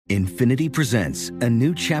Infinity presents a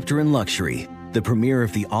new chapter in luxury, the premiere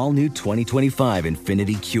of the all-new 2025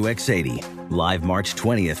 Infinity QX80, live March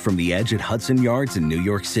 20th from the Edge at Hudson Yards in New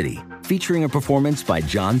York City, featuring a performance by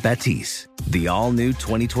John Batiste. The all-new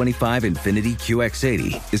 2025 Infinity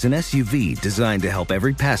QX80 is an SUV designed to help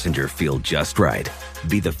every passenger feel just right.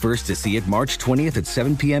 Be the first to see it March 20th at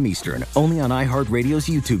 7 p.m. Eastern, only on iHeartRadio's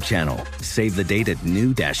YouTube channel. Save the date at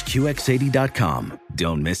new-QX80.com.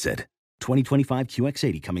 Don't miss it. 2025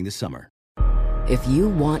 QX80 coming this summer. If you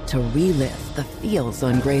want to relive the feels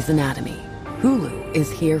on Grey's Anatomy, Hulu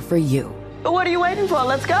is here for you. But what are you waiting for?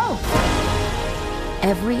 Let's go.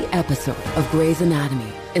 Every episode of Grey's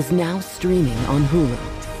Anatomy is now streaming on Hulu.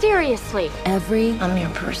 Seriously. I'm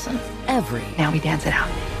your person. Every. Now we dance it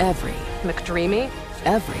out. Every. McDreamy.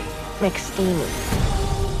 Every.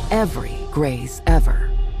 McSteamy. Every Grey's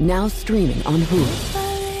ever. Now streaming on Hulu.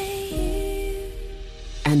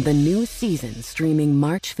 And the new season streaming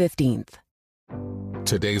March 15th.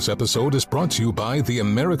 Today's episode is brought to you by the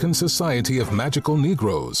American Society of Magical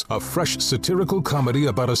Negroes, a fresh satirical comedy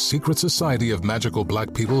about a secret society of magical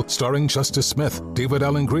black people starring Justice Smith, David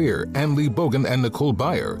Allen Greer, Ann Lee Bogan, and Nicole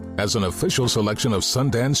Byer. As an official selection of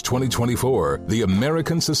Sundance 2024, the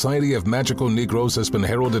American Society of Magical Negroes has been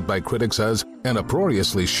heralded by critics as an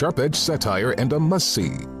uproariously sharp-edged satire and a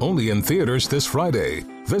must-see. Only in theaters this Friday.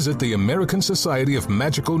 Visit the American Society of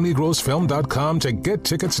Magical Negroes Film.com to get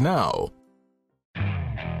tickets now.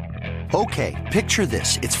 Okay, picture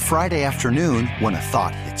this. It's Friday afternoon when a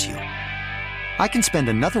thought hits you. I can spend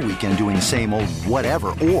another weekend doing the same old whatever,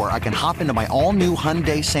 or I can hop into my all-new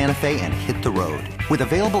Hyundai Santa Fe and hit the road. With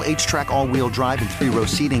available H-Track all-wheel drive and 3-row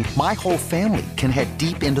seating, my whole family can head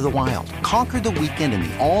deep into the wild. Conquer the weekend in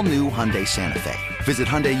the all-new Hyundai Santa Fe. Visit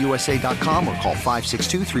HyundaiUSA.com or call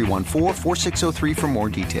 562-314-4603 for more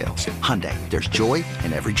details. Hyundai, there's joy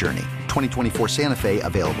in every journey. 2024 Santa Fe,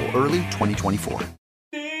 available early 2024.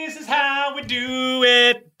 This is how we do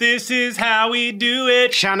it. This is how we do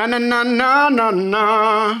it.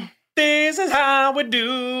 Sha-na-na-na-na-na-na. This is how we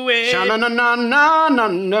do it.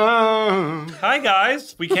 Sha-na-na-na-na-na. Hi,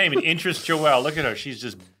 guys. We can't even interest Joelle. Look at her. She's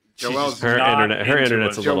just... Her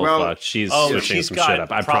internet's a little fucked. She's switching some shit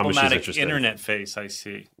up. I promise she's interested. Internet face, I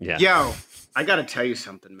see. Yeah. Yo, I gotta tell you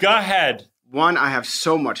something, man. Go ahead. One, I have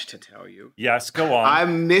so much to tell you. Yes, go on. I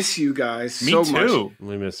miss you guys so much. Me too.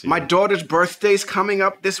 We miss you. My daughter's birthday's coming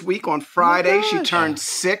up this week on Friday. She turned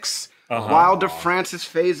 6. Wilder Francis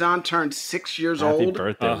Faison turned 6 years old. Happy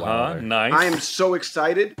birthday, Wilder. Nice. I am so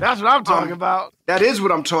excited. That's what I'm talking about. That is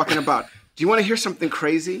what I'm talking about. Do you want to hear something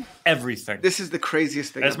crazy? Everything. This is the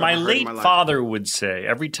craziest thing As I've my ever heard late in my life. father would say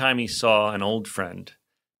every time he saw an old friend,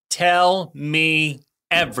 tell me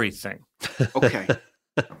everything. Okay.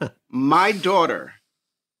 My daughter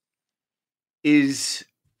is,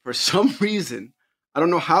 for some reason, I don't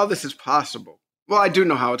know how this is possible. Well, I do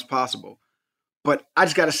know how it's possible. But I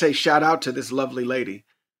just got to say, shout out to this lovely lady.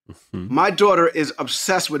 My daughter is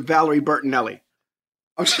obsessed with Valerie Bertinelli.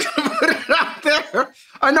 I'm just going to put it out there.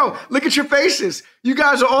 I know. Look at your faces. You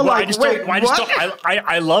guys are all what?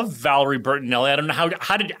 I love Valerie Bertinelli. I don't know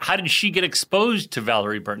how did she get exposed to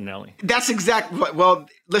Valerie Bertinelli? That's exactly. Well,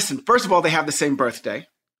 listen. First of all, they have the same birthday.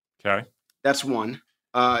 Okay, that's one.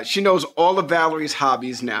 She knows all of Valerie's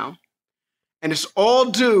hobbies now, and it's all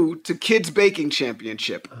due to Kids Baking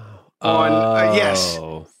Championship. Yes.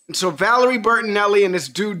 And so Valerie Bertinelli and this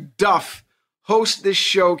dude Duff host this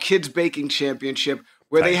show, Kids Baking Championship,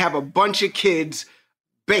 where they have a bunch of kids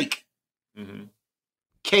bake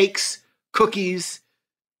cakes, cookies,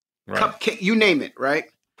 cupcake, you name it,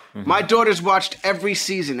 right? My daughter's watched every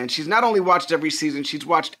season, and she's not only watched every season, she's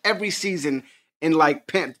watched every season in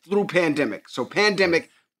through pandemic. So pandemic,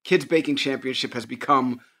 Kids Baking Championship has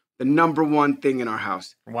become the number one thing in our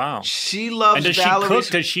house. Wow. She loves Valerie's.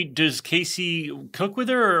 Does Casey cook with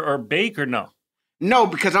her or bake or no? No,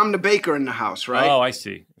 because I'm the baker in the house, right? Oh, I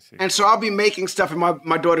see. And so I'll be making stuff, and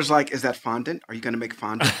my daughter's like, is that fondant? Are you going to make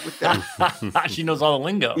fondant with that? She knows all the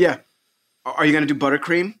lingo. Yeah. Are you going to do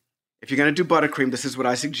buttercream? If you're going to do buttercream, this is what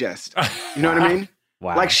I suggest. You know what I mean?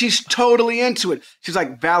 Wow. Like, she's totally into it. She's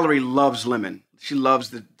like, Valerie loves lemon. She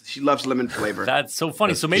loves lemon flavor. That's so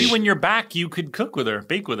funny. So maybe when you're back, you could cook with her,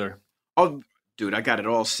 bake with her. Oh, dude, I got it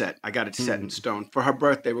all set. I got it set in stone. For her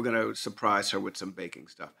birthday, we're going to surprise her with some baking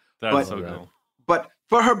stuff. That's so cool. But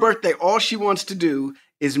for her birthday, all she wants to do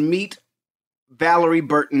is meet Valerie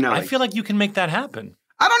Bertinelli. I feel like you can make that happen.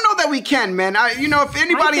 I don't know that we can, man. If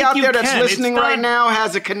anybody out there that's listening right now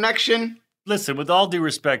has a connection. Listen, with all due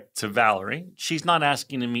respect to Valerie, she's not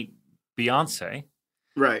asking to meet Beyonce.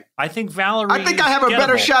 Right. I think Valerie. I think I have a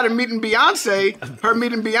better shot at meeting Beyonce, her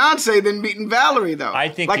meeting Beyonce, than meeting Valerie, though. I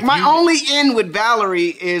think like my only in with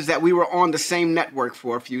Valerie is that we were on the same network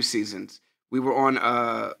for a few seasons. We were on.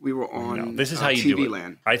 No, this is how you TV do it.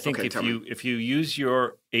 Land. I think if you use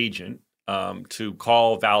your agent to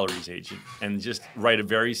call Valerie's agent and just write a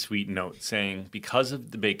very sweet note saying, because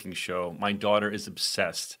of the baking show, my daughter is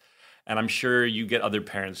obsessed. And I'm sure you get other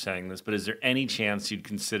parents saying this, but is there any chance you'd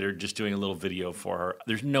consider just doing a little video for her?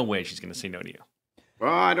 There's no way she's going to say no to you.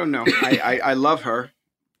 Well, I don't know. I love her.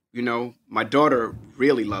 You know, my daughter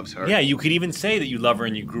really loves her. Yeah, you could even say that you love her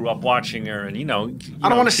and you grew up watching her and, I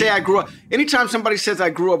don't want to say I grew up. Anytime somebody says I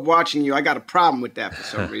grew up watching you, I got a problem with that for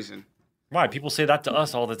some reason. Why? People say that to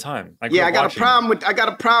us all the time. I got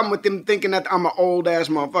a problem with them thinking that I'm an old ass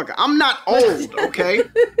motherfucker. I'm not old, okay?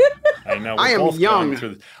 I know. I am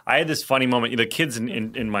young. I had this funny moment. The kids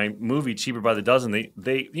in my movie Cheaper by the Dozen,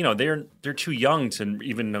 they're too young to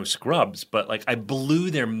even know Scrubs, but like I blew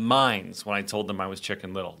their minds when I told them I was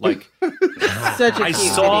Chicken Little. Like such a cute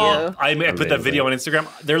video. I put that video on Instagram.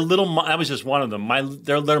 Their little that was just one of them.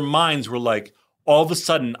 Their minds were like, all of a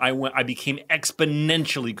sudden, I became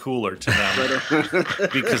exponentially cooler to them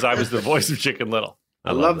because I was the voice of Chicken Little.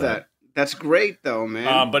 I love that. That's great, though,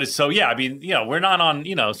 man. But it's I mean, we're not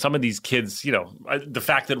on, some of these kids, the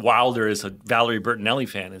fact that Wilder is a Valerie Bertinelli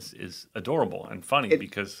fan is adorable and funny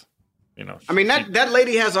because, I mean, that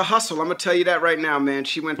lady has a hustle. I'm going to tell you that right now, man.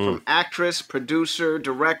 She went from actress, producer,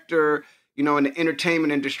 director, in the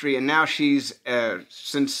entertainment industry, and now she's a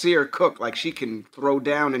sincere cook. Like, she can throw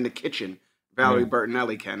down in the kitchen. Valerie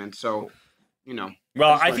Bertinelli can, and so,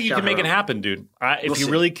 Well, I think you can make it happen, dude. If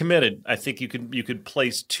you're really committed, I think you could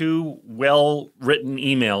place 2 well-written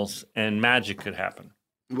emails, and magic could happen.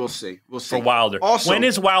 We'll see. For Wilder. Also, when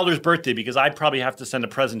is Wilder's birthday? Because I probably have to send a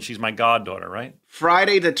present. She's my goddaughter, right?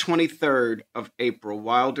 Friday the 23rd of April.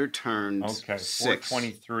 Wilder turns 6.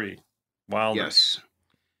 4/23. Wilder. Yes.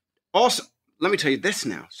 Also, let me tell you this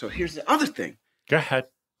now. So here's the other thing. Go ahead.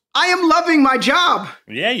 I am loving my job.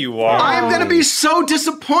 Yeah, you are. I am going to be so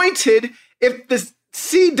disappointed if the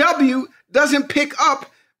CW doesn't pick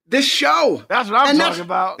up this show. That's what I'm talking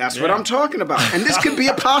about. That's what I'm talking about. And this could be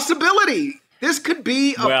a possibility. This could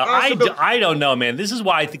be a possibility. I don't know, man. This is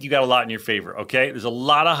why I think you got a lot in your favor, okay? There's a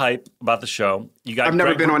lot of hype about the show. I've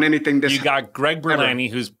never been on anything this. You got Greg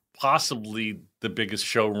Berlanti, who's possibly the biggest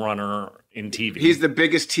showrunner in TV. He's the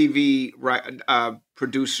biggest TV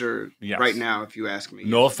producer right now, if you ask me.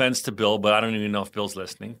 No offense to Bill, but I don't even know if Bill's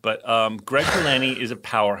listening. But Greg Berlanti is a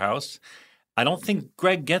powerhouse. I don't think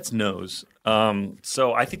Greg gets no's.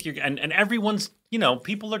 So I think and everyone's,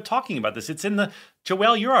 people are talking about this. It's in the,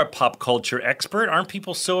 Joelle, you're our pop culture expert. Aren't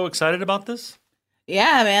people so excited about this?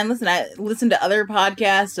 Yeah, man. Listen, I listen to other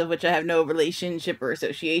podcasts of which I have no relationship or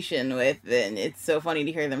association with, and it's so funny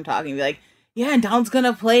to hear them talking. Be like, yeah, and Donald's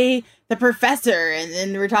gonna play the professor, and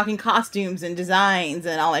then we're talking costumes and designs,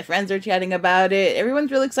 and all my friends are chatting about it.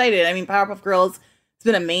 Everyone's really excited. I mean, Powerpuff Girls, it's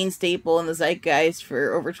been a main staple in the zeitgeist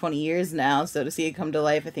for over 20 years now, so to see it come to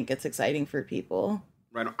life, I think it's exciting for people.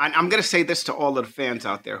 Right. I'm gonna say this to all of the fans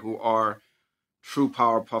out there who are true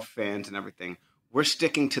Powerpuff fans and everything. We're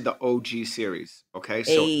sticking to the OG series, okay?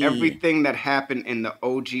 So everything that happened in the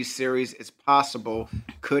OG series is possible,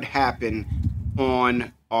 could happen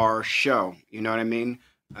on our show. You know what I mean?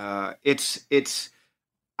 I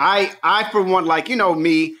for one, like,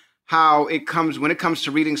 me, how when it comes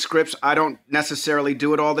to reading scripts, I don't necessarily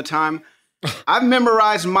do it all the time. I've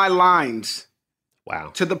memorized my lines. Wow.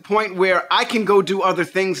 To the point where I can go do other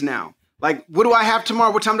things now. Like, what do I have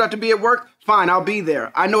tomorrow? What time do I have to be at work? Fine, I'll be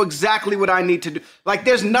there. I know exactly what I need to do. Like,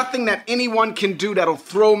 there's nothing that anyone can do that'll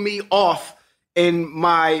throw me off in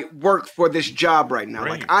my work for this job right now.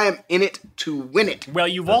 Like, I am in it to win it. Well,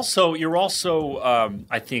 you're also,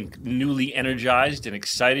 I think, newly energized and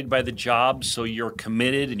excited by the job. So you're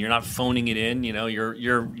committed and you're not phoning it in.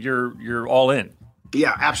 You're all in.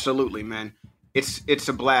 Yeah, absolutely, man. It's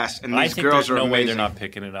a blast, and these girls are amazing. No way they're not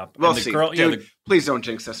picking it up. We'll see. Please don't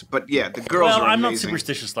jinx us. But yeah, the girls are amazing. Well, I'm not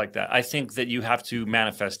superstitious like that. I think that you have to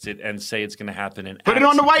manifest it and say it's going to happen. And put it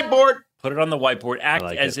on the whiteboard. Put it on the whiteboard. Act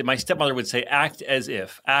as if my stepmother would say. Act as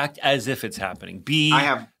if it's happening. Be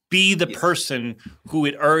the person who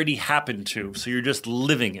it already happened to. So you're just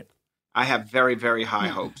living it. I have very, very high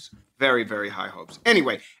hopes. Very, very high hopes.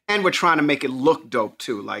 Anyway, and we're trying to make it look dope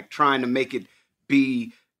too. Like trying to make it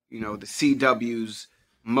be, the CW's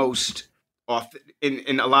most,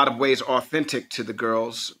 in a lot of ways, authentic to the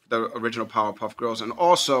girls, the original Powerpuff Girls, and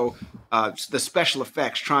also the special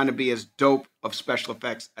effects, trying to be as dope of special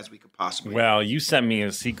effects as we could possibly. Well, you sent me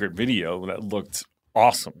a secret video that looked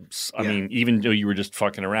awesome. I mean, even though you were just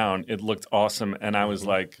fucking around, it looked awesome. And I was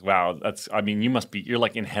like, wow, you're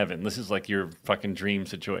like in heaven. This is like your fucking dream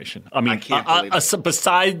situation. I mean,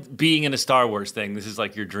 besides being in a Star Wars thing, this is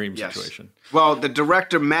like your dream situation. Well, the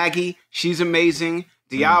director, Maggie, she's amazing.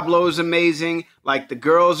 Diablo's amazing. Like, the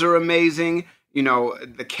girls are amazing. You know,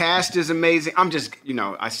 the cast is amazing. I'm just,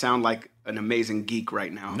 I sound like an amazing geek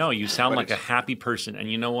right now. No, you sound like a happy person.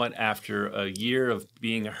 And you know what? After a year of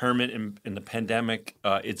being a hermit in the pandemic,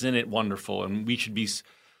 isn't it wonderful? And we should be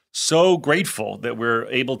so grateful that we're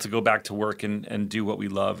able to go back to work and do what we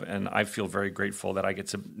love. And I feel very grateful that I get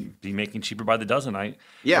to be making Cheaper by the Dozen. I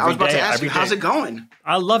was about to ask you, how's it going?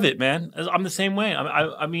 I love it, man. I'm the same way.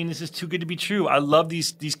 I mean, this is too good to be true. I love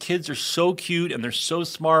these kids. Are so cute and they're so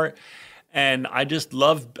smart. And I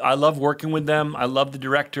love working with them. I love the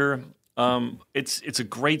director. It's a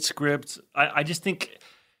great script. I just think,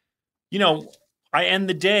 I end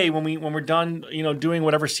the day when we're done, doing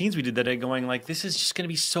whatever scenes we did that day, going like, this is just going to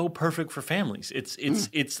be so perfect for families. It's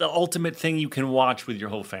the ultimate thing you can watch with your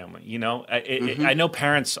whole family. I know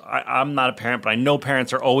parents. I'm not a parent, but I know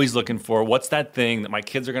parents are always looking for what's that thing that my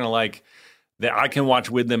kids are going to like, that I can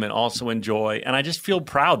watch with them and also enjoy. And I just feel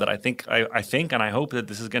proud that I think and I hope that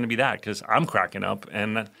this is going to be that, because I'm cracking up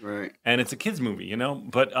and it's a kids movie,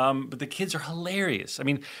 But the kids are hilarious. I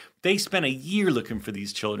mean, they spent a year looking for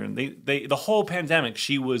these children. The whole pandemic,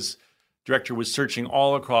 director was searching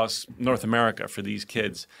all across North America for these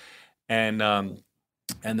kids, and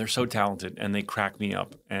they're so talented and they crack me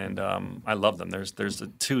up, and I love them. There's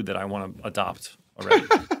the two that I want to adopt already.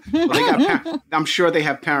 Well, I'm sure they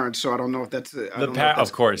have parents, so I don't know if that's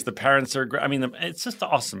of course, the parents are great. I mean, it's just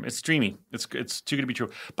awesome. It's dreamy. It's too good to be true.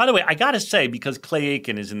 By the way, I gotta say, because Clay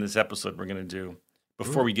Aiken is in this episode we're gonna do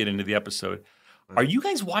before we get into the episode, are you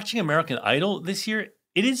guys watching American Idol this year?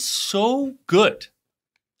 It is so good.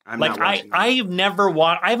 I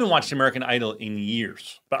haven't watched American Idol in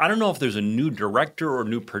years, but I don't know if there's a new director or a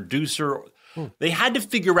new producer. They had to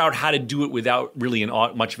figure out how to do it without really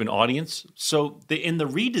much of an audience. So in the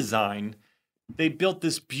redesign, they built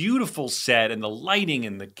this beautiful set, and the lighting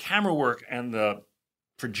and the camera work and the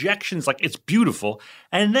projections, like, it's beautiful.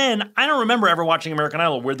 And then I don't remember ever watching American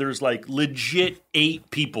Idol where there's like legit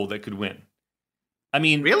 8 people that could win. I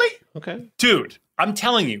mean, really? Okay, dude, I'm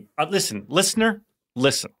telling you. Listen, listener,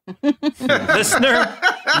 listen, listener,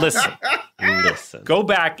 listen. Go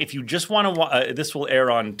back if you just want to. This will air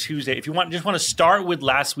on Tuesday. If you just want to start with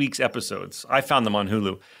last week's episodes, I found them on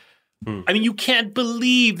Hulu. I mean, you can't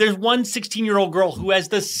believe there's one 16-year-old girl who has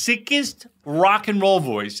the sickest rock and roll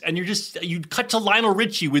voice, and you cut to Lionel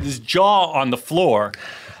Richie with his jaw on the floor.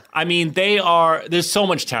 I mean, there's so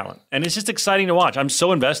much talent, and it's just exciting to watch. I'm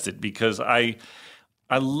so invested because I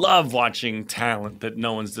love watching talent that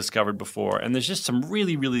no one's discovered before, and there's just some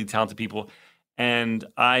really, really talented people. And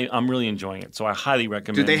I'm really enjoying it, so I highly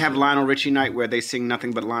recommend. Do they have Lionel Richie night where they sing nothing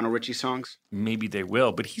but Lionel Richie songs? Maybe they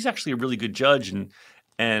will, but he's actually a really good judge and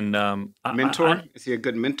mentor. Is he a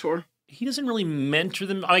good mentor? He doesn't really mentor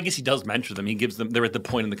them. I guess he does mentor them. He gives them. They're at the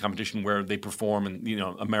point in the competition where they perform, and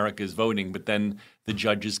America is voting. But then the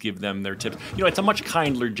judges give them their tips. It's a much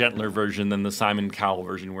kinder, gentler version than the Simon Cowell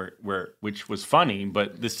version, which was funny.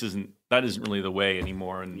 But that isn't really the way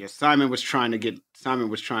anymore. And Simon was trying to get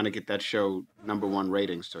that show #1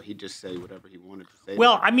 ratings, so he'd just say whatever he wanted to say.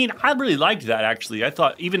 Well, I mean, I really liked that actually. I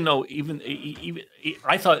thought even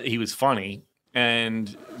I thought he was funny.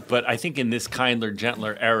 But I think in this kinder,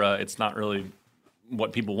 gentler era, it's not really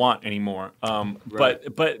what people want anymore. Right.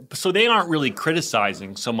 But so they aren't really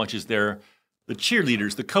criticizing so much as they're the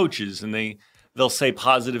cheerleaders, the coaches, and they'll say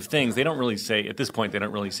positive things. They don't really say at this point. They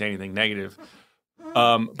don't really say anything negative.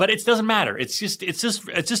 But it doesn't matter. It's just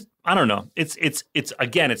I don't know. It's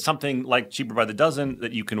again, it's something like Cheaper by the Dozen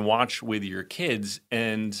that you can watch with your kids,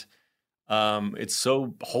 and it's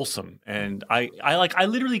so wholesome, and I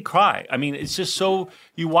literally cry. I mean, it's just so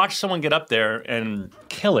you watch someone get up there and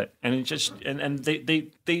kill it, and it just and they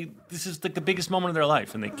this is like the biggest moment of their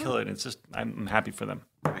life, and they kill it. And it's just I'm happy for them.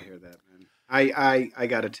 I hear that, man. I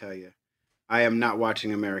got to tell you, I am not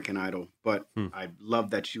watching American Idol, but I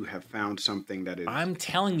love that you have found something that is. I'm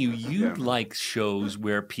telling you, like shows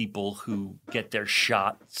where people who get their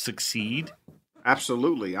shot succeed.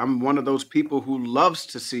 Absolutely. I'm one of those people who loves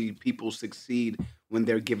to see people succeed when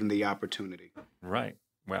they're given the opportunity. Right.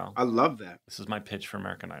 Well, I love that. This is my pitch for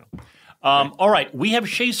American Idol. All right. We have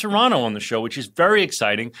Shea Serrano on the show, which is very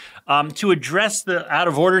exciting. To address the out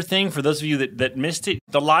of order thing, for those of you that missed it,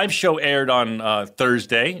 the live show aired on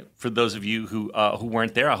Thursday. For those of you who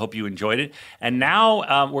weren't there, I hope you enjoyed it. And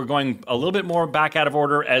now we're going a little bit more back out of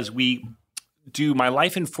order as we do My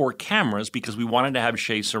Life in 4 Cameras because we wanted to have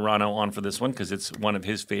Shea Serrano on for this one because it's one of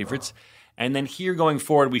his favorites. And then here going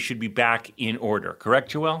forward, we should be back in order.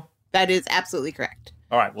 Correct, Joelle? That is absolutely correct.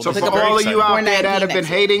 All right. Well, so for all of you out there that have been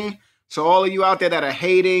hating, that are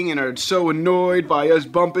hating and are so annoyed by us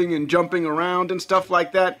bumping and jumping around and stuff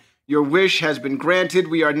like that, your wish has been granted.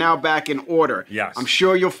 We are now back in order. Yes. I'm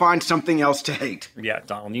sure you'll find something else to hate. Yeah,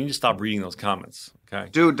 Donald, you need to stop reading those comments, okay?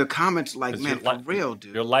 Dude, the comments, like, man, for real,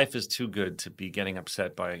 dude. Your life is too good to be getting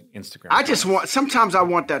upset by Instagram. Sometimes I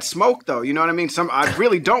want that smoke, though. You know what I mean? I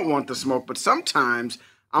really don't want the smoke, but sometimes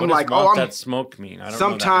I'm what like, does that smoke mean? I don't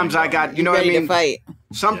sometimes know I got, you know what I mean? To fight.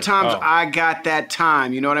 Sometimes I got that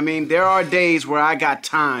time, you know what I mean? There are days where I got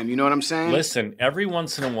time, you know what I'm saying? Listen, every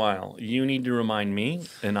once in a while, you need to remind me,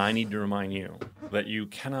 and I need to remind you, that you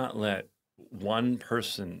cannot let one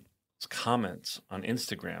person's comments on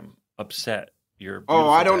Instagram upset your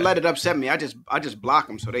I don't let it upset me. I just block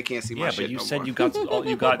them so they can't see my shit. Yeah, but you said you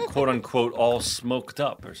got quote unquote all smoked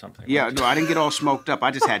up or something. Yeah, no, I didn't get all smoked up. I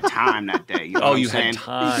just had time that day. You know had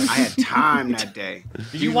time. I had time that day.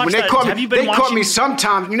 Did you watch when that? They caught me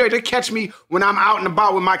sometimes. You know, they catch me when I'm out and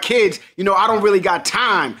about with my kids. You know, I don't really got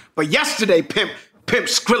time. But yesterday, Pimp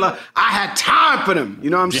Skrilla, I had time for them. You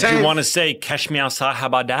know what I'm saying? Did you want to say "Catch me outside"? How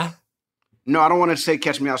about that? No, I don't want to say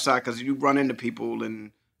 "Catch me outside" because you run into people and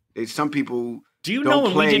some people. Do you know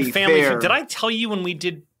when we did Family Feud? Did I tell you when we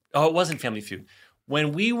did? Oh, it wasn't Family Feud.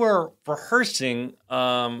 When we were rehearsing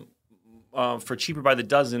for Cheaper by the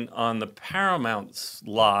Dozen on the Paramount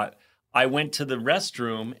lot, I went to the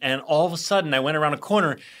restroom, and all of a sudden, I went around a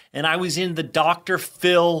corner, and I was in the Dr.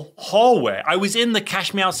 Phil hallway. I was in the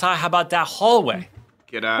Cash Me Outside, How About That hallway.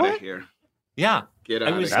 Get out of here. Yeah. Get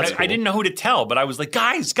out of here. I didn't know who to tell, but I was like,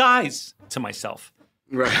 guys, to myself.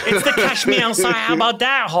 Right. It's the Cash Me Outside, How About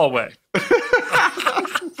That hallway.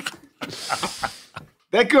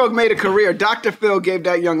 That girl made a career. Dr. Phil gave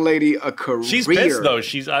that young lady a career. She's pissed, though.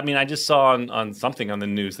 I just saw on something on the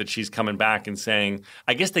news that she's coming back and saying,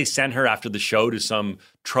 I guess they sent her after the show to some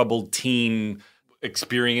troubled teen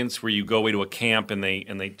experience where you go away to a camp and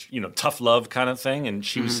they tough love kind of thing. And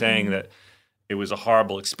she was saying that it was a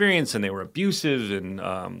horrible experience and they were abusive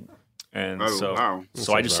so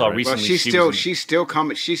I just saw recently. Well, she's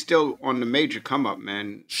still on the major come up,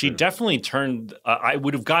 man. She definitely turned. I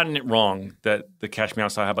would have gotten it wrong that the Catch Me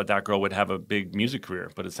Outside, How About That Girl would have a big music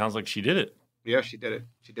career, but it sounds like she did it. Yeah, she did it.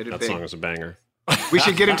 She did it. That song was a banger. We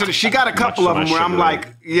should get into she got a couple of them where I'm like,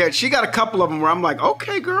 she got a couple of them where I'm like,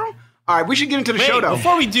 okay, girl. All right, we should get into the show though.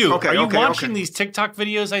 Before we do, are you watching these TikTok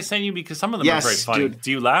videos I sent you? Because some of them are very funny. Dude.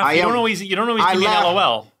 Do you laugh? You don't always give me an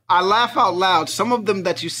LOL. I laugh out loud. Some of them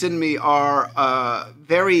that you send me are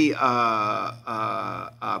very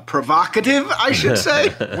provocative, I should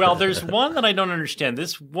say. Well, there's one that I don't understand.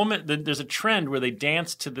 This woman, there's a trend where they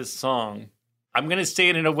dance to this song. I'm going to say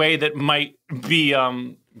it in a way that might be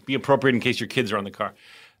appropriate in case your kids are on the car.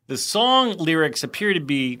 The song lyrics appear to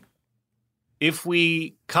be, if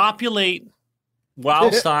we copulate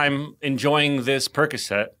whilst I'm enjoying this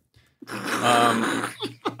Percocet,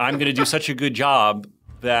 I'm going to do such a good job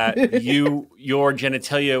that your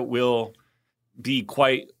genitalia will be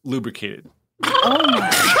quite lubricated. Oh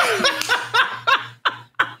my!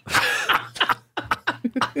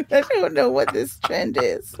 I don't know what this trend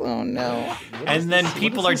is. Oh no! And then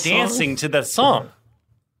people are dancing to that song.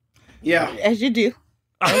 Yeah, as you do.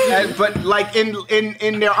 But like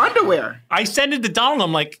in their underwear. I sent it to Donald.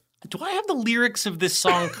 I'm like, do I have the lyrics of this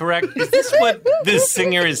song correct? Is this what this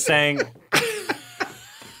singer is saying?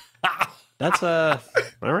 That's all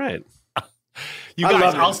right. You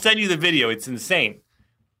guys, I'll send you the video. It's insane.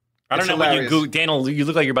 I don't know what you Google. Daniel, you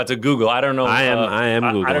look like you're about to Google. I don't know. I am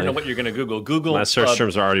Googling. I don't know what you're going to Google. Google. My search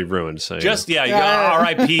terms are already ruined. So just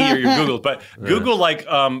R.I.P. or your Google, but Google like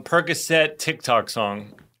Percocet TikTok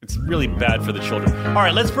song. It's really bad for the children. All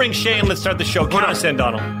right, let's bring Shea and let's start the show. Count us in,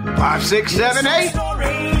 Donald. 5, 6, 7, 8.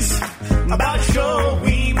 Stories about a show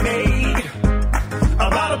we made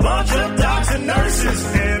about a bunch of docs and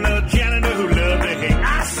nurses and a janitor who loved to hate.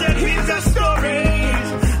 I said, here's the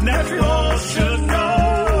stories that you all should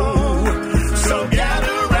know. So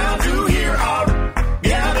gather around to hear our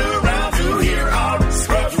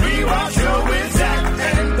Scrubs Rewatch show with Zach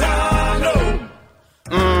and Donald.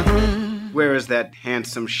 Where is that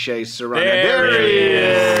handsome Shea Serrano? There he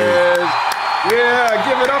is. Yeah,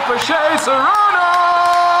 give it up for Shea Serrano.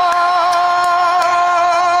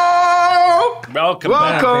 Welcome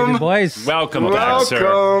back, boys. Welcome back,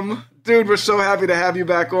 sir. Dude, we're so happy to have you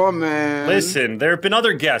back on, man. Listen, there have been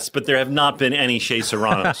other guests, but there have not been any Shea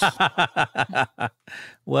Serranos.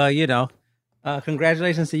 Well,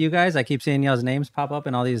 congratulations to you guys. I keep seeing y'all's names pop up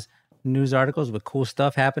in all these news articles with cool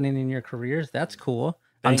stuff happening in your careers. That's cool.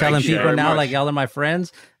 I'm Thank telling you people very now, much. like, y'all are my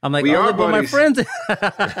friends. I'm like, We are look what my buddies. friends.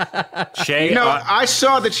 Shea, I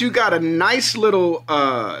saw that you got a nice little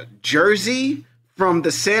jersey from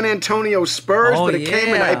the San Antonio Spurs, but it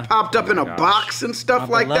came and it popped up in a box and stuff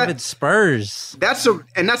My like beloved that. Spurs. That's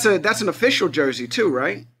an official jersey too,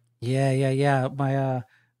 right? Yeah.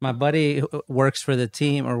 My buddy works for the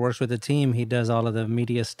team or works with the team. He does all of the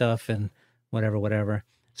media stuff and whatever.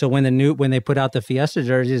 So when they put out the Fiesta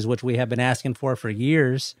jerseys, which we have been asking for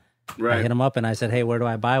years, Right. I hit him up and I said, "Hey, where do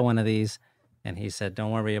I buy one of these?" And he said,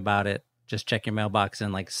 "Don't worry about it. Just check your mailbox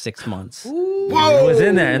in like 6 months." Whoa! It was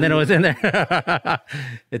in there, and then it was in there.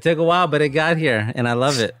 It took a while, but it got here, and I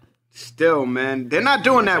love it. Still, man, they're not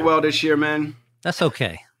doing that well this year, man. That's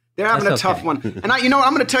okay. They're having That's a tough okay. one. And I'm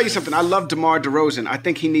going to tell you something. I love DeMar DeRozan. I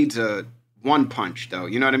think he needs a one punch, though.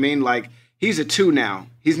 You know what I mean? Like, he's a 2 now.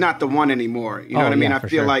 He's not the 1 anymore. You know what I mean? Yeah, I for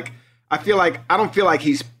feel sure. like I don't feel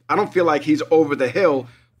like he's over the hill,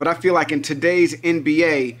 but I feel like in today's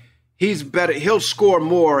NBA, he's better. He'll score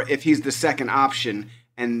more if he's the second option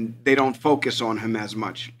and they don't focus on him as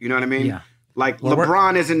much. You know what I mean? Yeah. Like, Well,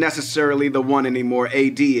 LeBron isn't necessarily the 1 anymore.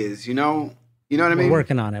 AD is, you know? You know what I mean? We're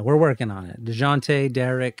working on it. DeJounte,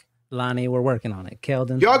 Derek, Lonnie, we're working on it.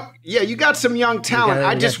 Keldon. You got some young talent. got-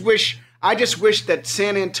 I just wish that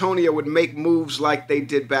San Antonio would make moves like they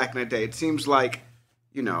did back in the day. It seems like,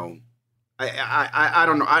 you know, I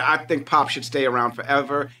don't know. I think Pop should stay around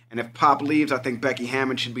forever. And if Pop leaves, I think Becky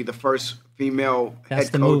Hammond should be the first female That's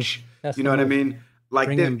head the coach. move. That's You the know what I move. mean? Like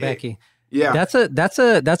Bring this, in Becky. Yeah. That's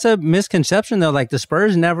a misconception though. Like the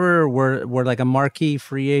Spurs never were like a marquee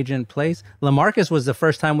free agent place. LaMarcus was the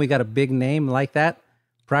first time we got a big name like that.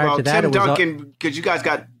 Prior to that, Tim it was Duncan, because you guys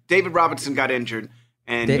got David Robinson got injured,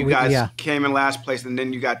 and you guys came in last place, and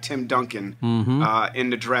then you got Tim Duncan in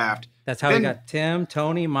the draft. That's how we got Tim,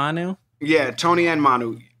 Tony, Manu. Yeah, Tony and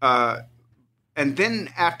Manu. And then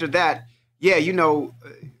after that, you know,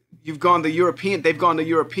 they've gone the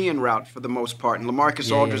European route for the most part, and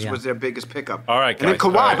LaMarcus Aldridge was their biggest pickup. All right, and then guys.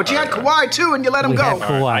 Kawhi, All right, but you all had right, Kawhi too, and you let him go.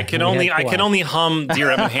 Kawhi. I can only hum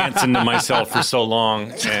 "Dear Evan Hansen" to myself for so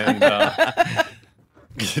long, and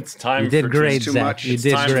it's time. You did great, too Zach. much. You It's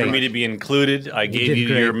did time great. for me to be included. I gave did you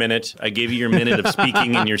your great. minute. I gave you your minute of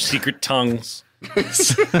speaking in your secret tongues.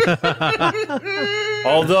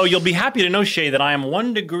 Although you'll be happy to know, Shea, that I am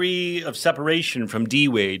 1 degree of separation from D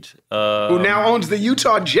Wade, Who now owns the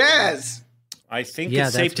Utah Jazz. I think Yeah,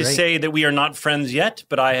 it's safe to that's great. say that we are not friends yet,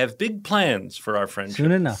 but I have big plans for our friendship.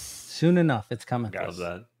 Soon enough, it's coming. Love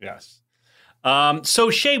that. Yes. So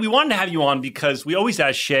Shea, we wanted to have you on because we always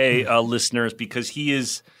ask Shea listeners, because he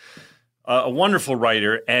is a wonderful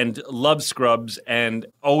writer and loves Scrubs and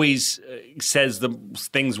always says the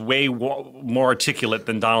things way more articulate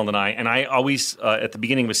than Donald and I. And I always, at the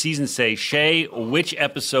beginning of a season, say, Shea, which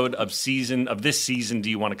episode of this season do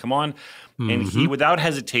you want to come on? And he, without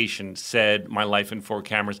hesitation, said My Life in 4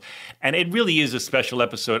 Cameras. And it really is a special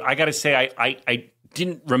episode. I got to say, I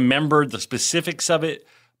didn't remember the specifics of it,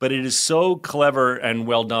 but it is so clever and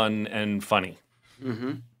well done and funny.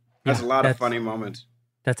 There's a lot of funny moments.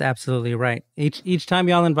 That's absolutely right. Each time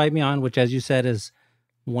y'all invite me on, which as you said is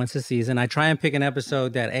once a season, I try and pick an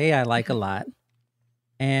episode that A, I like a lot,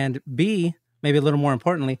 and B, maybe a little more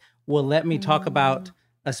importantly, will let me talk about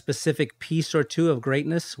a specific piece or two of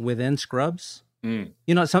greatness within Scrubs. You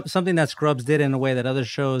know, something that Scrubs did in a way that other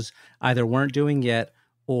shows either weren't doing yet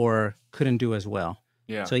or couldn't do as well.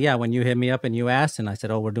 Yeah. So yeah, when you hit me up and you asked, and I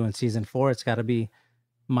said, "Oh, we're doing season 4. It's got to be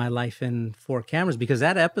My Life in 4 Cameras," because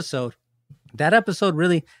that episode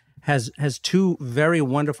really has 2 very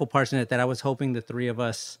wonderful parts in it that I was hoping the 3 of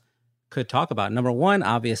us could talk about. Number 1,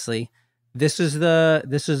 obviously, this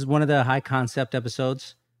is one of the high concept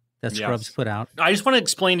episodes that Scrubs put out. I just want to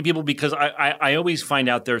explain to people, because I always find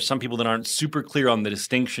out there are some people that aren't super clear on the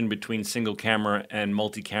distinction between single camera and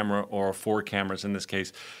multi-camera, or 4 cameras in this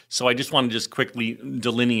case. So I just want to just quickly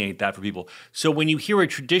delineate that for people. So when you hear a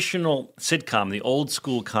traditional sitcom, the old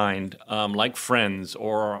school kind, like Friends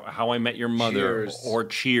or How I Met Your Mother or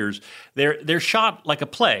Cheers, they're shot like a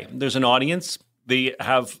play. There's an audience. They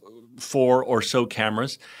have 4 or so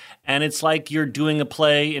cameras. And it's like you're doing a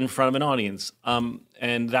play in front of an audience.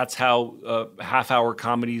 And that's how half-hour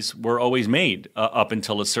comedies were always made up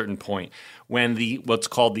until a certain point, when what's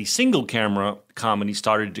called the single-camera comedy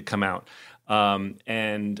started to come out.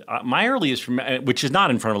 And my earliest, which is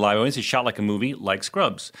not in front of a live audience, is shot like a movie, like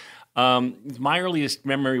Scrubs. My earliest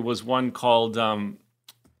memory was one called,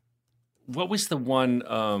 what was the one?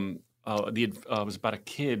 It was about a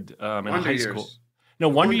kid in high school. No,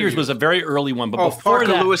 Wonder Years was a very early one, but before Parker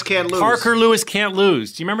that, Lewis Can't Lose. Parker Lewis Can't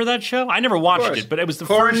Lose. Do you remember that show? I never watched it, but it was the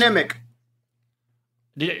first. Nimick.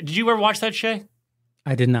 Did you ever watch that, Shea?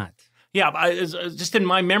 I did not. Yeah, just in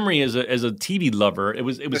my memory as a TV lover, it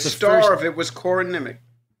was the star first... of it was Cora Nimick.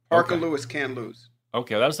 Parker Lewis Can't Lose.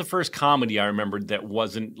 Okay, that was the first comedy I remembered that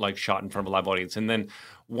wasn't like shot in front of a live audience. And then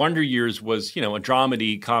Wonder Years was, a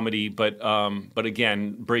dramedy comedy, but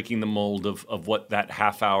again, breaking the mold of what that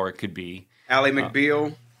half hour could be. Ally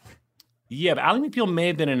McBeal. Yeah, but Ally McBeal may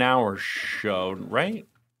have been an hour show, right?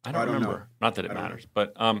 I don't remember. Know. Not that it matters,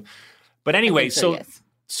 but anyway, so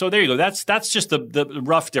there you go. That's just the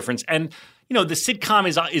rough difference. And the sitcom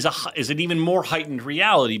is an even more heightened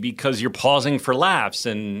reality because you're pausing for laughs,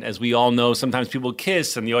 and as we all know, sometimes people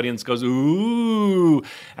kiss, and the audience goes ooh,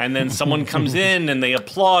 and then someone comes in and they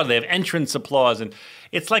applaud. They have entrance applause, and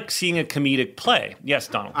it's like seeing a comedic play. Yes,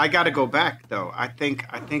 Donald. I got to go back though. I think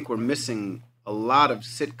we're missing a lot of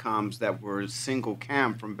sitcoms that were single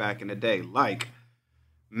cam from back in the day, like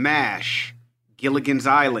MASH, Gilligan's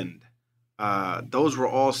Island. Those were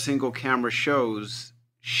all single camera shows.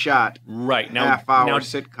 Shot right now, half-hour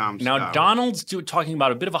sitcoms. Now, style. Donald's talking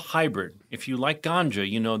about a bit of a hybrid. If you like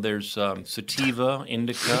ganja, there's sativa,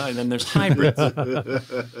 indica, and then there's hybrids.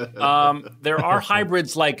 There are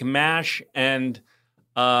hybrids like MASH and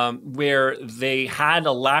where they had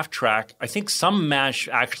a laugh track. I think some MASH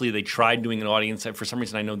actually they tried doing an audience. For some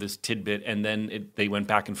reason, I know this tidbit, and then they went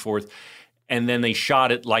back and forth, and then they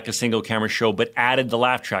shot it like a single camera show, but added the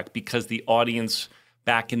laugh track because the audience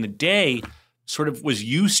back in the day sort of was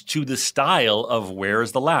used to the style of where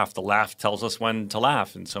is the laugh? The laugh tells us when to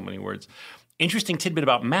laugh in so many words. Interesting tidbit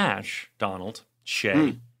about MASH, Donald,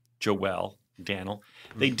 Shea, Joelle, Daniel.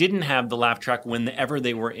 They didn't have the laugh track whenever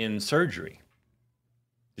they were in surgery.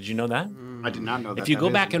 Did you know that? I did not know that. If you go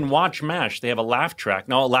back and watch MASH, they have a laugh track.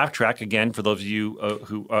 Now, a laugh track, again, for those of you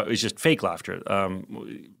who is just fake laughter.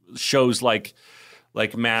 Shows like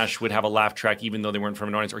MASH would have a laugh track even though they weren't from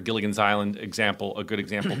an audience, or Gilligan's Island, a good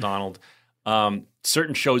example, Donald.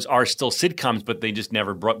 Certain shows are still sitcoms, but they just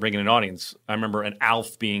never bring in an audience. I remember an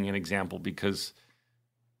Alf being an example because,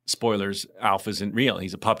 spoilers, Alf isn't real.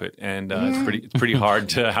 He's a puppet, and it's pretty hard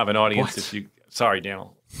to have an audience if you. Sorry,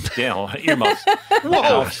 Daniel, earmuffs.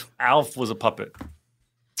 Alf was a puppet.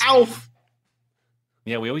 Alf.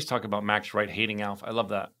 Yeah, we always talk about Max Wright hating Alf. I love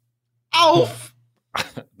that. Alf.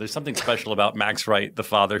 There's something special about Max Wright, the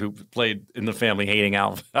father who played in the family, hating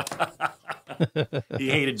Alf. He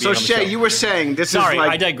hated being so on the Shea, show. You were saying this Sorry, is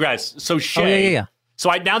like... I digress. So Shea, yeah. So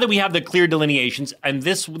now that we have the clear delineations, and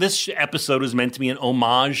this episode is meant to be an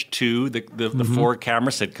homage to the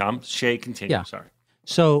 4-camera sitcom. Shea, continue. Yeah. Sorry.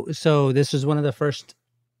 So this is one of the first.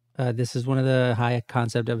 This is one of the high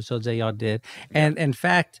concept episodes that y'all did, and in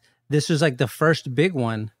fact, this was like the first big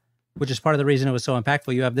one, which is part of the reason it was so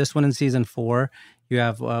impactful. You have this one in season 4. You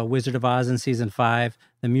have Wizard of Oz in season 5,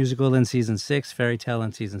 the musical in season 6, Fairy Tale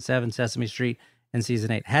in season 7, Sesame Street in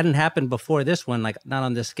season 8. Hadn't happened before this one, like not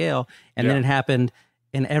on this scale, and then it happened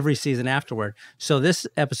in every season afterward. So this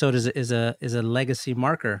episode is a legacy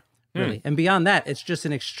marker, really. And beyond that, it's just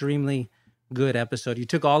an extremely good episode. You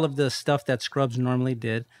took all of the stuff that Scrubs normally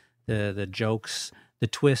did, the jokes, the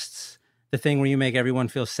twists, the thing where you make everyone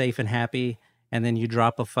feel safe and happy, and then you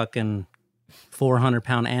drop a fucking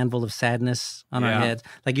 400-pound anvil of sadness on our heads.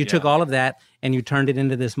 Like you took all of that and you turned it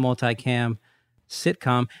into this multicam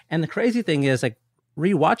sitcom. And the crazy thing is, like,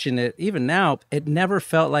 rewatching it, even now, it never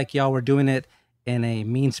felt like y'all were doing it in a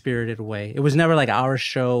mean-spirited way. It was never like our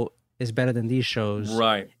show is better than these shows.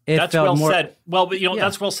 Right. It that's felt well more, said. Well, but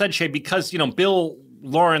that's well said, Shea, because Bill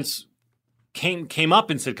Lawrence came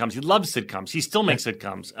up in sitcoms. He loves sitcoms. He still makes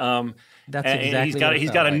sitcoms. That's exactly.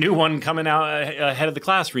 He's got a new one coming out, a Head of the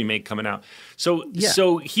Class remake coming out.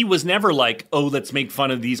 So he was never like, oh, let's make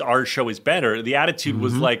fun of these. Our show is better. The attitude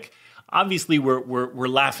was like, obviously we're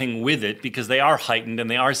laughing with it because they are heightened and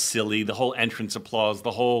they are silly. The whole entrance applause,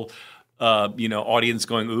 the whole audience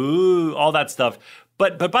going ooh, all that stuff.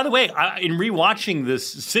 But by the way, in rewatching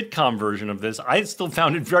this sitcom version of this, I still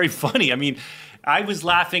found it very funny. I mean, I was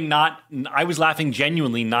laughing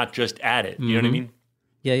genuinely, not just at it. You know what I mean?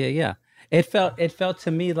 Yeah. It felt to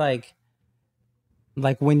me like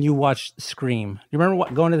when you watched Scream. You remember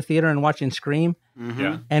going to the theater and watching Scream?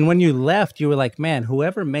 Yeah. And when you left, you were like, man,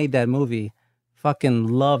 whoever made that movie fucking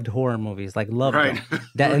loved horror movies, like loved them.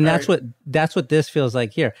 And that's what this feels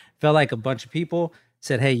like here. Felt like a bunch of people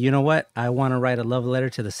said, hey, you know what? I want to write a love letter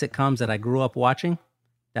to the sitcoms that I grew up watching.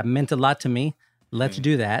 That meant a lot to me. Let's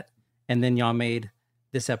do that. And then y'all made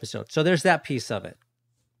this episode. So there's that piece of it.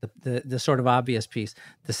 The sort of obvious piece.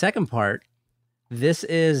 The second part, this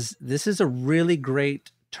is a really great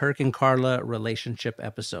Turk and Carla relationship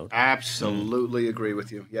episode. Absolutely agree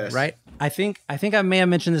with you. Yes. Right? I think I may have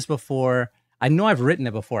mentioned this before. I know I've written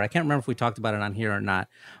it before. I can't remember if we talked about it on here or not.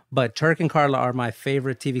 But Turk and Carla are my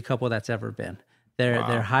favorite TV couple that's ever been.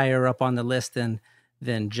 They're higher up on the list than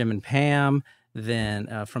Jim and Pam,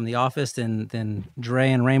 than from The Office, than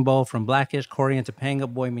Dre and Rainbow from Blackish, Corey and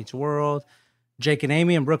Topanga, Boy Meets World, Jake and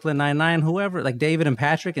Amy and Brooklyn Nine-Nine, whoever, like David and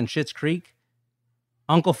Patrick and Schitt's Creek,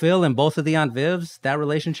 Uncle Phil and both of the Aunt Vivs, that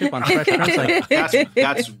relationship on Fresh Prince.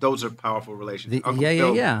 Like, those are powerful relationships.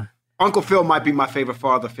 Yeah. Uncle Phil might be my favorite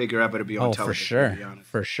father figure ever to be on television.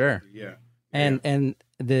 For sure. Yeah. And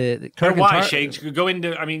the Kirk and why, Shea? Go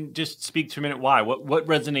into. I mean, just speak for a minute. Why? What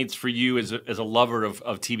resonates for you as a lover of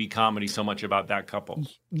TV comedy so much about that couple?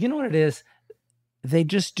 You know what it is? They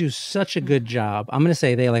just do such a good job. I'm going to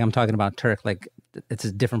say they, like I'm talking about Turk, like it's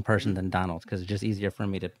a different person than Donald because it's just easier for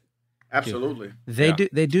me to. Absolutely. They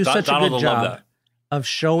do such a good job of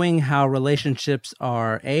showing how relationships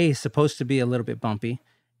are A, supposed to be a little bit bumpy,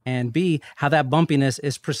 and B, how that bumpiness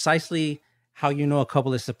is precisely how you know a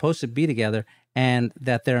couple is supposed to be together and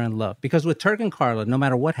that they're in love. Because with Turk and Carla, no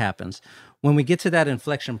matter what happens, when we get to that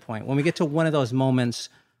inflection point, when we get to one of those moments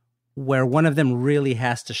where one of them really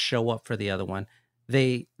has to show up for the other one,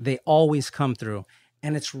 they always come through.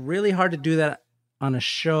 And it's really hard to do that on a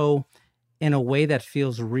show in a way that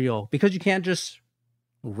feels real, because you can't just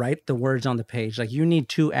write the words on the page. Like, you need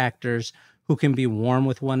two actors who can be warm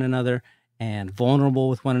with one another and vulnerable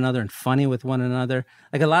with one another and funny with one another.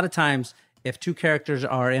 Like, a lot of times, if two characters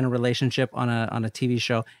are in a relationship on a TV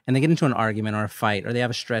show and they get into an argument or a fight, or they have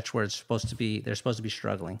a stretch where they're supposed to be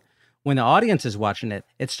struggling, when the audience is watching it,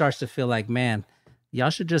 it starts to feel like, man, y'all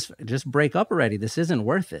should just break up already. This isn't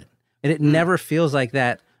worth it. And it never feels like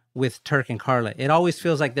that with Turk and Carla. It always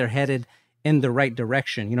feels like they're headed in the right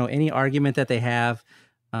direction. You know, any argument that they have,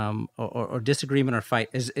 or disagreement or fight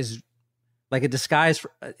is like a disguise.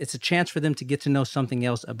 It's a chance for them to get to know something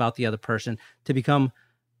else about the other person, to become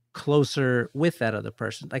closer with that other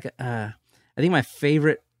person. Like, I think my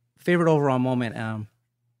favorite overall moment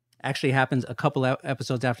actually happens a couple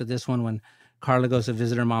episodes after this one, when Carla goes to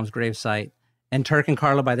visit her mom's gravesite, and Turk and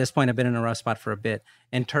Carla by this point have been in a rough spot for a bit,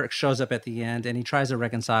 and Turk shows up at the end and he tries to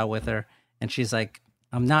reconcile with her, and she's like,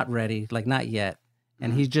 I'm not ready, like, not yet.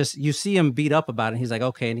 And he's just, you see him beat up about it, and he's like,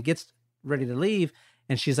 okay, and he gets ready to leave,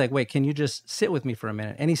 and she's like, wait, can you just sit with me for a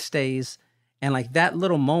minute? And he stays, and like that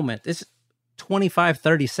little moment, it's 25,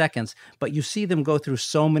 30 seconds, but you see them go through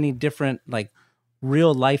so many different, like,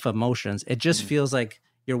 real life emotions. It just feels like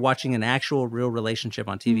you're watching an actual real relationship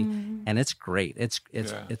on TV, and it's great.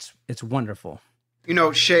 It's wonderful. You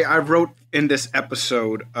know, Shea, I wrote in this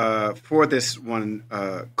episode for this one,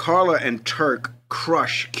 Carla and Turk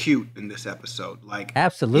crush cute in this episode. Like,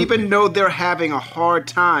 absolutely. Even though they're having a hard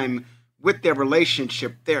time with their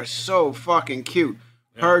relationship, they're so fucking cute.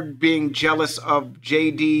 Yeah. Her being jealous of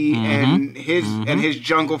JD and his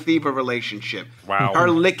Jungle Fever relationship. Wow.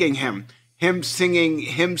 Her licking him. Him singing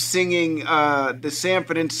the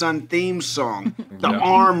Sanford and Son theme song, the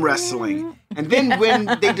arm wrestling. And then when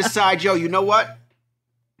they decide, yo, you know what?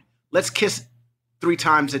 Let's kiss 3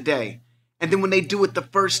 times a day. And then when they do it the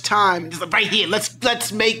first time, it's like, right here,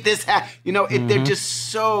 let's make this happen. You know, they're just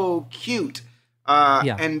so cute.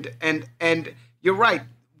 And you're right.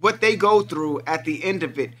 What they go through at the end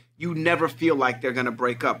of it, you never feel like they're going to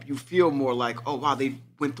break up. You feel more like, oh, wow, they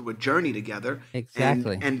went through a journey together.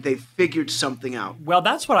 Exactly. And they figured something out. Well,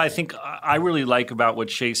 that's what I think I really like about what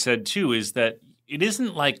Shea said, too, is that it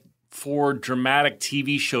isn't like, for dramatic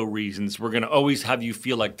TV show reasons, we're going to always have you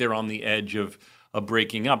feel like they're on the edge of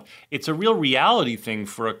breaking up. It's a real reality thing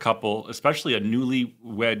for a couple, especially a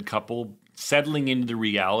newlywed couple, settling into the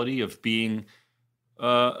reality of being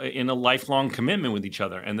in a lifelong commitment with each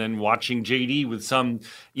other, and then watching JD with some,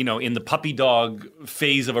 you know, in the puppy dog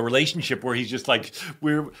phase of a relationship where he's just like,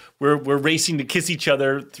 we're racing to kiss each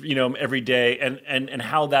other, you know, every day, and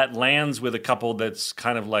how that lands with a couple that's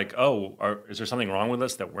kind of like, oh, is there something wrong with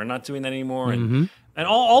us that we're not doing that anymore? And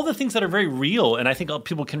all the things that are very real, and I think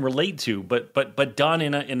people can relate to, but done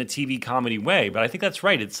in a TV comedy way. But I think that's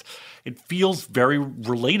right. It feels very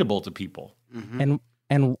relatable to people.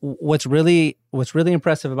 And what's really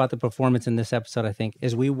impressive about the performance in this episode, I think,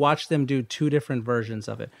 is we watch them do 2 different versions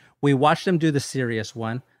of it. We watch them do the serious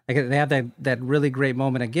one. Like, they have that really great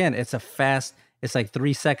moment. Again, it's like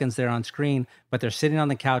 3 seconds there on screen, but they're sitting on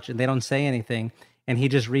the couch and they don't say anything. And he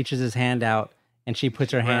just reaches his hand out and she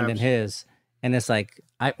puts her hand in his. And it's like,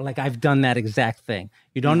 I've done that exact thing.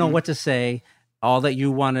 You don't know what to say. All that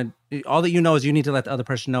you know is you need to let the other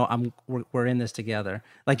person know we're in this together.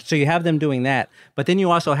 Like, so you have them doing that, but then you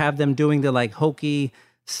also have them doing the like hokey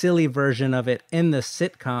silly version of it in the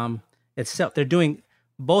sitcom itself. They're doing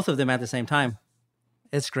both of them at the same time.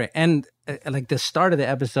 It's great. And like the start of the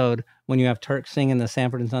episode when you have Turk singing the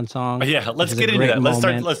Sanford and Son song. Yeah, let's get into that. Let's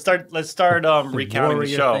start recounting the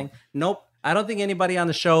show. Thing. Nope. I don't think anybody on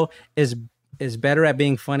the show is better at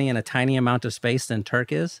being funny in a tiny amount of space than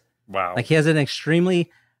Turk is. Wow. Like he has an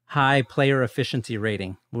extremely high player efficiency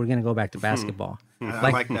rating. We're going to go back to basketball.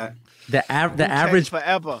 I like that. The average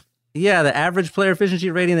forever. Yeah, the average player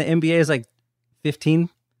efficiency rating in the NBA is like 15.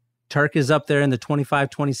 Turk is up there in the 25,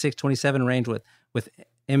 26, 27 range with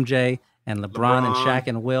MJ and LeBron and Shaq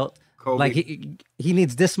and Wilt. Kobe. Like he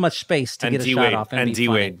needs this much space to get a shot off and D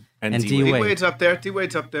Wade and D Wade. D-Wade's up there.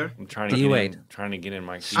 D-Wade's up there. I'm trying to get in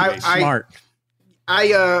my D-Wade. Smart.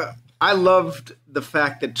 I loved the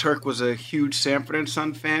fact that Turk was a huge Sanford and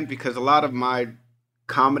Son fan because a lot of my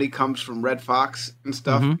comedy comes from Red Fox and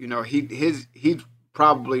stuff. Mm-hmm. You know, he's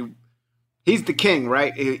the king,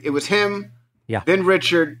 right? It was him, then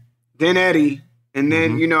Richard, then Eddie, and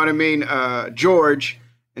then you know what I mean, George,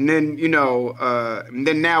 and then and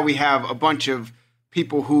then now we have a bunch of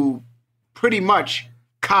people who pretty much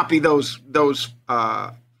copy those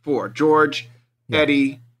four: George,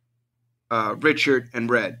 Eddie, Richard, and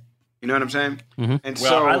Red. You know what I'm saying? Mm-hmm. And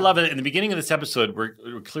so I love it. In the beginning of this episode,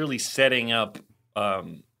 we're clearly setting up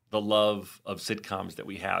the love of sitcoms that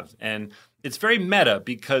we have, and it's very meta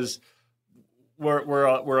because we're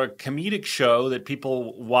a comedic show that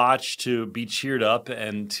people watch to be cheered up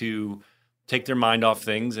and to take their mind off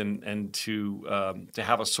things and to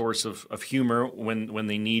have a source of humor when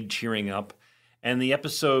they need cheering up. And the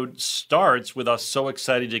episode starts with us so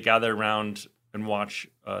excited to gather around and watch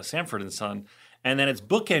Sanford and Son. And then it's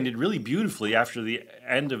bookended really beautifully after the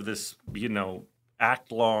end of this,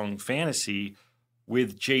 act-long fantasy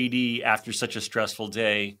with JD after such a stressful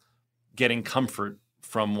day getting comfort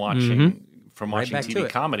from watching TV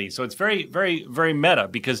comedy. So it's very, very, very meta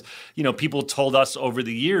because, people told us over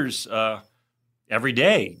the years every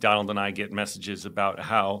day, Donald and I get messages about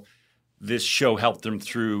how this show helped them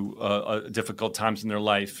through difficult times in their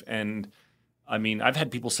life. And I mean, I've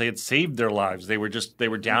had people say it saved their lives. They were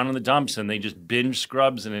down in the dumps and they just binged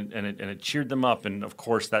Scrubs and it cheered them up. And of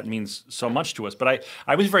course, that means so much to us. But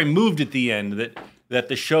I was very moved at the end that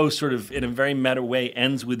the show sort of in a very meta way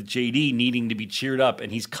ends with JD needing to be cheered up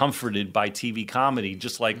and he's comforted by TV comedy,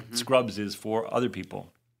 just like Scrubs is for other people.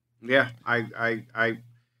 Yeah, I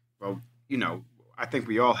think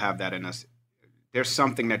we all have that in us. There's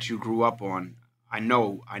something that you grew up on. I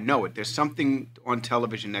know it. There's something on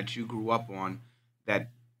television that you grew up on that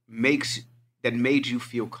made you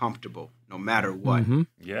feel comfortable no matter what. Mm-hmm.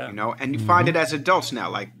 Yeah. And you find it as adults now.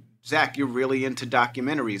 Like, Zach, you're really into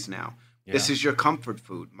documentaries now. Yeah. This is your comfort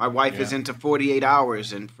food. My wife is into 48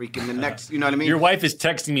 Hours and freaking the next, you know what I mean? Your wife is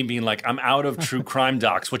texting me being like, I'm out of true crime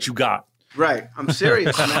docs. What you got? Right. I'm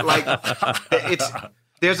serious, man. Like,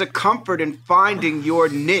 there's a comfort in finding your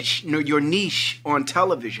niche on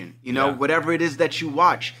television, whatever it is that you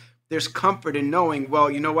watch. There's comfort in knowing,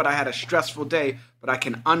 well, you know what, I had a stressful day, but I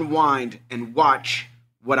can unwind and watch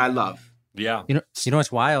what I love. Yeah. You know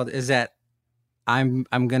what's wild is that I'm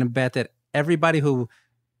going to bet that everybody who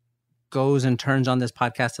goes and turns on this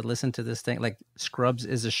podcast to listen to this thing, like Scrubs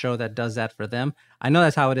is a show that does that for them. I know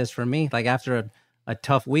that's how it is for me. Like after a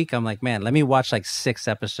tough week, I'm like, man, let me watch like 6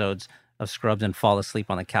 episodes of Scrubs and fall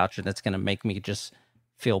asleep on the couch, and that's going to make me just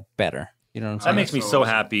feel better. You know what I'm saying? That makes me so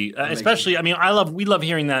happy. Especially, we love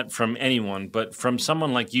hearing that from anyone, but from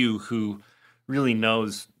someone like you who really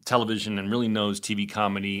knows television and really knows TV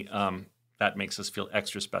comedy, that makes us feel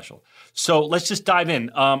extra special. So let's just dive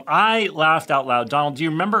in. I laughed out loud. Donald, do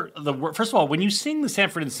you remember first of all, when you sing the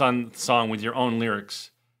Sanford and Son song with your own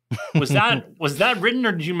lyrics, was that written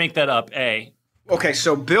or did you make that up? A. Okay,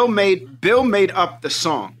 so Bill made up the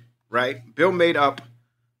song. Right? Bill made up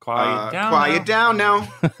Quiet down now.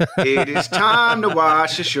 It is time to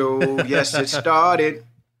watch the show. Yes, it started.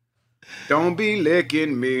 Don't be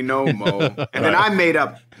licking me no more. And then I made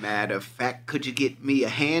up, matter of fact, could you get me a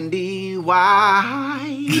handy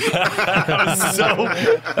wife? That's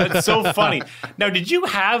so funny. Now,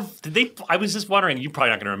 I was just wondering, you're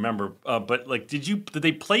probably not going to remember, but like, did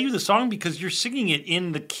they play you the song? Because you're singing it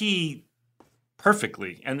in the key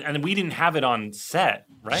perfectly, and we didn't have it on set,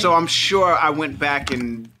 right? So I'm sure I went back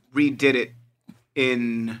and redid it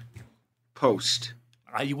in post.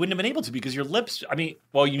 You wouldn't have been able to because your lips.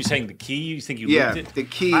 You saying the key? You think you looped it? The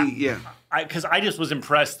key. Because I just was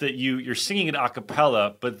impressed that you're singing it a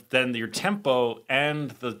cappella, but then your tempo and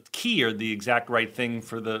the key are the exact right thing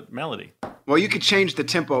for the melody. Well, you could change the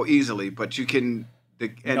tempo easily, but you can. You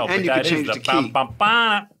can change the key.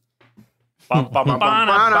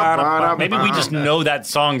 Maybe we just know that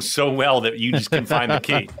song so well that you just can find the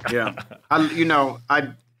key. Yeah.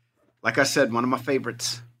 Like I said, one of my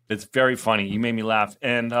favorites. It's very funny. You made me laugh.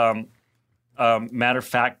 And matter of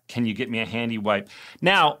fact, can you get me a handy wipe?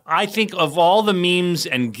 Now, I think of all the memes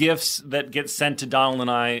and GIFs that get sent to Donald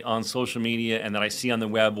and I on social media and that I see on the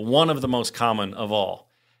web, one of the most common of all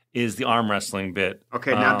is the arm wrestling bit.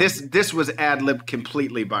 Okay, now this was ad-libbed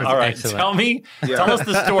completely by all right, tell us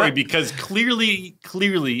the story, because clearly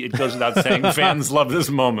it goes without saying fans love this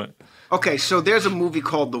moment. Okay, so there's a movie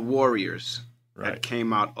called The Warriors. Right. That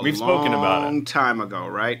came out a spoken about long time ago,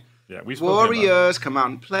 right? Yeah, we've spoken Warriors, come out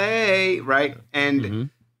and play, right? And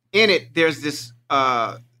in it, there's this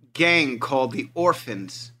gang called the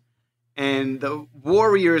Orphans. And the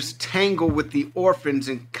Warriors tangle with the Orphans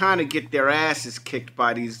and kind of get their asses kicked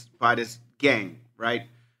by this gang, right?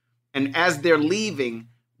 And as they're leaving,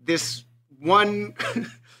 this one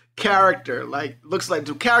character, looks like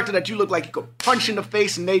the character that you look like you could punch in the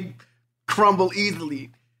face and they crumble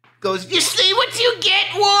easily, goes, "You see what you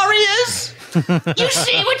get, Warriors? You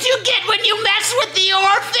see what you get when you mess with the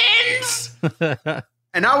orphans?"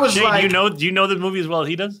 And I was Shea, like, do you know the movie as well as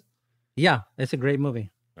he does? Yeah, it's a great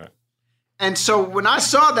movie. And so when I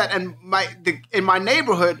saw that, and in my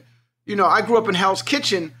neighborhood, I grew up in Hell's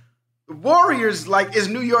Kitchen. The Warriors is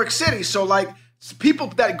New York City, so people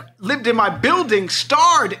that lived in my building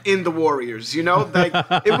starred in the Warriors. It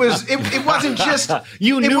wasn't just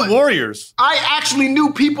Warriors. I actually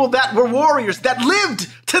knew people that were Warriors that lived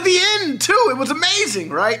to the end too. It was amazing,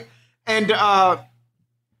 right? And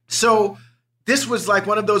so this was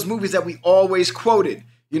one of those movies that we always quoted.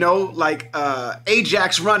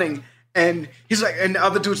 Ajax running. And he's like, and the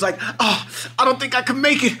other dude's like, "Oh, I don't think I can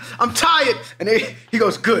make it. I'm tired." And he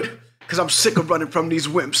goes, "Good, because I'm sick of running from these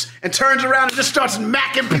wimps." And turns around and just starts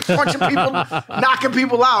punching people, knocking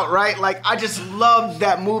people out, right? I just loved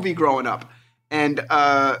that movie growing up. And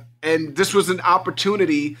this was an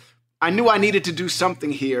opportunity. I knew I needed to do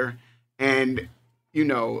something here. And,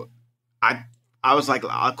 I was like,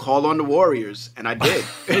 I'll call on the Warriors, and I did.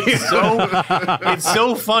 It's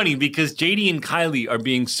so funny because JD and Kylie are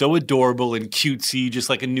being so adorable and cutesy, just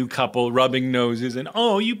like a new couple, rubbing noses, and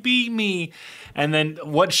 "Oh, you beat me." And then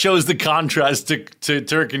what shows the contrast to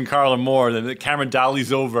Turk and Carla Moore? Then the camera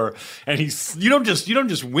dollies over, and you don't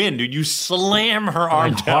just win, dude. You slam her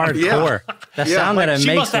arm down. Hardcore. The sound that it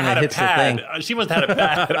makes when it hits the thing. She must have had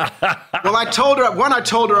a pad. Well, I told her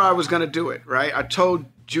I was going to do it, right? I told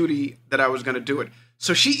Judy that I was going to do it.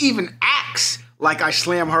 So she even acts like I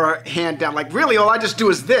slam her hand down. Really, all I just do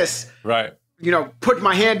is this. Right. Put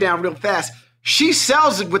my hand down real fast. She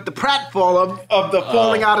sells it with the pratfall of the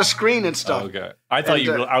falling out of screen and stuff. Okay. I thought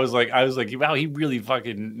I was like, wow, he really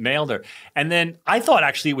fucking nailed her. And then I thought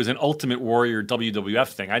actually it was an Ultimate Warrior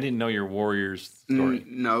WWF thing. I didn't know your Warriors story.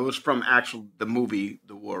 No, it was from the movie,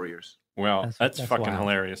 The Warriors. Well, that's fucking wild.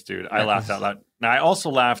 Hilarious, dude. I laughed out loud. Now, I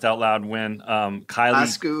also laughed out loud when Kylie... I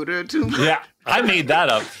scooter to my... Yeah, I made that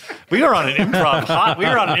up. We were on an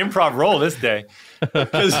improv roll this day.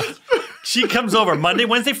 Because she comes over Monday,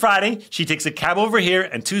 Wednesday, Friday. She takes a cab over here.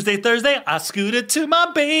 And Tuesday, Thursday, I scooter to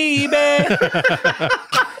my baby.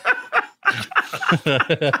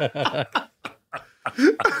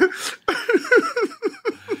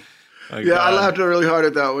 I laughed really hard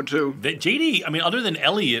at that one too. JD, I mean, other than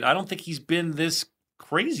Elliot, I don't think he's been this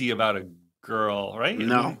crazy about a girl, right?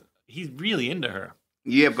 No. I mean, he's really into her.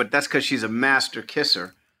 Yeah, but that's because she's a master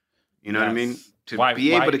kisser. You know what I mean? To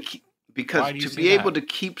be able to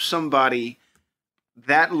keep somebody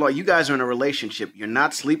that long. You guys are in a relationship. You're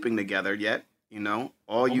not sleeping together yet. We don't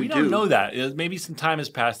know that. Maybe some time has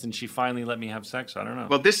passed and she finally let me have sex. I don't know.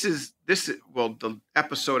 Well, this is the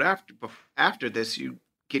episode after this. You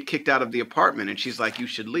get kicked out of the apartment, and she's like, "You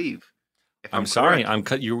should leave." I'm sorry.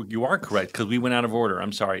 You are correct because we went out of order.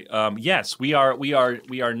 I'm sorry. Yes, we are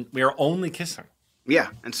only kissing.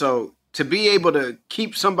 Yeah, and so to be able to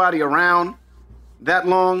keep somebody around that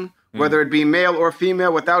long, whether it be male or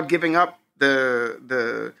female, without giving up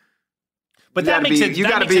the. But that makes it. You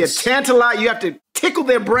got to be a tantalize. You have to tickle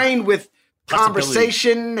their brain with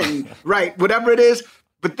conversation and whatever it is.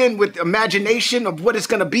 But then with imagination of what it's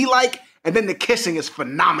going to be like. And then the kissing is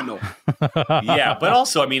phenomenal. Yeah, but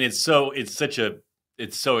also, I mean, it's so exciting,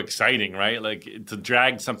 right? To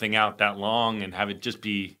drag something out that long and have it just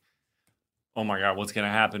be, oh my God, what's going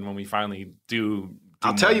to happen when we finally do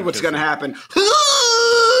I'll tell you what's going to happen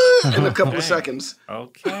in a couple of seconds.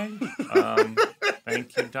 Okay.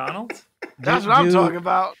 Thank you, Donald. That's what I'm talking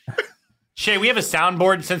about. Shea, we have a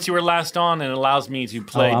soundboard since you were last on, and it allows me to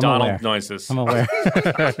play Donald noises. I'm aware.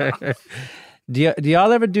 Do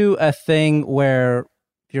y'all ever do a thing where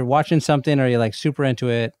you're watching something or you're like super into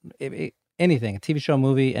it, anything, a TV show,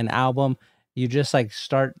 movie, an album, you just like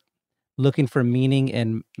start looking for meaning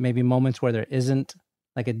in maybe moments where there isn't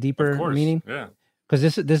like a deeper meaning. Yeah.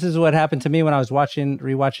 Because this is what happened to me when I was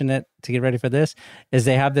rewatching it to get ready for this. Is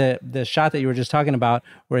they have the shot that you were just talking about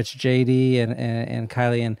where it's JD and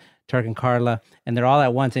Kylie and Turk and Carla, and they're all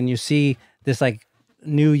at once, and you see this like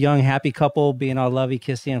new young happy couple being all lovey,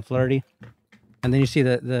 kissy, and flirty, and then you see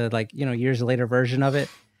the like years later version of it.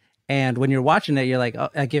 And when you're watching it, you're like, oh,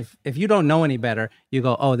 like if you don't know any better, you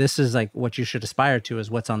go, oh, this is like what you should aspire to is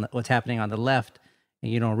what's happening on the left, and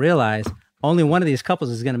you don't realize only one of these couples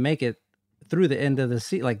is going to make it through the end of the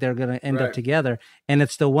scene, like they're going to end up together, and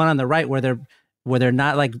it's the one on the right where they're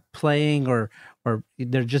not like playing or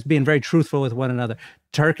they're just being very truthful with one another.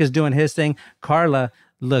 Turk is doing his thing. Carla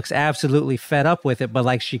looks absolutely fed up with it, but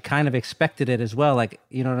like she kind of expected it as well. Like,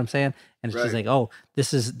 you know what I'm saying? And it's just like, oh,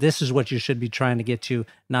 this is what you should be trying to get to,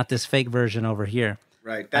 not this fake version over here.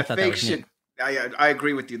 Right. That fake shit. I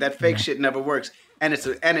agree with you. That fake shit never works. And it's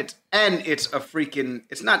a freaking.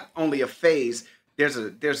 It's not only a phase. It's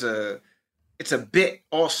a bit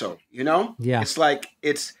also. You know. Yeah. It's like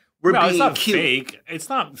we're being it's not cute. Fake. It's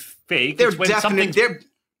not fake. They're it's when definitely.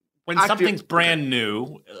 When something's brand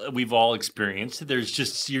new, we've all experienced. There's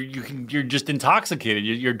just you're just intoxicated.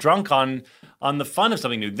 You're drunk on the fun of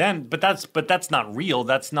something new. But that's not real.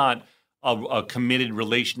 That's not a committed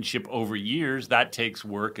relationship over years. That takes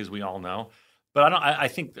work, as we all know. But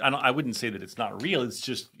I wouldn't say that it's not real. It's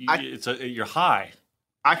just you're high.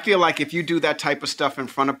 I feel like if you do that type of stuff in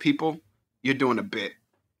front of people, you're doing a bit.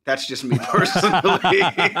 That's just me personally.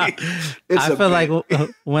 I feel like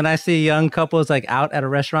when I see young couples like out at a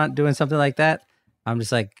restaurant doing something like that, I'm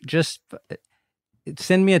just like, just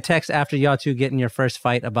send me a text after y'all two get in your first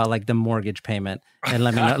fight about like the mortgage payment, and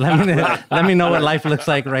let me know. Let me know what life looks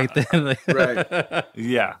like right then. Right.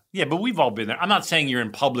 Yeah. But we've all been there. I'm not saying you're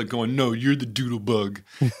in public going, no, you're the doodle bug,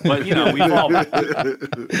 but we've all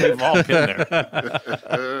been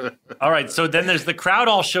there. All right. So then the crowd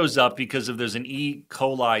all shows up because there's an E.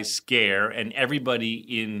 coli scare, and everybody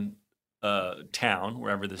in town,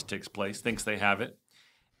 wherever this takes place, thinks they have it,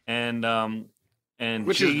 and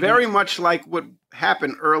which is very much like what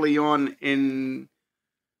happened early on in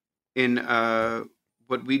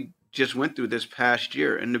what we just went through this past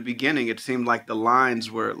year. In the beginning, it seemed like the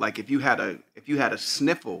lines were like if you had a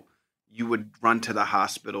sniffle, you would run to the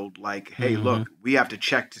hospital. Like, hey, look, we have to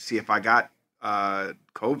check to see if I got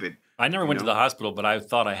COVID. I never went to the hospital, but I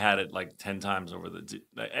thought I had it like 10 times over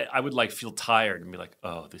I would like feel tired and be like,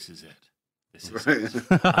 oh, this is it. This is it.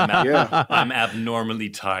 I'm abnormally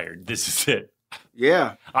tired. This is it.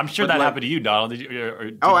 Yeah. I'm sure that happened to you, Donald.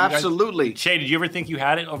 Absolutely. Shea, did you ever think you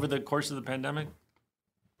had it over the course of the pandemic?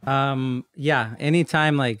 Yeah.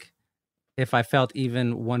 Anytime, like, if I felt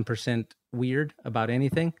even 1% weird about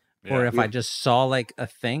anything, or if I just saw like a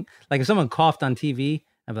thing, like if someone coughed on TV,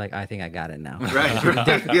 I'd be like, I think I got it now. Right.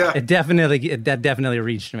 That definitely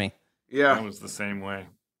reached me. Yeah. I was the same way.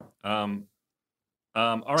 All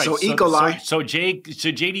right. So E. coli. So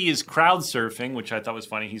JD is crowd surfing, which I thought was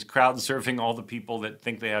funny. He's crowd surfing all the people that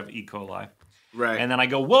think they have E. coli. Right. And then I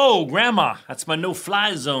go, whoa, Grandma, that's my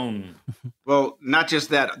no-fly zone. Well, not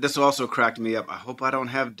just that. This also cracked me up. I hope I don't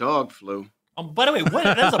have dog flu. By the way,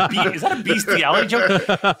 is that a bestiality joke?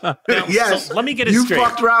 Now, yes. So let me get it straight. You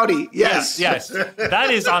fucked Rowdy. Yes. Yes.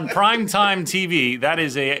 That is on primetime TV. That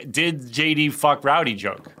is a did JD fuck Rowdy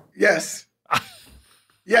joke. Yes.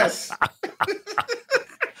 Yes.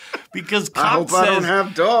 Because I hope says, I don't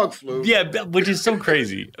have dog flu. Yeah, which is so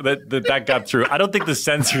crazy that got through. I don't think the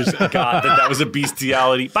censors got that was a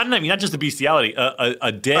bestiality. But I mean, not just a bestiality,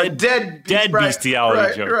 a dead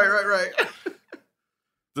bestiality joke. Right.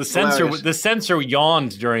 The censor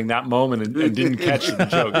yawned during that moment and didn't catch the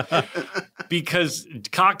joke. Because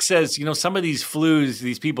Cox says, some of these flus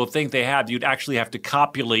these people think they have, you'd actually have to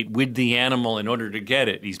copulate with the animal in order to get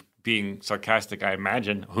it. He's being sarcastic, I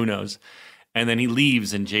imagine. Who knows? And then he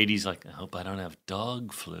leaves, and JD's like, I hope I don't have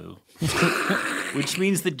dog flu. Which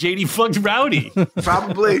means that JD fucked Rowdy.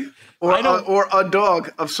 Probably. Or a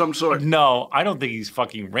dog of some sort. No, I don't think he's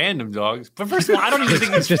fucking random dogs. But first of all, I don't even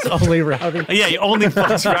think he's just only Rowdy. Yeah, he only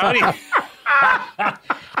fucks Rowdy.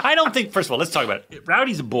 I don't think, first of all, let's talk about it.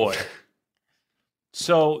 Rowdy's a boy.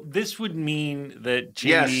 So this would mean that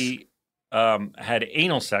JD had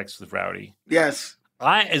anal sex with Rowdy. Yes.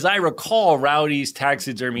 As I recall, Rowdy's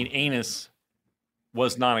taxidermied anus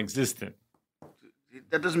was non-existent.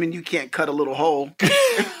 That doesn't mean you can't cut a little hole.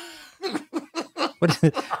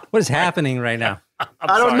 What is happening right now?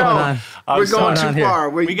 I don't know. We're going too far.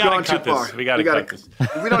 We gotta cut this. We gotta cut this.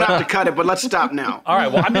 We don't have to cut it, but let's stop now. All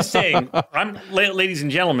right. Well, I'm just saying, ladies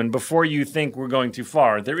and gentlemen, before you think we're going too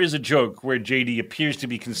far, there is a joke where JD appears to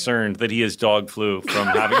be concerned that he has dog flu from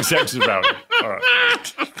having sex with Valerie. All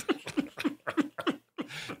right.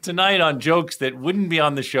 Tonight on jokes that wouldn't be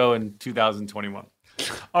on the show in 2021.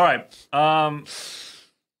 All right.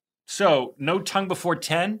 So no tongue before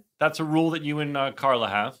 10. That's a rule that you and Carla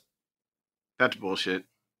have. That's bullshit.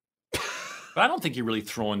 But I don't think you're really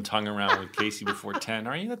throwing tongue around with Casey before 10,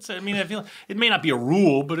 are you? I feel it may not be a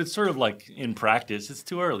rule, but it's sort of like in practice. It's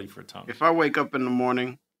too early for tongue. If I wake up in the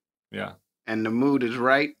morning, and the mood is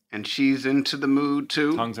right, and she's into the mood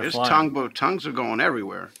too, tongues are flying. Tongues are going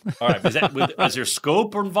everywhere. All right, is there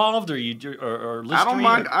scope involved, or Listerine? I don't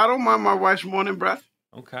mind. I don't mind my wife's morning breath.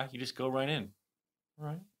 Okay, you just go right in. All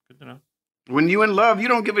right, good to know. When you in love, you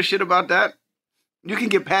don't give a shit about that. You can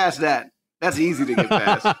get past that. That's easy to get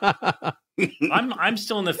past. I'm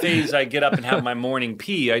still in the phase I get up and have my morning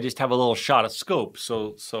pee. I just have a little shot of scope,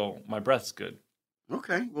 so my breath's good.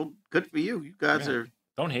 Okay, well, good for you. You guys are...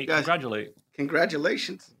 Don't hate, congratulate.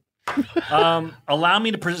 Congratulations. Allow me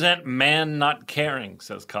to present man not caring,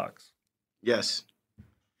 says Cox. Yes.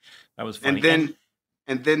 That was funny.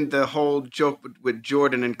 And then the whole joke with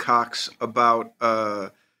Jordan and Cox about...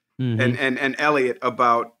 and Elliot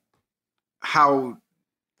about how...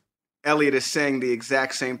 Elliot is saying the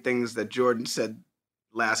exact same things that Jordan said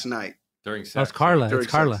last night. During sex. Oh, it's Carla. It's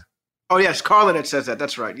Carla. Oh, yes, Carla that says that.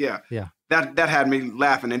 That's right. Yeah. Yeah. That had me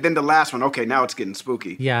laughing. And then the last one, okay, now it's getting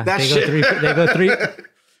spooky. Yeah. That they shit. go three.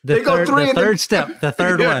 The third step. The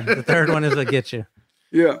third one. The third one is what gets you.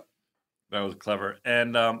 Yeah. That was clever.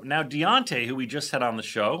 And now Deontay, who we just had on the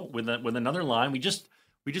show with another line, we just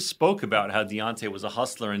spoke about how Deontay was a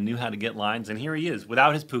hustler and knew how to get lines. And here he is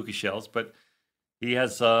without his puka shells, but he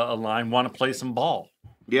has a line, want to play some ball.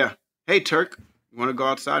 Yeah. Hey, Turk, you want to go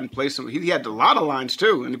outside and play some? He had a lot of lines,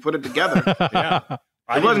 too, and he put it together. Yeah.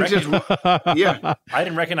 It wasn't just... Yeah. I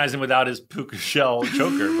didn't recognize him without his puka shell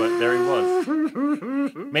choker, but there he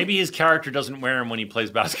was. Maybe his character doesn't wear him when he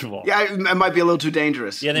plays basketball. Yeah, it might be a little too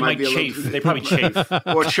dangerous. Yeah, they might chafe. They probably chafe.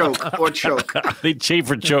 Or choke. They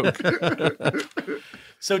chafe or choke.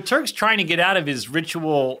 So Turk's trying to get out of his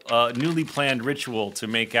ritual, newly planned ritual to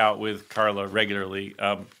make out with Carla regularly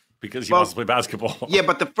because he wants to play basketball. Yeah,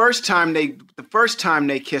 but the first time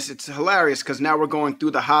they kiss, it's hilarious because now we're going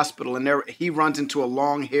through the hospital and he runs into a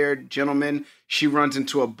long-haired gentleman, she runs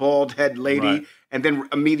into a bald-head lady, right. And then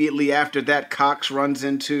immediately after that, Cox runs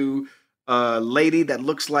into a lady that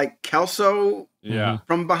looks like Kelso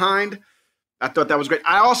from behind. I thought that was great.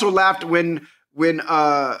 I also laughed when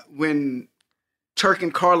Turk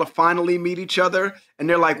and Carla finally meet each other, and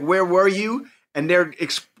they're like, "Where were you?" And they're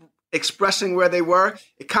expressing where they were.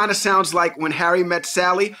 It kind of sounds like when Harry met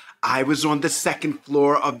Sally. I was on the second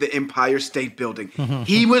floor of the Empire State Building.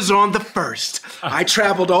 He was on the first. I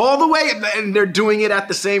traveled all the way, and they're doing it at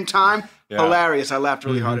the same time. Yeah. Hilarious. I laughed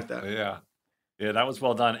really hard at that. Yeah, that was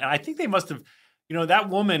well done. And I think they must have, that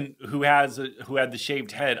woman who had the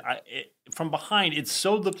shaved head. From behind, it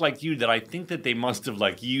so looked like you that I think that they must have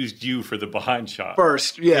used you for the behind shot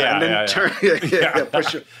first, and then turn, for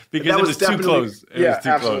sure. Because it was too close.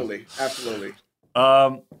 Absolutely.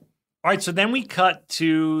 All right, so then we cut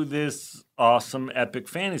to this awesome epic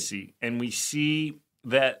fantasy, and we see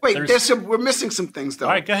that. Wait, we're missing some things though.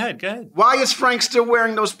 All right, go ahead. Why is Frank still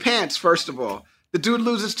wearing those pants? First of all. The dude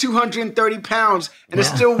loses 230 pounds and is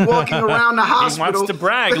still walking around the hospital. He wants to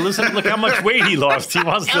brag. Listen, look how much weight he lost. He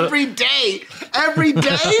wants to... Every day.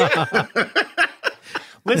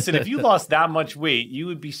 Listen, if you lost that much weight, you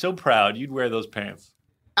would be so proud. You'd wear those pants.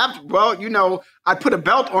 Well, I'd put a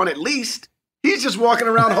belt on at least. He's just walking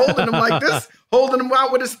around holding them like this, holding them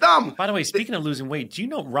out with his thumb. By the way, speaking of losing weight, do you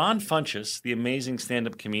know Ron Funches, the amazing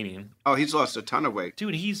stand-up comedian? Oh, he's lost a ton of weight.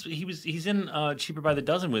 Dude, he's in Cheaper by the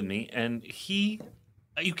Dozen with me, and I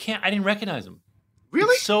didn't recognize him.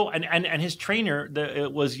 Really? So, and his trainer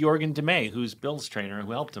it was Jorgen DeMay, who's Bill's trainer,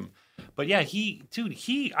 who helped him. But yeah,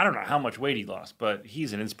 I don't know how much weight he lost, but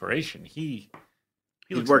he's an inspiration. He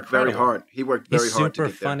worked very hard. He worked very hard to get there.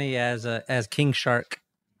 Super funny as King Shark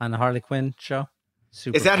on the Harley Quinn show.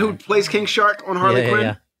 Is that who plays King Shark on Harley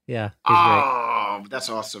Quinn? Yeah. Oh, that's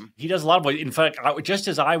awesome. He does a lot of voices. In fact, just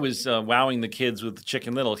as I was wowing the kids with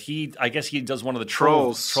Chicken Little, I guess he does one of the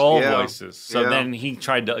troll voices. So then he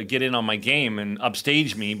tried to get in on my game and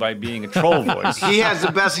upstage me by being a troll voice. He has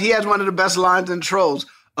one of the best lines in Trolls.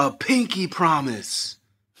 A pinky promise.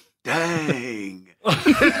 Dang.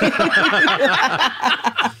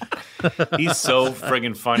 He's so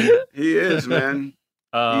friggin' funny. He is, man.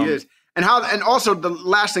 He is. And also the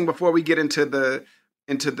last thing before we get into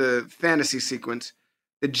the fantasy sequence,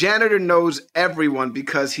 the janitor knows everyone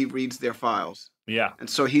because he reads their files. Yeah. And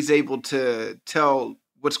so he's able to tell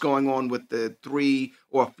what's going on with the 3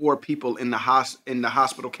 or 4 people in the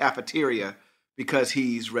hospital cafeteria because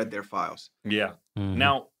he's read their files. Yeah. Mm-hmm.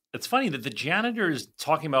 Now, it's funny that the janitor is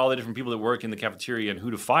talking about all the different people that work in the cafeteria and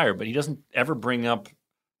who to fire, but he doesn't ever bring up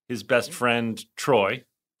his best friend, Troy.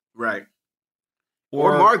 Right.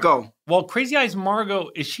 Or Margot. Well, Crazy Eyes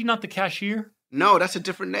Margot, is she not the cashier? No, that's a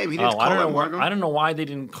different name. He didn't call her Margot. I don't know why they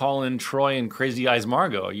didn't call in Troy and Crazy Eyes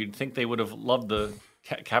Margot. You'd think they would have loved the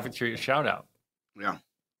cafeteria shout out. Yeah.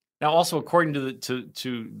 Now, also, according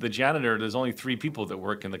to the janitor, there's only 3 people that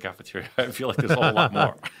work in the cafeteria. I feel like there's a whole lot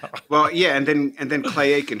more. Well, yeah, and then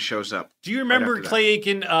Clay Aiken shows up. Do you remember Clay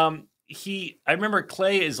Aiken? I remember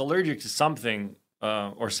Clay is allergic to something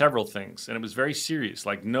or several things, and it was very serious,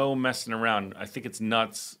 like no messing around. I think it's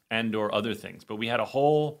nuts and or other things. But we had a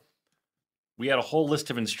whole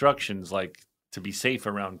list of instructions, like to be safe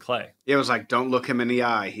around Clay. It was like, don't look him in the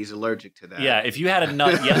eye. He's allergic to that. Yeah, if you had a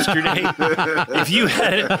nut yesterday, if you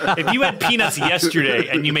had peanuts yesterday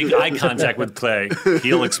and you make eye contact with Clay,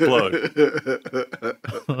 he'll explode.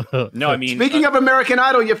 No, I mean, speaking of American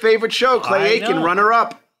Idol, your favorite show, Clay Aiken, runner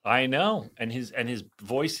up. I know, and his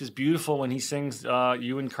voice is beautiful when he sings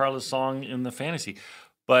you and Carla's song in the fantasy.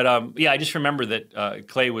 But I just remember that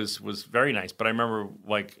Clay was very nice. But I remember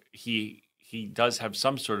like he does have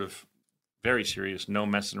some sort of very serious, no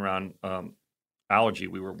messing around allergy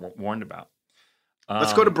we were warned about.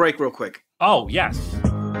 Let's go to break real quick. Oh, yes.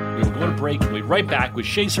 We'll go to break and we'll be right back with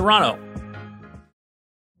Shea Serrano.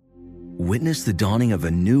 Witness the dawning of a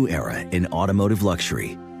new era in automotive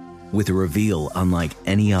luxury with a reveal unlike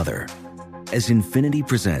any other as Infiniti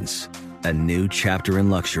presents a new chapter in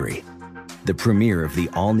luxury, the premiere of the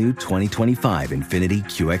all-new 2025 Infiniti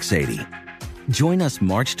QX80. Join us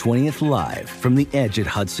March 20th live from the Edge at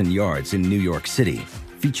Hudson Yards in New York City,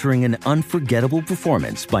 featuring an unforgettable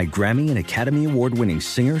performance by Grammy and Academy Award-winning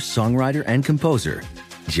singer, songwriter, and composer,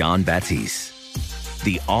 Jon Batiste.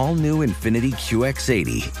 The all-new Infiniti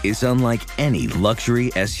QX80 is unlike any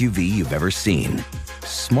luxury SUV you've ever seen.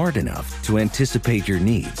 Smart enough to anticipate your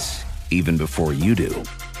needs, even before you do.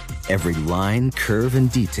 Every line, curve,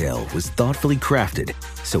 and detail was thoughtfully crafted,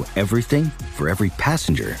 so everything for every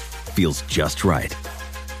passenger feels just right.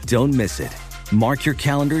 Don't miss it. Mark your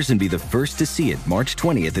calendars and be the first to see it March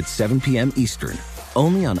 20th at 7 p.m. Eastern,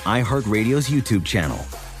 only on iHeartRadio's YouTube channel.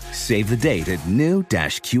 Save the date at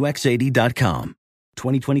new-QX80.com.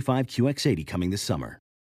 2025 QX80 coming this summer.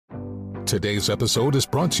 Today's episode is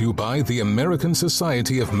brought to you by the American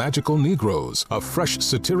Society of Magical Negroes, a fresh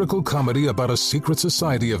satirical comedy about a secret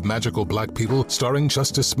society of magical black people starring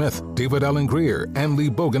Justice Smith, David Allen Greer, Ann Lee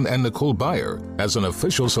Bogan, and Nicole Byer. As an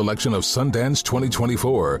official selection of Sundance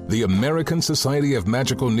 2024, the American Society of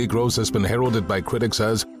Magical Negroes has been heralded by critics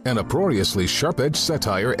as an uproariously sharp-edged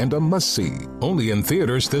satire and a must-see. Only in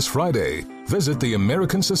theaters this Friday. Visit the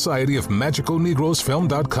American Society of Magical Negroes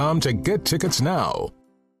Film.com to get tickets now.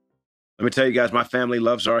 Let me tell you guys, my family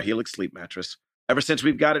loves our Helix sleep mattress. Ever since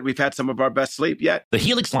we've got it, we've had some of our best sleep yet. The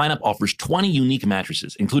Helix lineup offers 20 unique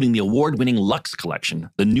mattresses, including the award-winning Luxe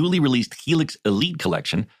Collection, the newly released Helix Elite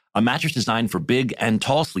Collection, a mattress designed for big and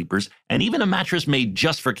tall sleepers, and even a mattress made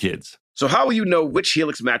just for kids. So how will you know which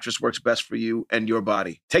Helix mattress works best for you and your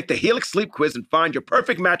body? Take the Helix Sleep Quiz and find your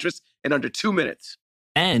perfect mattress in under 2 minutes.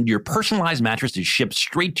 And your personalized mattress is shipped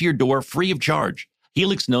straight to your door free of charge.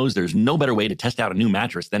 Helix knows there's no better way to test out a new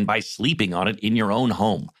mattress than by sleeping on it in your own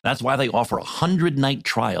home. That's why they offer a 100-night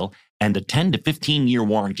trial and a 10 to 15-year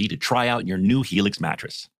warranty to try out your new Helix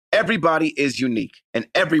mattress. Everybody is unique, and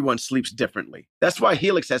everyone sleeps differently. That's why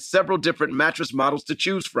Helix has several different mattress models to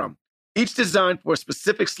choose from, each designed for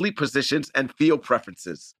specific sleep positions and feel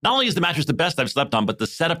preferences. Not only is the mattress the best I've slept on, but the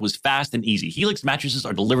setup was fast and easy. Helix mattresses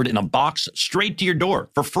are delivered in a box straight to your door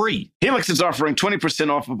for free. Helix is offering 20%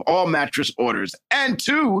 off of all mattress orders and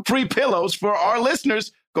 2 free pillows for our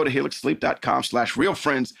listeners. Go to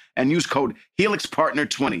helixsleep.com/realfriends and use code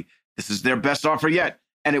HelixPartner20. This is their best offer yet,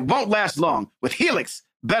 and it won't last long. With Helix,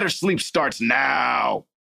 better sleep starts now.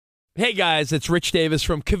 Hey guys, it's Rich Davis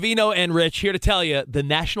from Covino and Rich here to tell you the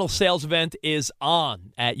national sales event is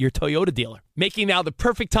on at your Toyota dealer, making now the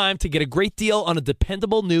perfect time to get a great deal on a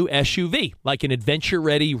dependable new SUV like an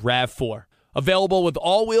adventure-ready RAV4. Available with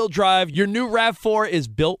all-wheel drive, your new RAV4 is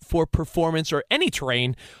built for performance or any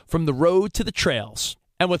terrain from the road to the trails.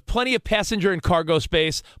 And with plenty of passenger and cargo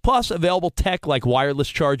space, plus available tech like wireless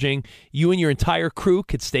charging, you and your entire crew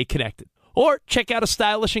could stay connected. Or check out a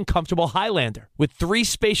stylish and comfortable Highlander with 3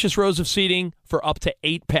 spacious rows of seating for up to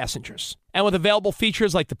 8 passengers. And with available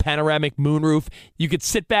features like the panoramic moonroof, you could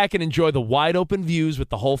sit back and enjoy the wide-open views with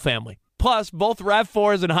the whole family. Plus, both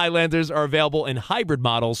RAV4s and Highlanders are available in hybrid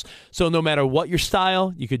models, so no matter what your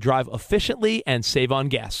style, you could drive efficiently and save on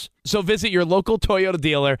gas. So visit your local Toyota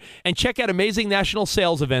dealer and check out amazing national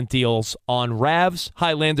sales event deals on RAVs,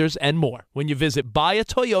 Highlanders, and more when you visit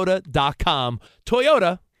buyatoyota.com.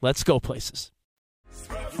 Toyota, let's go places.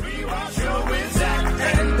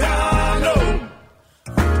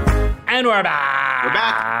 And we're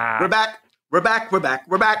back.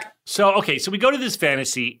 We're back. So, okay, so we go to this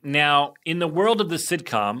fantasy. Now, in the world of the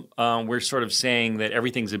sitcom, we're sort of saying that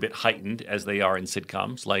everything's a bit heightened, as they are in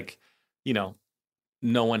sitcoms. Like, you know,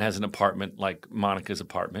 no one has an apartment like Monica's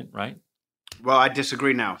apartment, right? Well, I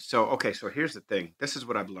disagree now. So here's the thing. This is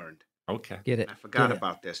what I've learned. Okay. Get it. I forgot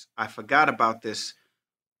about this.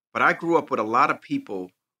 But I grew up with a lot of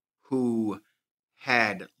people who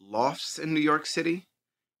had lofts in New York City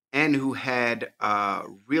and who had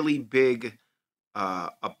really big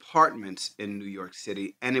apartments in New York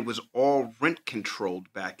City, and it was all rent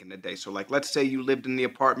controlled back in the day. So, like, let's say you lived in the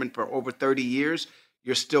apartment for over 30 years,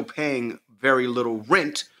 you're still paying very little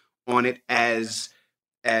rent on it as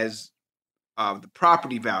the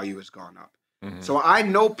property value has gone up. Mm-hmm. So I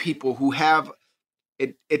know people who have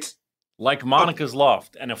it. It's like Monica's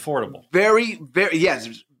loft and affordable. Very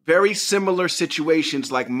similar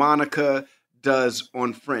situations like Monica does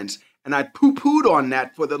on Friends. And I poo-pooed on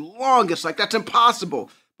that for the longest. Like, that's impossible.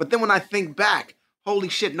 But then when I think back, holy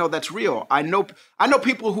shit, no, that's real. I know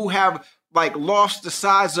people who have, like, lofts the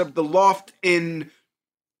size of the loft in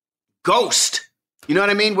Ghost. You know what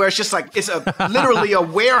I mean? Where it's just like, it's literally a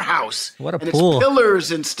warehouse. What a and pool. It's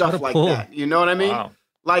pillars and stuff like pool. that. You know what I mean? Wow.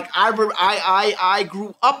 Like, I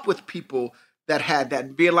grew up with people that had that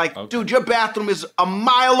and being like, dude, your bathroom is a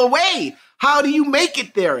mile away. How do you make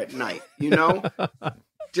it there at night? You know?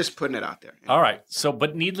 Just putting it out there. All right. So,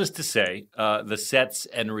 but needless to say, the sets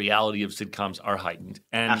and reality of sitcoms are heightened.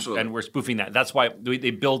 And we're spoofing that. That's why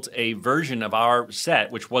they built a version of our set,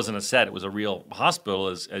 which wasn't a set. It was a real hospital,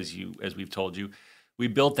 as we've told you. We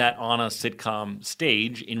built that on a sitcom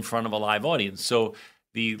stage in front of a live audience. So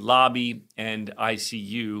the lobby and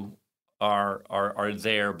ICU are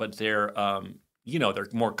there, but they're they're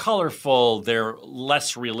more colorful. They're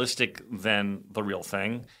less realistic than the real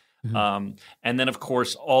thing. Mm-hmm. And then, of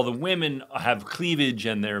course, all the women have cleavage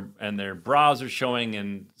and their bras are showing,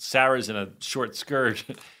 and Sarah's in a short skirt.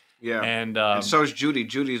 Yeah, and so is Judy.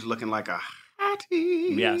 Judy's looking like a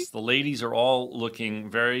hottie. Yes, the ladies are all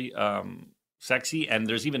looking very sexy, and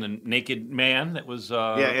there's even a naked man that was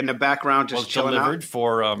in the background just chilling delivered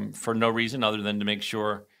out. for no reason other than to make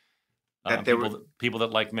sure that people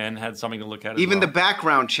that like men had something to look at. Even the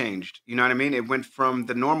background changed. You know what I mean? It went from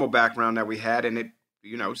the normal background that we had, and it.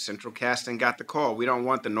 Central Casting got the call. We don't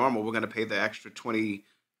want the normal. We're going to pay the extra $25,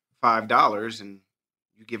 and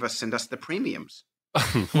you send us the premiums.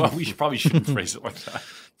 Well, we probably shouldn't phrase it like that.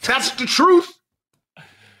 That's the truth.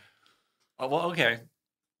 Oh, well, okay.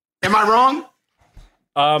 Am I wrong?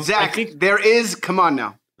 Zach, I think there is. Come on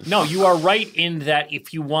now. No, you are right in that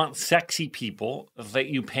if you want sexy people, that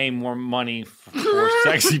you pay more money for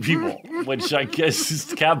sexy people, which I guess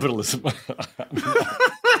is capitalism.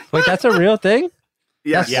 Wait, that's a real thing?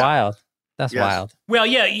 Yes. That's wild. That's wild. Well,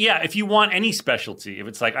 yeah. If you want any specialty, if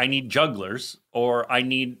it's like I need jugglers or I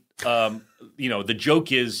need, the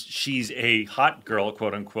joke is she's a hot girl,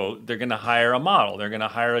 quote unquote. They're going to hire a model. They're going to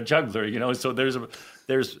hire a juggler.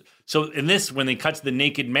 So in this, when they cut to the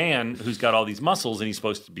naked man who's got all these muscles and he's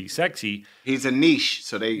supposed to be sexy, he's a niche.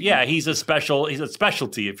 So he's a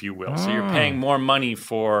specialty, if you will. So you're paying more money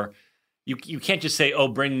for. You can't just say,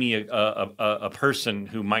 bring me a person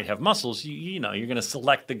who might have muscles. You're going to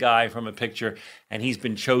select the guy from a picture, and he's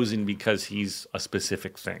been chosen because he's a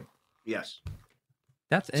specific thing. Yes.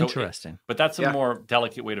 That's interesting. But that's a more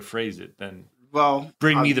delicate way to phrase it than,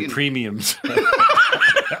 bring me the premiums.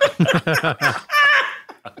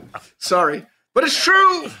 Sorry. But it's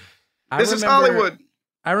true. This is Hollywood.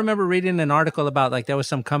 I remember reading an article about, there was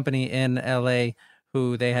some company in L.A.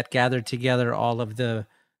 who they had gathered together all of the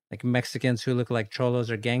Mexicans who look like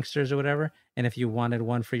cholos or gangsters or whatever. And if you wanted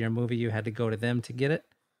one for your movie, you had to go to them to get it.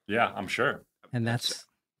 Yeah, I'm sure. And that's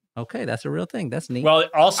okay. That's a real thing. That's neat. Well,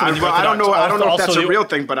 also, I don't know if that's a real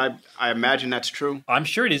thing, but I imagine that's true. I'm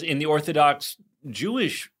sure it is. In the Orthodox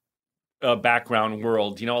Jewish background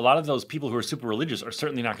world, a lot of those people who are super religious are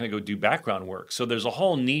certainly not going to go do background work. So there's a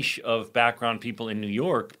whole niche of background people in New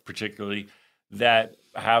York, particularly, that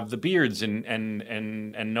have the beards and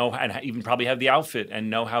know, and even probably have the outfit and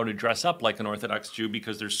know how to dress up like an Orthodox Jew,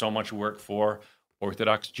 because there's so much work for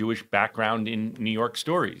Orthodox Jewish background in New York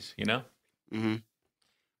stories, you know? Mm-hmm.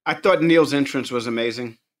 I thought Neil's entrance was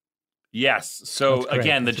amazing. Yes. So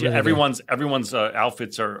again, everyone's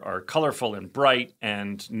outfits are colorful and bright,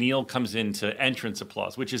 and Neil comes into entrance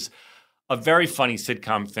applause, which is a very funny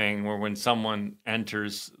sitcom thing where when someone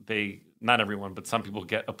enters, not everyone, but some people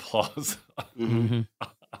get applause. Mm-hmm.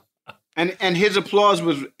 And his applause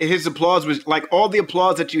was like all the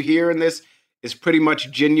applause that you hear in this is pretty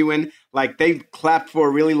much genuine. Like they clapped for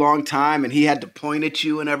a really long time, and he had to point at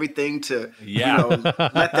you and everything to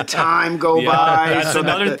let the time go by. That's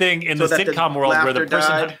another thing in the sitcom world where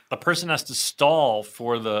the person has to stall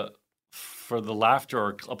for the laughter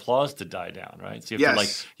or applause to die down, right? So you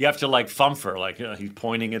have to fumfer, like he's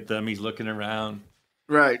pointing at them, he's looking around.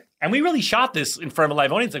 Right. And we really shot this in front of a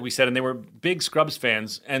live audience, like we said, and they were big Scrubs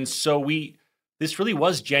fans. And so this really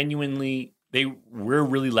was genuinely, we're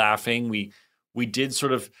really laughing. We did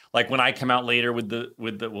sort of like when I come out later with the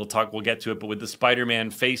we'll get to it, but with the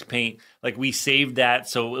Spider-Man face paint, like we saved that.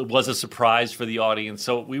 So it was a surprise for the audience.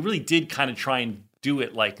 So we really did kind of try and do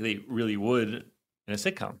it like they really would in a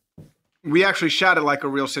sitcom. We actually shot it like a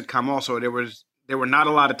real sitcom also. There were not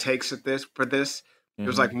a lot of takes for this. There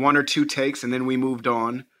was like 1 or 2 takes, and then we moved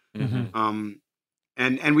on. Mm-hmm.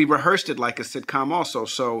 And we rehearsed it like a sitcom also.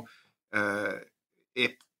 So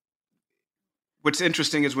what's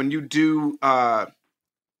interesting is when you do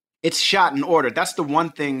it's shot in order. That's the one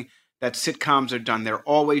thing that sitcoms are done. They're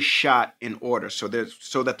always shot in order, so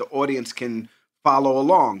that the audience can follow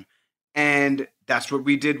along. And that's what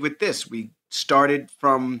we did with this. We started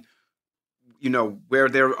from where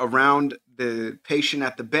they're around the patient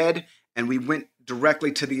at the bed, and we went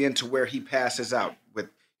directly to the end to where he passes out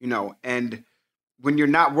and when you're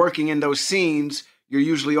not working in those scenes, you're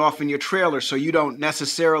usually off in your trailer, so you don't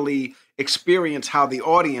necessarily experience how the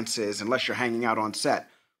audience is unless you're hanging out on set.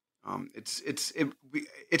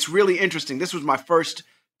 It's really interesting. This was my first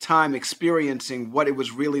time experiencing what it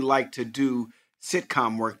was really like to do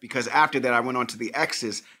sitcom work, because after that I went on to the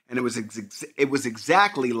X's, and it was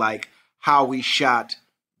exactly like how we shot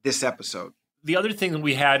this episode. The other thing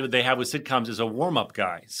that they have with sitcoms is a warm-up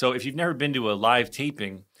guy. So if you've never been to a live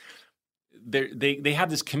taping, they have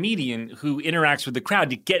this comedian who interacts with the crowd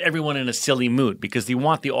to get everyone in a silly mood, because they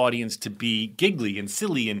want the audience to be giggly and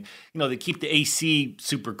silly, and they keep the AC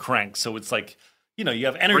super cranked. So it's like, you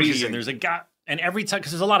have energy. Freezing. And there's a guy, and every time,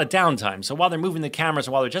 because there's a lot of downtime. So while they're moving the cameras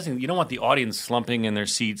or while they're adjusting, you don't want the audience slumping in their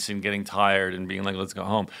seats and getting tired and being like, let's go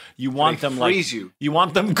home. You want them you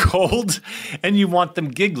want them cold, and you want them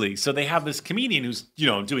giggly. So they have this comedian who's,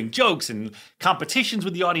 doing jokes and competitions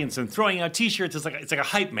with the audience and throwing out T-shirts. It's like a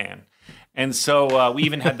hype man. And so we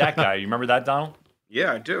even had that guy. You remember that, Donald?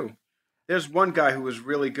 Yeah, I do. There's one guy who was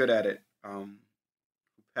really good at it, who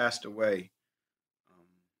passed away.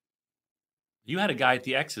 You had a guy at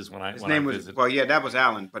the X's when I visited. Well, yeah, that was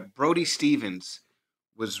Alan. But Brody Stevens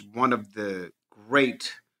was one of the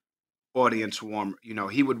great audience warm.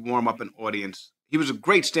 He would warm up an audience. He was a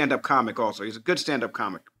great stand-up comic also. He's a good stand-up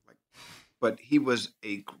comic. But he was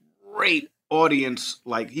a great audience.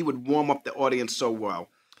 Like, he would warm up the audience so well.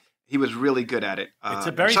 He was really good at it. It's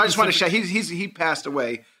a very so I just want to shout. He passed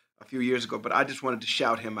away a few years ago, but I just wanted to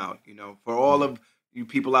shout him out. For all of you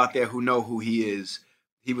people out there who know who he is,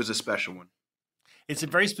 he was a special one. It's a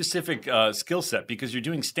very specific skill set, because you're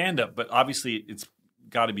doing stand-up, but obviously it's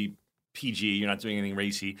got to be PG. You're not doing anything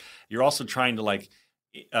racy. You're also trying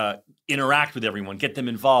to interact with everyone, get them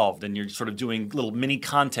involved, and you're sort of doing little mini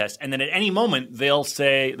contests. And then at any moment,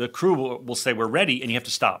 the crew will say, we're ready, and you have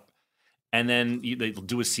to stop. And then they'll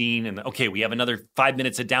do a scene, and okay, we have another 5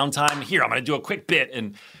 minutes of downtime. Here, I'm going to do a quick bit.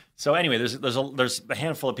 And so anyway, there's a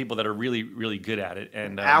handful of people that are really, really good at it.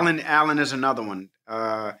 And Alan is another one.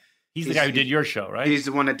 He's the guy who did your show, right? He's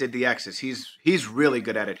the one that did the X's. He's really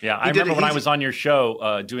good at it. Yeah, I remember when I was on your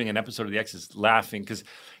show doing an episode of the X's, laughing, because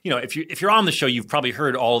if you're on the show, you've probably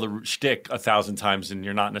heard all the shtick 1,000 times, and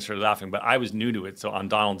you're not necessarily laughing. But I was new to it, so on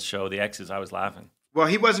Donald's show, the X's, I was laughing. Well,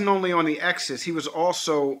 he wasn't only on the X's. He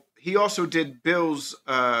also did Bill's.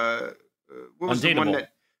 What was the one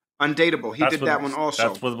that? Undateable. He did that one also.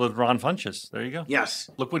 That's with Ron Funches. There you go.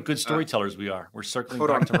 Yes. Look what good storytellers we are. We're circling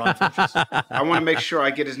back to Ron Funches. I want to make sure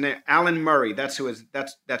I get his name. Alan Murray. That's who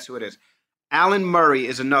it is. Alan Murray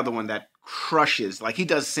is another one that crushes. Like, he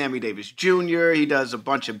does Sammy Davis Jr. He does a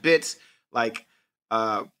bunch of bits. Like,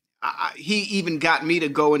 he even got me to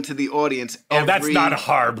go into the audience. That's not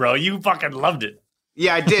hard, bro. You fucking loved it.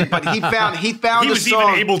 Yeah, I did, but he found he a was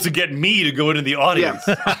song. Even able to get me to go into the audience.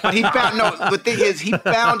 Yeah. But the thing is, he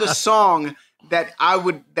found a song that I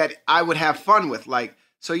would have fun with. Like,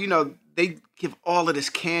 so, you know, they give all of this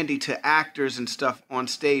candy to actors and stuff on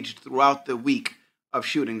stage throughout the week of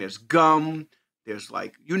shooting. There's gum, there's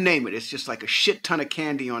like, you name it. It's just like a shit ton of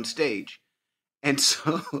candy on stage. And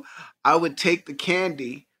so I would take the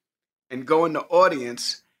candy and go in the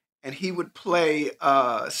audience, and he would play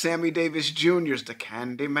Sammy Davis Jr.'s The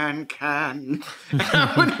Candyman Can. And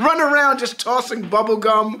I would run around just tossing bubble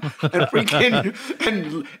gum and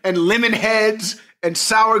freaking and lemon heads and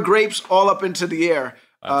sour grapes all up into the air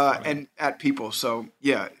and at people. So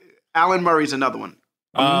yeah, Alan Murray's another one.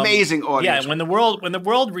 Amazing audience. Yeah, when the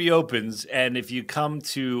world reopens, and if you come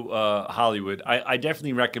to Hollywood, I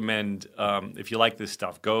definitely recommend if you like this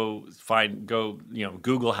stuff, go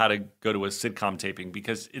Google how to go to a sitcom taping,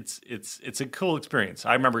 because it's a cool experience.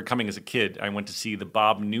 I remember coming as a kid. I went to see the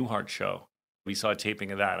Bob Newhart show. We saw a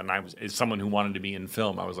taping of that, and as someone who wanted to be in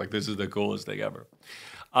film, I was like, this is the coolest thing ever.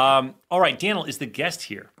 All right, Daniel, is the guest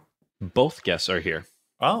here? Both guests are here.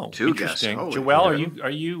 Oh, two guests. Joelle,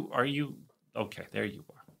 are you? Okay, there you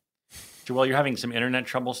are. Joelle, you're having some internet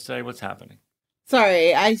troubles today. What's happening?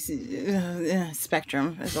 Sorry,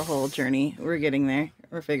 Spectrum is a whole journey. We're getting there.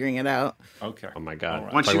 We're figuring it out. Okay. Oh my God.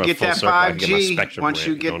 Right. Once you get that 5G,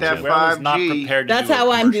 not prepared to that's do how a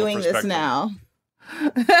I'm commercial doing for this Spectrum. now.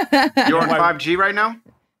 You're on 5G right now?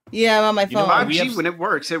 Yeah, I'm on my phone. 5G, when it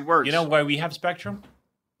works, it works. You know why we have Spectrum?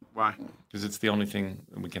 Why? Because it's the only thing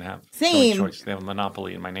we can have. Same. It's the only choice. They have a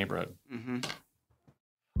monopoly in my neighborhood. Mm-hmm.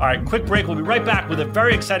 All right, quick break. We'll be right back with a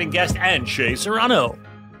very exciting guest and Shea Serrano.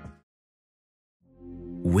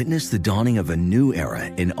 Witness the dawning of a new era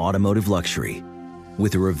in automotive luxury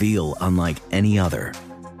with a reveal unlike any other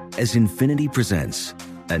as Infiniti presents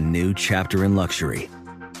a new chapter in luxury,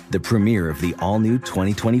 the premiere of the all-new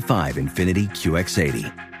 2025 Infiniti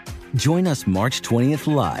QX80. Join us March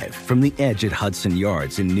 20th live from the Edge at Hudson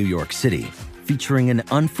Yards in New York City, featuring an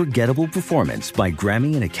unforgettable performance by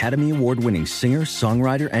Grammy and Academy Award-winning singer,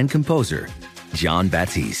 songwriter, and composer, Jon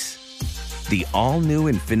Batiste. The all-new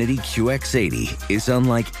Infiniti QX80 is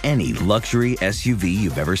unlike any luxury SUV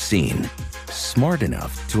you've ever seen. Smart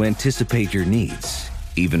enough to anticipate your needs,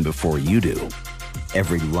 even before you do.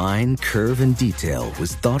 Every line, curve, and detail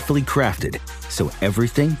was thoughtfully crafted, so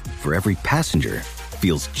everything for every passenger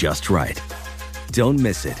feels just right. Don't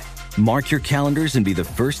miss it. Mark your calendars and be the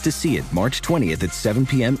first to see it March 20th at 7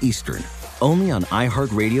 p.m. Eastern, only on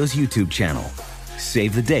iHeartRadio's YouTube channel.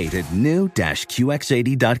 Save the date at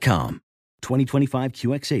new-QX80.com. 2025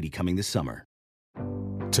 QX80 coming this summer.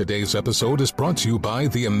 Today's episode is brought to you by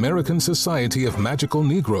the American Society of Magical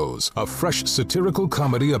Negroes, a fresh satirical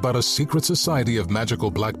comedy about a secret society of magical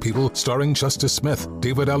black people starring Justice Smith,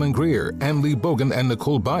 David Allen Greer, Ann Lee Bogan, and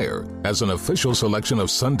Nicole Byer. As an official selection of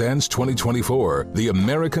Sundance 2024, the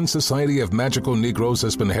American Society of Magical Negroes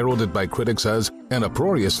has been heralded by critics as an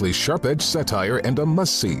uproariously sharp-edged satire and a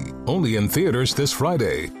must-see. Only in theaters this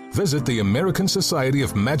Friday. Visit the American Society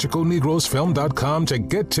of Magical Negroes Film.com to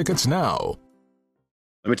get tickets now.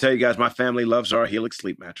 Let me tell you guys, my family loves our Helix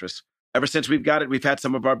sleep mattress. Ever since we've got it, we've had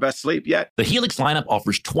some of our best sleep yet. The Helix lineup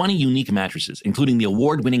offers 20 unique mattresses, including the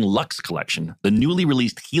award-winning Luxe Collection, the newly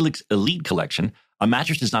released Helix Elite Collection, a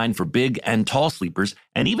mattress designed for big and tall sleepers,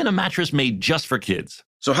 and even a mattress made just for kids.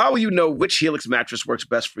 So how will you know which Helix mattress works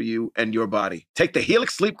best for you and your body? Take the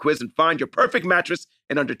Helix Sleep Quiz and find your perfect mattress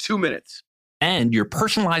in under 2 minutes. And your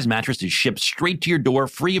personalized mattress is shipped straight to your door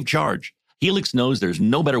free of charge. Helix knows there's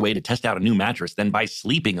no better way to test out a new mattress than by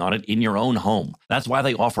sleeping on it in your own home. That's why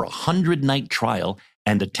they offer a 100-night trial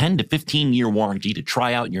and a 10 to 15-year warranty to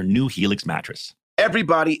try out your new Helix mattress.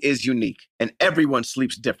 Everybody is unique, and everyone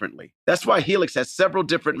sleeps differently. That's why Helix has several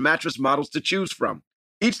different mattress models to choose from,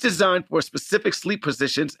 each designed for specific sleep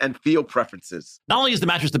positions and feel preferences. Not only is the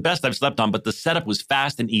mattress the best I've slept on, but the setup was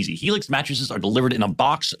fast and easy. Helix mattresses are delivered in a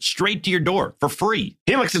box straight to your door for free.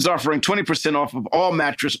 Helix is offering 20% off of all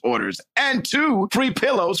mattress orders and 2 free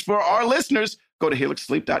pillows for our listeners. Go to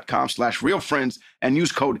helixsleep.com/realfriends and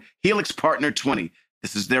use code HelixPartner20.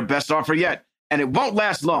 This is their best offer yet, and it won't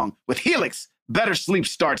last long. With Helix, better sleep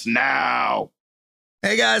starts now.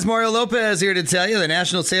 Hey guys, Mario Lopez here to tell you the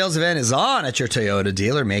national sales event is on at your Toyota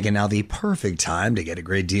dealer, making now the perfect time to get a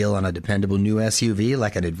great deal on a dependable new SUV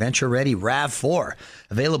like an adventure-ready RAV4.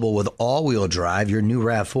 Available with all-wheel drive, your new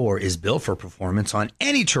RAV4 is built for performance on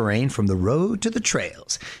any terrain from the road to the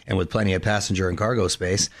trails. And with plenty of passenger and cargo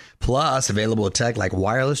space, plus available tech like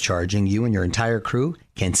wireless charging, you and your entire crew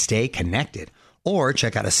can stay connected. Or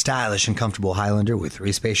check out a stylish and comfortable Highlander with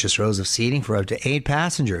 3 spacious rows of seating for up to 8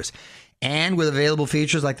 passengers. And with available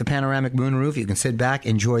features like the panoramic moonroof, you can sit back,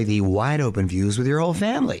 enjoy the wide open views with your whole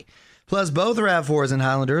family. Plus, both RAV4s and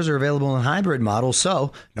Highlanders are available in hybrid models,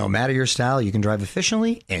 so no matter your style, you can drive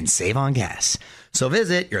efficiently and save on gas. So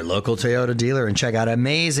visit your local Toyota dealer and check out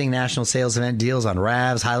amazing national sales event deals on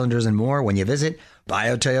RAVs, Highlanders, and more when you visit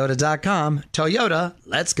biotoyota.com. Toyota,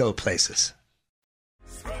 let's go places.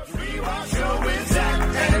 And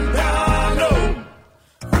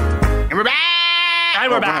we're back!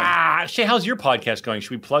 And we're back! Shay, how's your podcast going?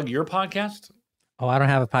 Should we plug your podcast? Oh, I don't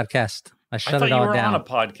have a podcast. I shut it all down. I thought you were on a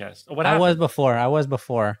podcast. What happened? I was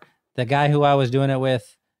before. The guy who I was doing it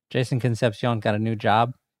with, Jason Concepcion, got a new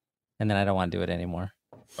job, and then I don't want to do it anymore.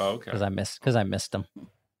 Oh, okay. Because I missed him.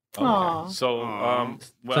 Okay. So, so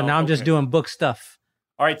now I'm just doing book stuff.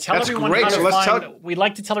 All right, tell everyone how to find. We'd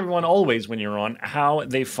like to tell everyone always when you're on how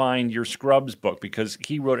they find your Scrubs book, because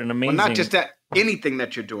he wrote an amazing. Well, not just that, anything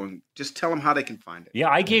that you're doing. Just tell them how they can find it. Yeah,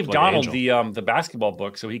 I gave Donald the basketball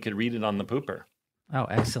book so he could read it on the pooper. Oh,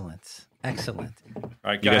 excellent. Excellent. All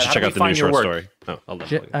right, you guys check out the new short story. Oh, I'll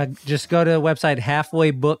just go to the website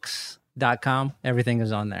halfwaybooks.com. Everything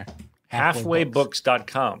is on there.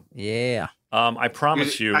 Halfwaybooks.com. Yeah. I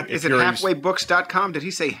promise you. Is it halfwaybooks.com? Did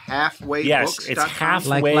he say halfwaybooks.com? Yes, it's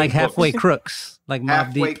halfway. Like halfway crooks. Like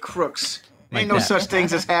halfway crooks. Ain't no such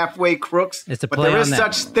things as halfway crooks. It's a but play there on is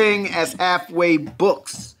that. such thing as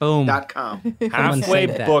halfwaybooks.com.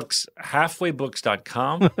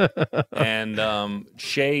 Halfwaybooks.com. And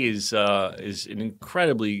Shea is an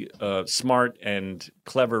incredibly smart and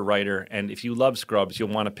clever writer. And if you love Scrubs, you'll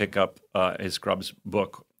want to pick up his Scrubs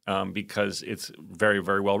book because it's very,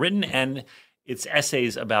 very well written. And it's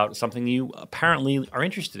essays about something you apparently are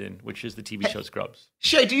interested in, which is the TV show Scrubs.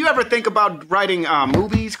 Shay, do you ever think about writing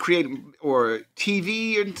movies, creating or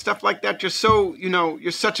TV and stuff like that? You're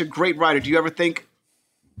you're such a great writer. Do you ever think,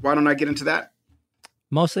 why don't I get into that?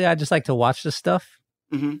 Mostly, I just like to watch the stuff.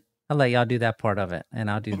 Mm-hmm. I'll let y'all do that part of it,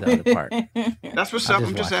 and I'll do the other part. That's what's up.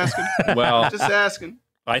 I'm just asking. Well, just asking.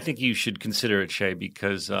 I think you should consider it, Shay,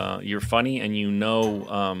 because you're funny and you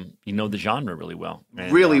know the genre really well.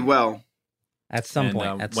 And, really well. At some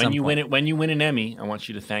point. When you win an Emmy, I want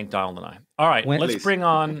you to thank Donald and I. All right, let's bring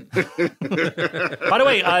on. By the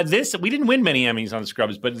way, we didn't win many Emmys on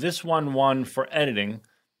Scrubs, but this one won for editing,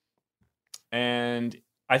 and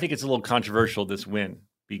I think it's a little controversial, this win,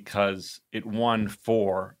 because it won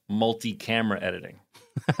for multi-camera editing.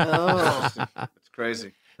 Oh, that's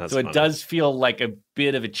crazy. So it does feel like a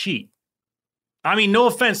bit of a cheat. I mean, no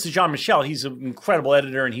offense to Jean-Michel, he's an incredible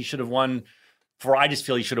editor, and he should have won. I just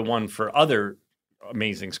feel he should have won for other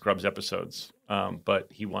amazing Scrubs episodes, but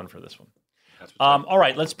he won for this one. All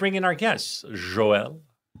right, let's bring in our guests, Joel.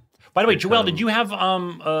 By the way, Joel, did you have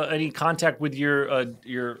any contact with your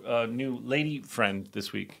new lady friend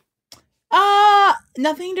this week?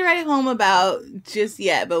 Nothing to write home about just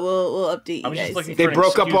yet, but we'll update you guys. They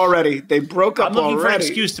broke up already. I'm looking for an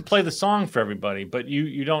excuse to play the song for everybody, but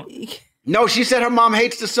you don't. No, she said her mom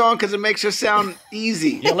hates the song because it makes her sound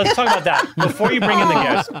easy. Yeah, let's talk about that. Before you bring in the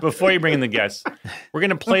guests, we're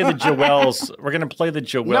going to play the Joel's. We're going to play the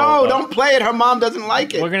Joel. No, don't play it. Her mom doesn't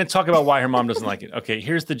like it. We're going to talk about why her mom doesn't like it. Okay,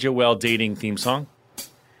 here's the Joel dating theme song.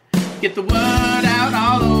 Get the word out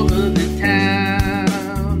all over the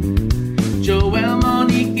town. Joel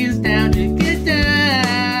Monique is down to get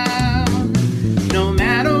down. No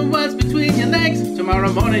matter what's between your legs,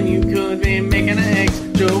 tomorrow morning you could be making an X.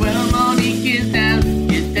 Joel Monique is down to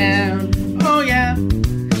get down. Oh yeah.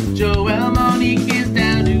 Joel Monique is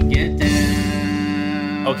down to get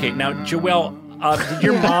down. Okay, now Joel, did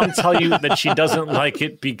your mom tell you that she doesn't like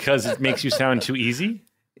it because it makes you sound too easy?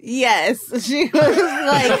 Yes, she was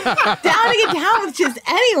like, down to get down with just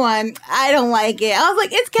anyone. I don't like it. I was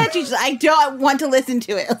like, it's catchy. She's like, I don't want to listen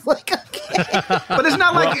to it. I was like, okay. But it's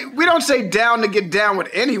not like, we don't say down to get down with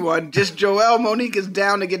anyone. Just Joel Monique is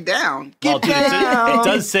down to get down. Get down.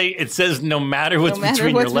 It says no matter what's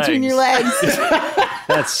between your legs. Between your legs.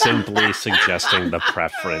 That's simply suggesting the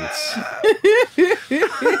preference.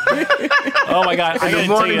 Oh my God. In the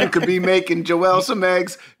morning you could be making Joel some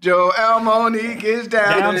eggs. Joel Monique is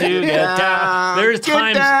down to get down.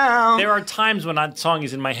 There are times when that song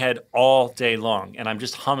is in my head all day long, and I'm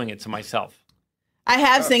just humming it to myself. I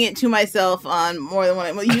have sang it to myself on more than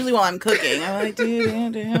one. Usually while I'm cooking, I'm like,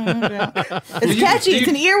 it's catchy. It's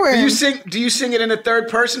an earworm. Do you sing it in the third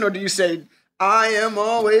person, or do you say, I am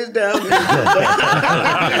always down?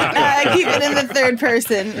 I keep it in the third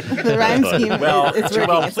person. The rhyme scheme it's working. Well, it's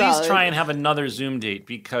please solid. try and have another Zoom date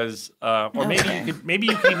because, or maybe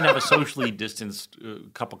you could even have a socially distanced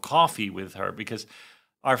cup of coffee with her because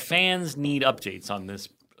our fans need updates on this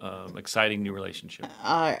exciting new relationship.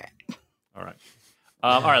 All right.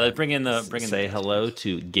 Let's bring in the. Say hello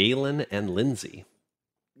to Galen and Lindsay.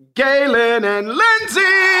 Galen and Lindsay.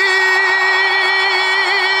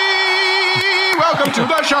 Welcome to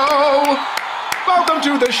the show. Welcome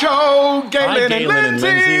to the show, Galen and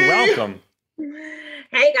Lindsay. Welcome.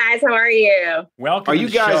 Hey guys, how are you? Welcome. Are you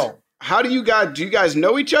to the guys? show. How do you guys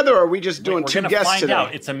know each other, or are we just doing two guests find today?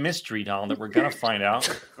 out. It's a mystery, Donald, that we're gonna find out.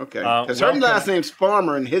 Okay. Because her last name's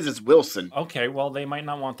Farmer and his is Wilson. Okay. Well, they might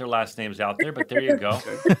not want their last names out there, but there you go.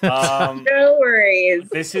 No worries.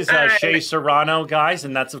 This is Shea Serrano, guys,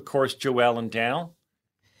 and that's of course Joelle and Dale.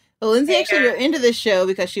 Well, Lindsay actually wrote into this show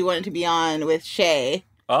because she wanted to be on with Shea.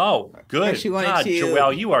 Oh, good. She wanted God, to...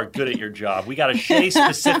 Joelle, you are good at your job. We got a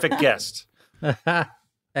Shea-specific guest.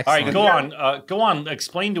 All right, go on.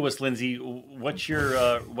 Explain to us, Lindsay, what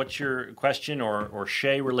your question or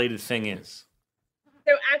Shea-related thing is.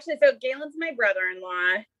 So Galen's my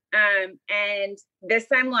brother-in-law, and this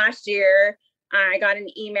time last year, I got an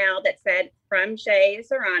email that said from Shea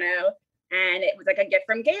Serrano, and it was like a gift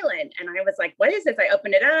from Galen, and I was like, "What is this?" I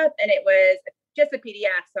opened it up, and it was just a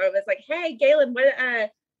PDF. So I was like, "Hey, Galen, what?"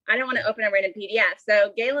 I don't want to open a random PDF.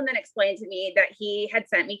 So Galen then explained to me that he had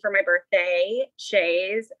sent me for my birthday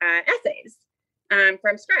Shea's essays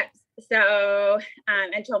from Scrubs. So,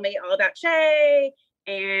 and told me all about Shea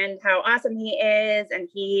and how awesome he is. And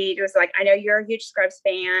he was like, I know you're a huge Scrubs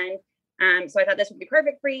fan. So I thought this would be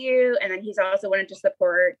perfect for you. And then he's also wanted to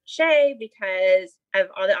support Shea because of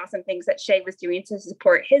all the awesome things that Shea was doing to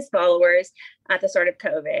support his followers at the start of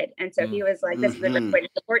COVID. And so he was like, this is a great way to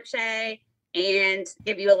support Shea and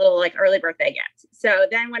give you a little like early birthday gift. So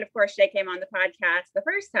then when, of course, Shea came on the podcast the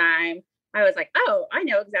first time, I was like, oh, I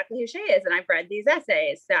know exactly who Shea is. And I've read these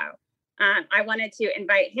essays. So I wanted to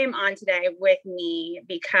invite him on today with me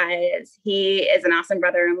because he is an awesome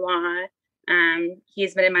brother-in-law.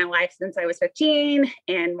 He's been in my life since I was 15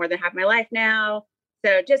 and more than half my life now.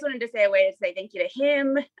 So just wanted to say a way to say thank you to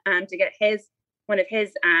him, to get one of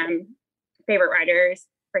his favorite writers,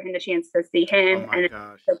 for him the chance to see him. Oh my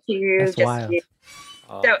gosh. So cute. That's wild.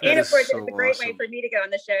 So, and of course, so it's a great way awesome. for me to get on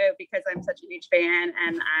the show because I'm such a huge fan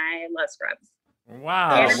and I love Scrubs.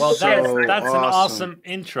 Wow. And Well, so that's an awesome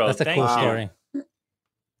intro. That's a Thank cool you. story.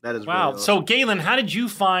 That is Wow. really So, awesome. Galen, how did you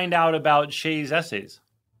find out about Shea's essays?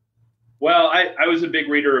 Well, I was a big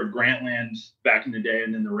reader of Grantland back in the day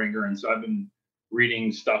and then The Ringer. And so I've been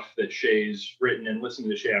reading stuff that Shea's written and listening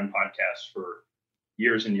to Shea on podcasts for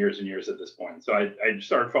years and years and years at this point. So I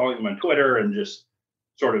started following him on Twitter and just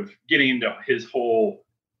sort of getting into his whole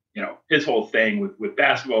thing with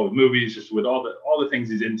basketball, with movies, just with all the things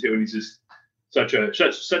he's into. And he's just such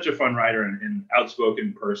a fun writer and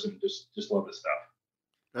outspoken person. Just love his stuff.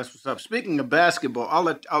 That's what's up. Speaking of basketball, I'll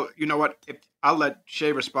let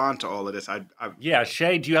Shea respond to all of this. Yeah,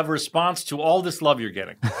 Shea, do you have a response to all this love you're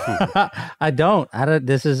getting? I don't.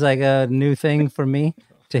 This is like a new thing for me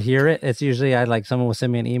to hear it. It's usually someone will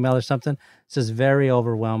send me an email or something. It's just very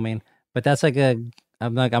overwhelming. But that's I'm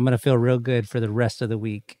gonna feel real good for the rest of the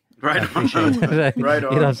week. Right on. Right on. You know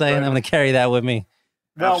what I'm saying? Right I'm gonna carry that with me.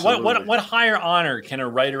 Well, what higher honor can a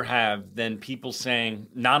writer have than people saying,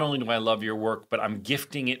 not only do I love your work, but I'm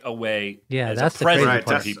gifting it away as that's a the present crazy to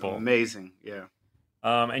That's people. amazing. Yeah.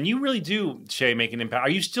 And you really do, Shea, make an impact. Are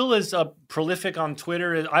you still as prolific on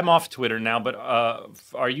Twitter? I'm off Twitter now, but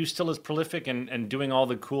are you still as prolific and doing all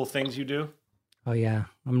the cool things you do? Oh yeah,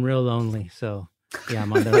 I'm real lonely, so yeah,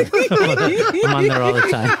 I'm on there. I'm on there all the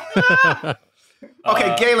time.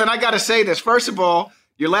 Okay, Galen, I got to say this. First of all,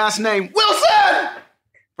 your last name, Wilson!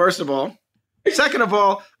 First of all. Second of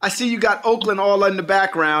all, I see you got Oakland all in the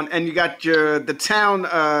background, and you got the town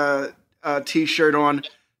T-shirt on.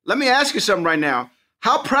 Let me ask you something right now.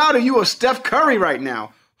 How proud are you of Steph Curry right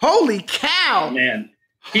now? Holy cow! Man.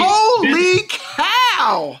 Holy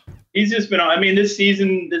cow! He's just been on. I mean, this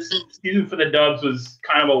season for the Dubs was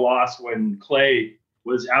kind of a loss when Clay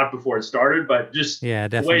was out before it started, but just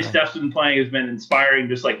the way Steph's been playing has been inspiring.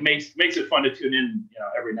 Just like makes it fun to tune in,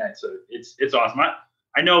 every night. So it's awesome.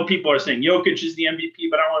 I know people are saying Jokic is the MVP,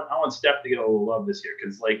 but I want Steph to get a little love this year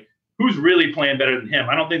because who's really playing better than him?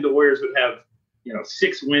 I don't think the Warriors would have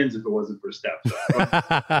 6 wins if it wasn't for Steph. So.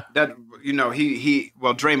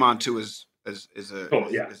 Draymond too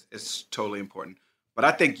is totally important. But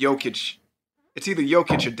I think Jokic, it's either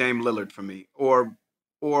Jokic or Dame Lillard for me, or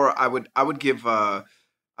I would give Joel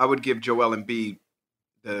Embiid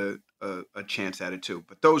a chance at it too.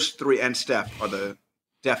 But those three and Steph are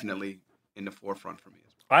definitely in the forefront for me.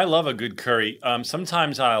 I love a good curry.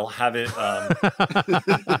 Sometimes I'll have it.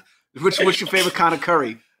 What's your favorite kind of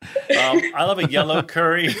curry? I love a yellow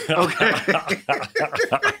curry. Okay.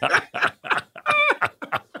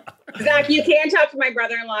 Zach, you can talk to my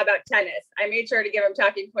brother-in-law about tennis. I made sure to give him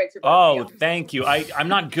talking points. For thank you. I'm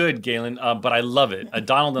not good, Galen, but I love it.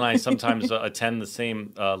 Donald and I sometimes attend the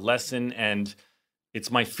same lesson, and it's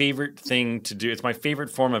my favorite thing to do. It's my favorite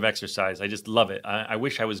form of exercise. I just love it. I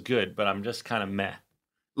wish I was good, but I'm just kind of meh.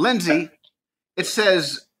 Lindsay, it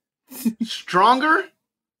says stronger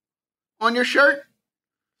on your shirt.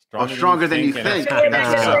 Stronger than you think. Just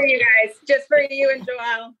for you guys, just for you and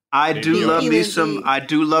Joelle. I do love me some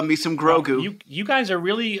Grogu. You guys are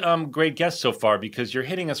really great guests so far because you're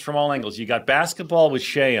hitting us from all angles. You got basketball with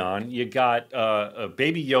Shea on. You got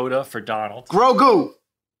Baby Yoda for Donald. Grogu.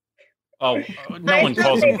 Oh, no one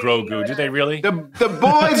calls him Grogu, do they really? The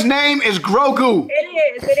boy's name is Grogu. It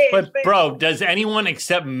is. But bro, does anyone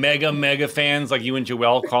except mega fans like you and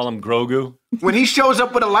Joelle call him Grogu? When he shows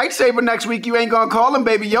up with a lightsaber next week, you ain't gonna call him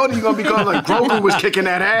Baby Yoda. You're gonna be calling him Grogu was kicking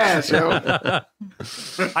that ass, yo.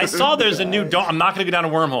 I saw there's a new. I'm not gonna go down a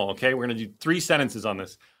wormhole. Okay, we're gonna do 3 sentences on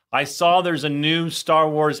this. I saw there's a new Star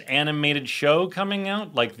Wars animated show coming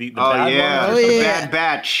out, like the Bad one. Bad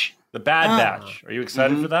Batch. The Bad Batch. Are you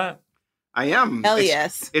excited for that? I am. Hell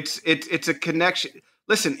yes. It's a connection.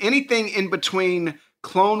 Listen, anything in between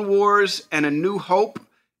Clone Wars and A New Hope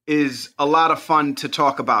is a lot of fun to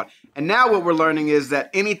talk about. And now what we're learning is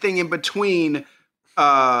that anything in between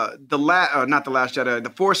not The Last Jedi,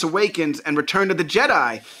 The Force Awakens and Return of the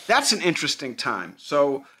Jedi, that's an interesting time.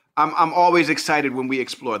 So I'm always excited when we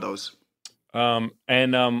explore those. I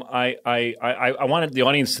wanted the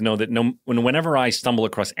audience to know that whenever I stumble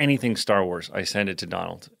across anything Star Wars, I send it to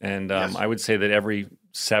Donald, and yes. I would say that every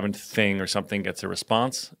 7th thing or something gets a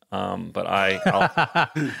response. But I'm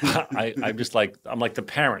just like the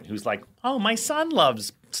parent who's like, "Oh, my son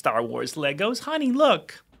loves Star Wars Legos, honey,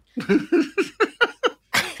 look."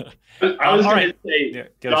 I was going to say,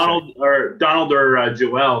 Donald or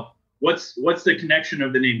Joelle, what's the connection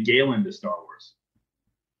of the name Galen to Star Wars?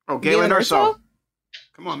 Oh, Galen Erso.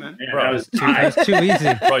 Come on, man. Yeah, bro, that was too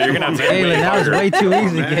easy. Bro, you're gonna have to Galen, that was way too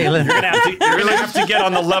easy, Galen. You're gonna have to get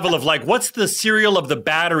on the level of like, what's the serial of the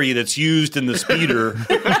battery that's used in the speeder?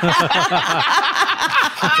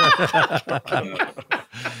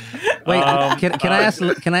 Wait,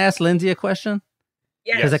 can I ask Lindsay a question?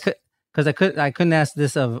 Yes. Because I couldn't ask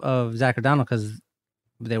this of Zach or Donald because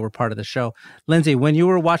they were part of the show. Lindsay, when you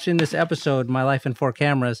were watching this episode, My Life in 4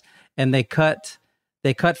 Cameras, and they cut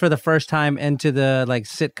for the first time into the like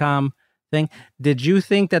sitcom thing, did you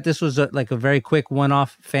think that this was a very quick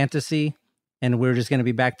one-off fantasy and we're just going to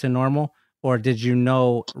be back to normal? Or did you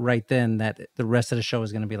know right then that the rest of the show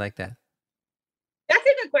is going to be like that? That's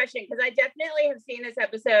a good question because I definitely have seen this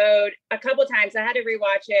episode a couple times. I had to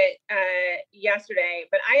rewatch it yesterday,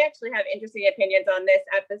 but I actually have interesting opinions on this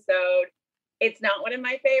episode. It's not one of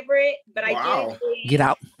my favorite, but I do think... Get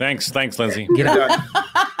out. Thanks, Lindsay. Get out.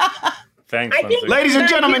 Thanks, Lindsay. Ladies and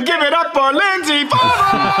gentlemen, give it up for Lindsay.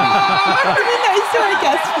 I do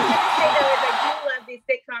love these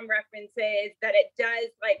sitcom references that it does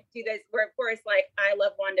do this. Where of course, I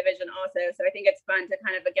love WandaVision also, so I think it's fun to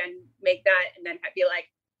kind of again make that and then be like,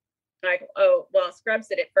 oh well, Scrubs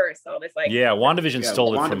did it first. All this WandaVision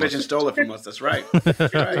stole it from us. WandaVision stole it from us. That's right.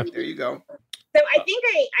 That's right. There you go. So I think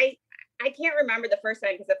I can't remember the first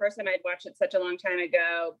time because the first time I'd watched it such a long time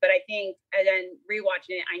ago, but I think, and then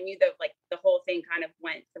rewatching it, I knew that the whole thing kind of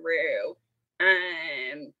went through,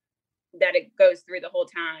 that it goes through the whole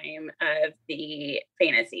time of the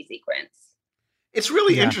fantasy sequence. It's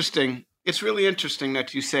really interesting. It's really interesting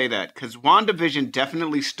that you say that because WandaVision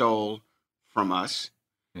definitely stole from us.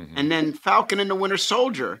 Mm-hmm. And then Falcon and the Winter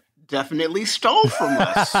Soldier definitely stole from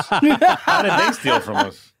us. How did they steal from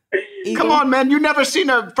us? Eagle? Come on, man! You never seen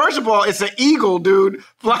a. First of all, it's an eagle, dude.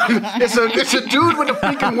 Flying. It's a dude with the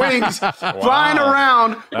freaking wings flying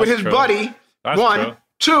around with his buddy. That's 1,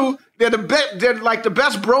 2. They're like the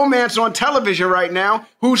best bromance on television right now.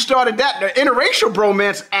 Who started that? The interracial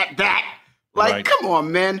bromance at that. Come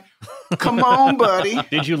on, man. Come on, buddy.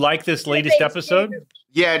 Did you like this latest episode?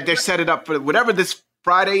 Yeah, they set it up for whatever this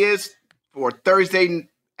Friday is for Thursday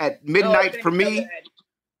at midnight for me. So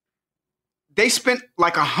they spent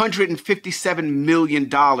like $157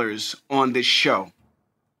 million on this show.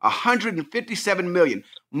 $157 million.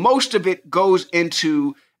 Most of it goes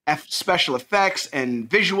into special effects and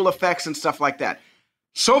visual effects and stuff like that.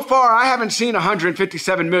 So far, I haven't seen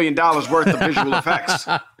 $157 million worth of visual effects.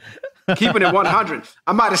 Keeping it 100.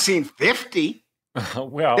 I might have seen 50.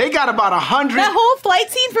 Well, they got about 100. That whole flight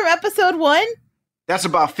scene from episode 1? That's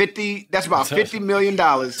about $50 million.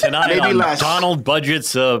 Tonight maybe on less. Donald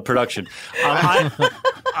Budget's production. I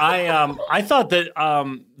thought that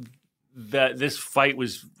that this fight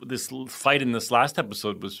in this last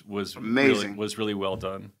episode was amazing. Was really well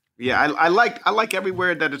done. Yeah, I like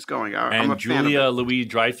everywhere that it's going. I'm a Julia fan of it.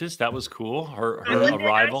 Louis-Dreyfus, that was cool. Her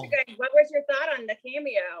arrival. What was your thought on the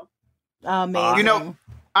cameo? Amazing. You know,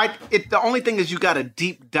 the only thing is you got to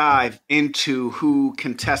deep dive into who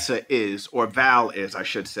Contessa is, or Val is, I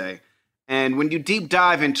should say. And when you deep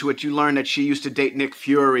dive into it, you learn that she used to date Nick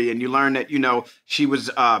Fury, and you learn that, she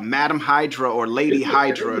was Madam Hydra or Lady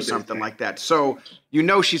Hydra or something like that. So,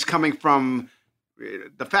 she's coming from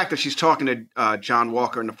the fact that she's talking to John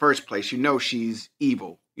Walker in the first place. She's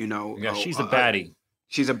evil, Yeah, she's a baddie.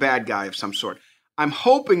 She's a bad guy of some sort. I'm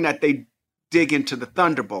hoping that they dig into the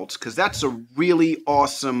Thunderbolts, because that's a really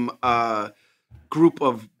awesome group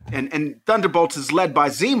of, and Thunderbolts is led by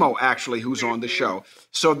Zemo, actually, who's on the show.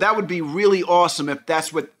 So that would be really awesome if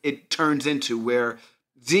that's what it turns into, where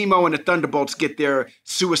Zemo and the Thunderbolts get their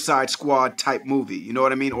Suicide Squad type movie, you know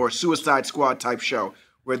what I mean? Or Suicide Squad type show,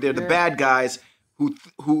 where they're the bad guys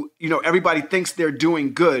who everybody thinks they're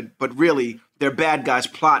doing good, but really they're bad guys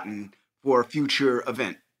plotting for a future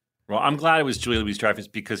event. Well, I'm glad it was Julia Louis-Dreyfus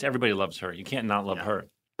because everybody loves her. You can't not love her.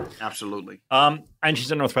 Absolutely. And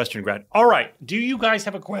she's a Northwestern grad. All right. Do you guys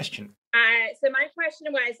have a question? So my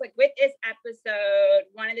question was, with this episode,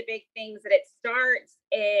 one of the big things that it starts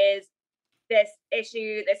is this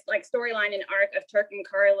issue, this storyline and arc of Turk and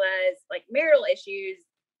Carla's marital issues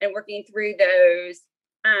and working through those.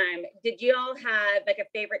 Did you all have a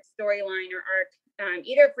favorite storyline or arc,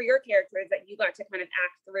 either for your characters that you got to kind of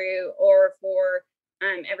act through, or for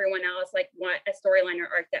everyone else, what a storyline or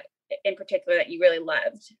arc that in particular that you really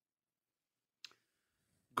loved?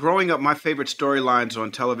 Growing up, my favorite storylines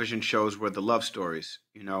on television shows were the love stories,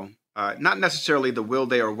 not necessarily the will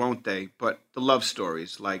they or won't they, but the love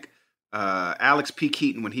stories, like Alex P.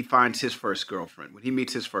 Keaton when he finds his first girlfriend, when he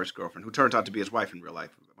meets his first girlfriend, who turns out to be his wife in real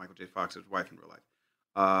life, Michael J. Fox's wife in real life,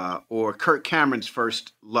 or Kirk Cameron's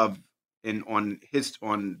first love on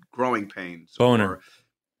Growing Pains. Boner.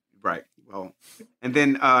 Right. Well, and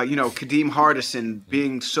then, Kadeem Hardison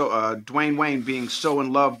being Dwayne Wayne being so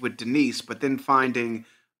in love with Denise, but then finding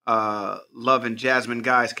love in Jasmine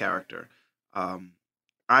Guy's character.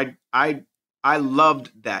 I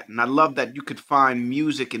loved that. And I love that you could find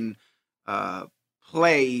music and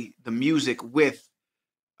play the music with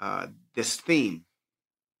this theme.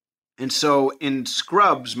 And so in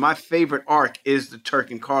Scrubs, my favorite arc is the Turk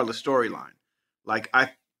and Carla storyline.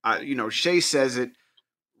 Shea says it,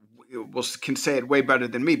 can say it way better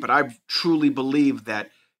than me, but I truly believe that,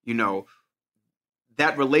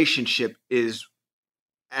 that relationship is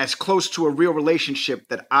as close to a real relationship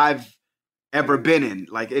that I've ever been in.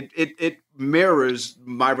 It mirrors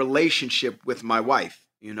my relationship with my wife,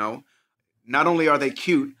 Not only are they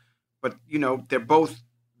cute, but, they're both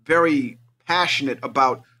very passionate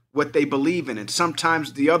about what they believe in. And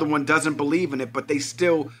sometimes the other one doesn't believe in it, but they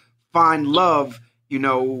still find love,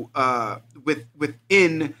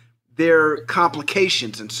 within their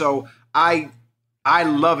complications. And so I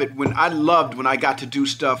loved when I got to do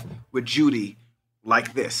stuff with Judy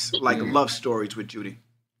like this, like love stories with Judy.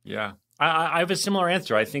 Yeah. I have a similar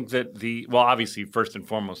answer. I think that obviously first and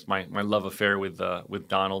foremost, my love affair with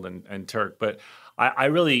Donald and Turk, but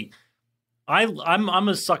I'm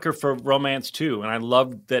a sucker for romance too, and I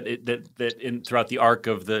loved that throughout the arc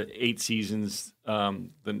of the 8 seasons,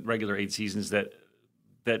 the regular 8 seasons,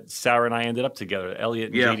 that Sarah and I ended up together.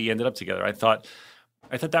 Elliot and JD ended up together. I thought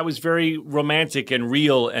that was very romantic and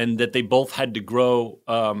real, and that they both had to grow.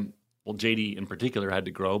 JD in particular had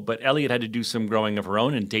to grow, but Elliot had to do some growing of her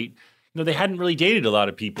own and date. They hadn't really dated a lot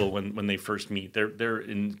of people when they first meet. They're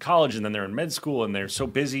in college and then they're in med school and they're so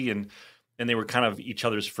busy and they were kind of each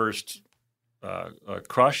other's first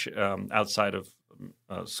crush outside of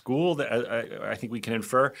school. That I think we can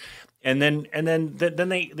infer, and then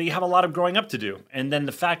they have a lot of growing up to do, and then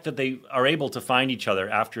the fact that they are able to find each other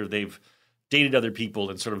after they've dated other people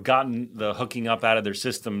and sort of gotten the hooking up out of their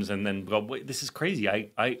systems, and then go, wait, this is crazy.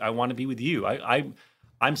 I want to be with you.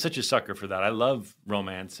 I'm such a sucker for that. I love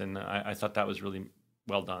romance, and I thought that was really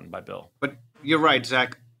well done by Bill. But you're right,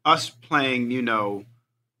 Zach. Us playing,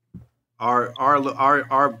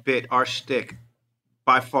 our bit, our shtick,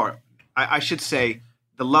 by far, I should say,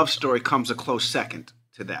 the love story comes a close second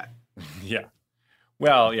to that. Yeah.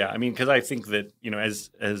 Well, yeah. I mean, because I think that as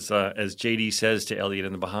JD says to Elliot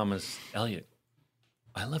in the Bahamas, Elliot,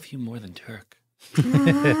 I love you more than Turk.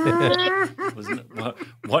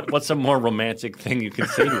 What's a more romantic thing you could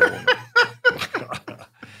say to a woman?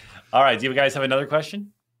 All right. Do you guys have another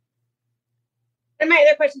question? And my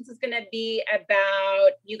other questions is going to be about,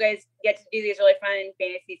 you guys get to do these really fun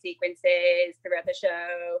fantasy sequences throughout the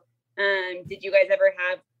show. Did you guys ever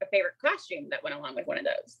have a favorite costume that went along with one of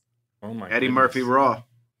those? Oh my! Eddie Murphy Raw.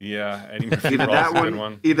 Yeah, Eddie Murphy either Raw is that a good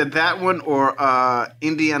one. Either that one or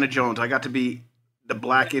Indiana Jones. I got to be the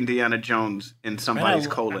black Indiana Jones in somebody's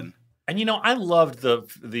colon. And you know, I loved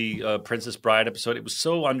the Princess Bride episode. It was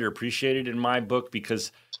so underappreciated in my book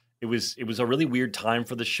because it was a really weird time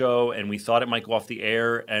for the show, and we thought it might go off the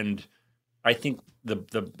air. And I think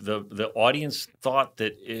the audience thought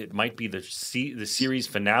that it might be the series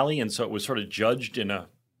finale, and so it was sort of judged in a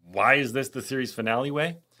why is this the series finale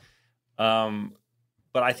way.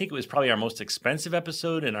 But I think it was probably our most expensive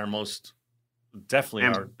episode and our most definitely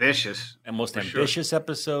ambitious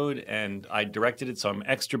episode, and I directed it, so I'm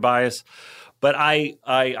extra biased. But I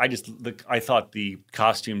thought the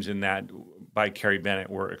costumes in that by Carrie Bennett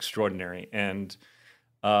were extraordinary, and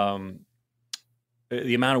the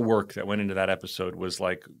amount of work that went into that episode was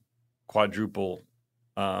like quadruple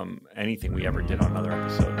anything we ever did on another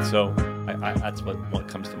episode. So that's what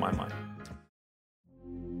comes to my mind.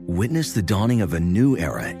 Witness the dawning of a new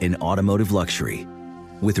era in automotive luxury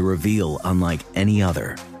with a reveal unlike any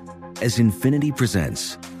other as Infiniti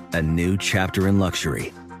presents a new chapter in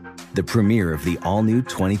luxury, the premiere of the all-new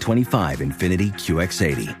 2025 Infiniti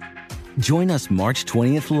QX80. Join us March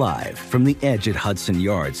 20th live from the Edge at Hudson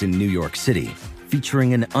Yards in New York City,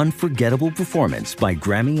 featuring an unforgettable performance by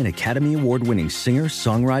Grammy and Academy Award-winning singer,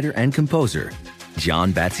 songwriter, and composer,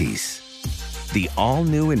 Jon Batiste. The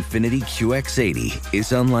all-new Infiniti QX80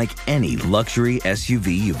 is unlike any luxury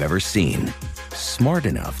SUV you've ever seen. Smart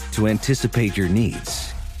enough to anticipate your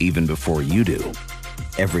needs, even before you do.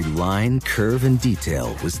 Every line, curve, and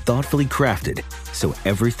detail was thoughtfully crafted, so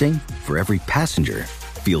everything for every passenger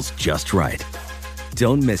feels just right.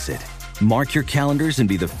 Don't miss it. Mark your calendars and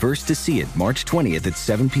be the first to see it March 20th at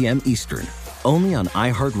 7 p.m. Eastern, only on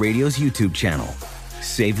iHeartRadio's YouTube channel.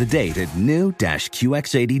 Save the date at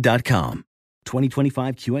new-QX80.com.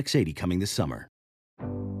 2025 QX80 coming this summer.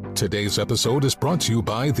 Today's episode is brought to you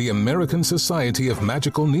by the American Society of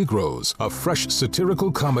Magical Negroes, a fresh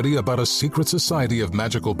satirical comedy about a secret society of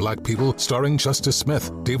magical black people starring Justice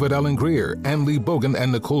Smith, David Allen Greer, Ann Lee Bogan,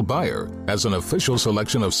 and Nicole Byer. As an official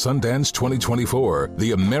selection of Sundance 2024,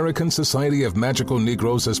 the American Society of Magical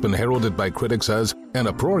Negroes has been heralded by critics as an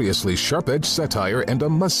uproariously sharp-edged satire and a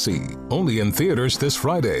must-see. Only in theaters this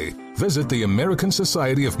Friday. Visit the American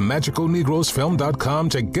Society of Magical Negroes Film.com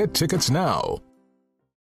to get tickets now.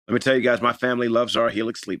 Let me tell you guys, my family loves our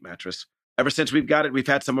Helix sleep mattress. Ever since we've got it, we've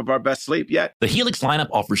had some of our best sleep yet. The Helix lineup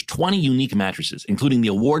offers 20 unique mattresses, including the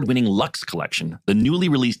award-winning Luxe Collection, the newly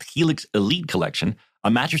released Helix Elite Collection,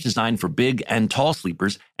 a mattress designed for big and tall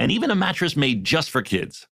sleepers, and even a mattress made just for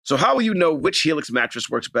kids. So how will you know which Helix mattress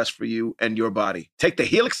works best for you and your body? Take the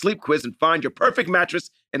Helix Sleep Quiz and find your perfect mattress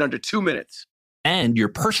in under 2 minutes. And your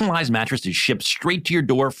personalized mattress is shipped straight to your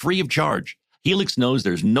door free of charge. Helix knows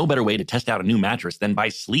there's no better way to test out a new mattress than by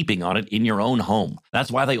sleeping on it in your own home.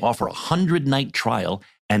 That's why they offer a 100-night trial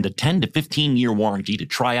and a 10 to 15-year warranty to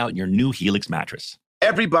try out your new Helix mattress.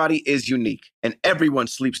 Everybody is unique, and everyone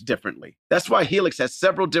sleeps differently. That's why Helix has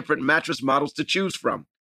several different mattress models to choose from,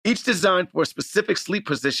 each designed for specific sleep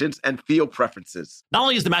positions and feel preferences. Not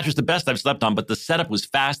only is the mattress the best I've slept on, but the setup was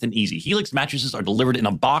fast and easy. Helix mattresses are delivered in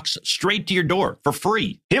a box straight to your door for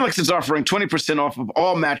free. Helix is offering 20% off of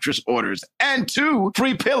all mattress orders and 2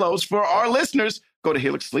 free pillows for our listeners. Go to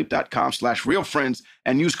helixsleep.com/realfriends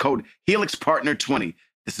and use code HelixPartner20.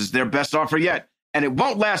 This is their best offer yet, and it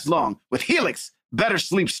won't last long. With Helix, better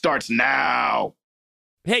sleep starts now.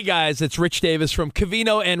 Hey guys, it's Rich Davis from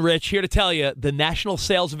Covino and Rich here to tell you the national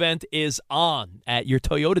sales event is on at your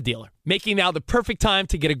Toyota dealer, making now the perfect time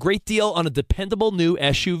to get a great deal on a dependable new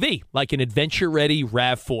SUV like an adventure-ready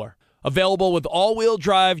RAV4. Available with all-wheel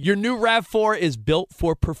drive, your new RAV4 is built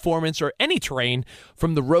for performance or any terrain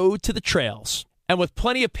from the road to the trails. And with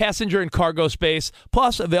plenty of passenger and cargo space,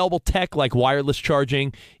 plus available tech like wireless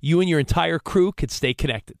charging, you and your entire crew could stay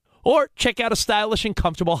connected. Or check out a stylish and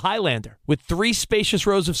comfortable Highlander with 3 spacious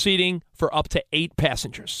rows of seating for up to 8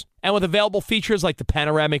 passengers. And with available features like the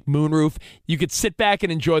panoramic moonroof, you could sit back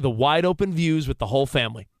and enjoy the wide open views with the whole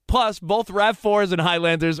family. Plus, both RAV4s and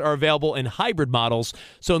Highlanders are available in hybrid models,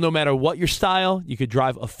 so no matter what your style, you could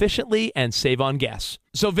drive efficiently and save on gas.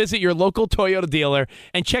 So visit your local Toyota dealer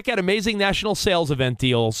and check out amazing national sales event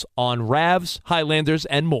deals on RAVs, Highlanders,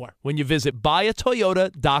 and more when you visit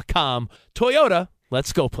buyatoyota.com. Toyota,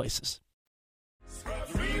 let's go places.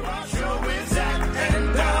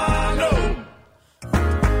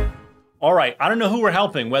 All right. I don't know who we're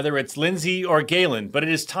helping, whether it's Lindsay or Galen, but it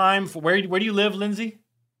is time for where do you live, Lindsay?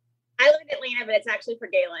 I live in Atlanta, but it's actually for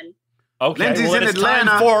Galen. Okay. Lindsay's in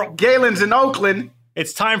Atlanta. Galen's in Oakland.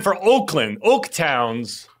 It's time for Oakland,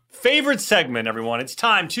 Oaktown's favorite segment, everyone. It's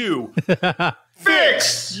time to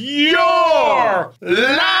Fix your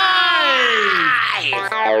life.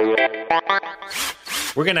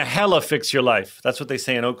 We're going to hella fix your life. That's what they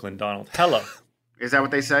say in Oakland, Donald. Hella. Is that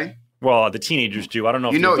what they say? Well, the teenagers do. I don't know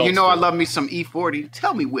if you know do. I love me some E40.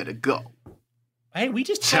 Tell me where to go. Hey, we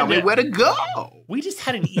just tell me where to go. We just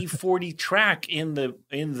had an E40 track in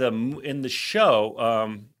the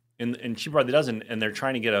show. And She Brought the Dozen, and they're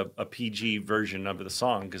trying to get a PG version of the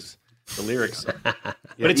song because the lyrics. But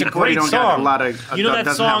it's a great song. You know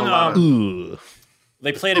that song?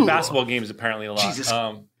 They play it at basketball games apparently a lot. Jesus.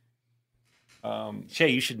 Shea,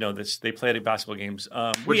 you should know this. They play it at basketball games.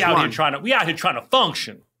 We out here trying to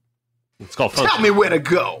function. It's called Function. Tell me where to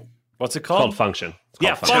go. What's it called? It's called Function.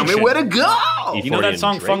 Function. Tell me where to go. You know that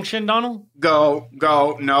song, Function, Donald? Go,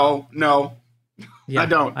 no. Yeah, I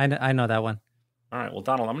don't. I know that one. All right, well,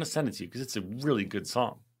 Donald, I'm going to send it to you because it's a really good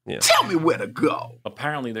song. Yeah. Tell me where to go.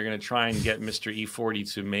 Apparently, they're going to try and get Mr.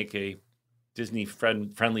 E40 to make a Disney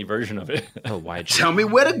friendly version of it. Oh, why? Tell me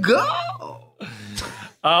where to go.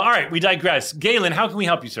 All right, we digress. Galen, how can we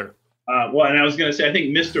help you, sir? Well, and I was going to say, I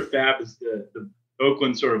think Mr. Fab is the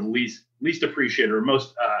Oakland sort of least appreciated or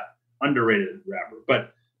most underrated rapper.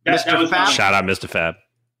 But that was Fab. Shout out Mr. Fab.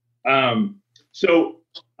 So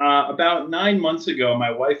about 9 months ago,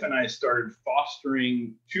 my wife and I started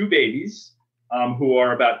fostering two babies who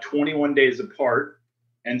are about 21 days apart.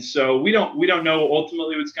 And so we don't know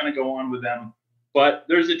ultimately what's going to go on with them, but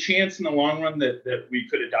there's a chance in the long run that we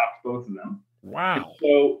could adopt both of them. Wow. And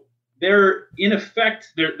so they're in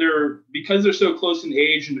effect, they're because they're so close in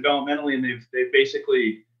age and developmentally, and they've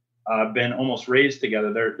basically been almost raised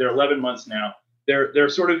together. They're 11 months now. They're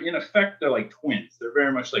sort of in effect, they're like twins. They're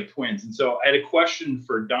very much like twins. And so I had a question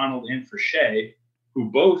for Donald and for Shea, who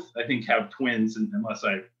both I think have twins, unless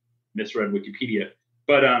I misread Wikipedia.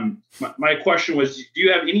 But my question was, do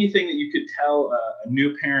you have anything that you could tell a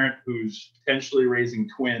new parent who's potentially raising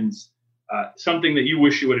twins, something that you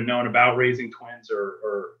wish you would have known about raising twins,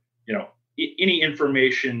 or any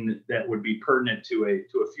information that would be pertinent to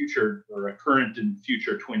a future or a current and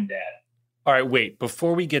future twin dad? All right, wait.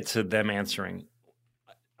 Before we get to them answering,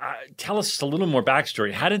 tell us just a little more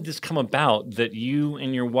backstory. How did this come about that you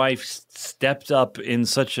and your wife stepped up in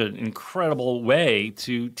such an incredible way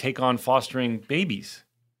to take on fostering babies?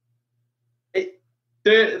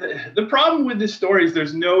 The problem with this story is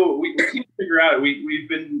we can't figure out. We've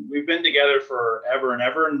been together forever and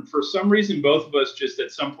ever, and for some reason, both of us just at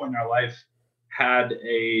some point in our life had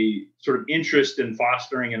a sort of interest in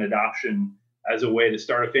fostering and adoption as a way to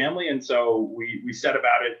start a family, and so we set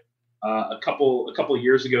about it a couple of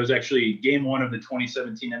years ago. It was actually game one of the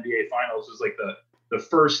 2017 NBA Finals. It was like the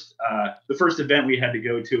first event we had to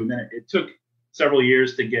go to, and then it took several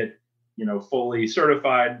years to get fully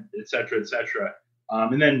certified, et cetera, et cetera.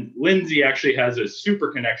 And then Lindsay actually has a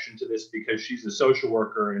super connection to this because she's a social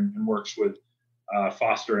worker and works with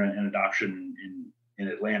foster and adoption in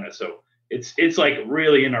Atlanta. So it's like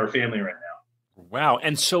really in our family right now. Wow.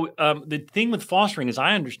 And so the thing with fostering, as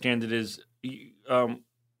I understand it, is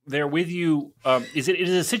they're with you. Is it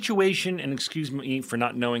a situation, and excuse me for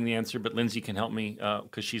not knowing the answer, but Lindsay can help me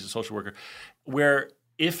because she's a social worker, where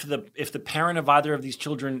if the parent of either of these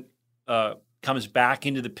children comes back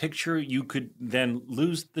into the picture, you could then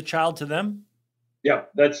lose the child to them? Yeah,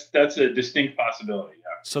 that's a distinct possibility. Yeah.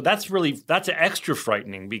 So that's extra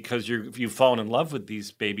frightening because you've fallen in love with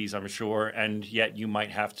these babies, I'm sure, and yet you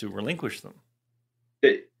might have to relinquish them.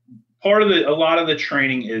 A lot of the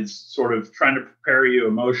training is sort of trying to prepare you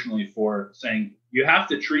emotionally for saying you have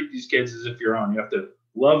to treat these kids as if you're your own. You have to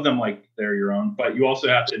love them like they're your own, but you also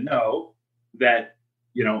have to know that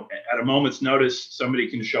at a moment's notice, somebody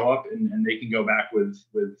can show up and they can go back with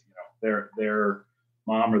their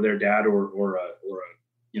mom or their dad or a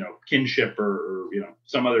kinship or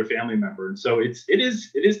some other family member. And so it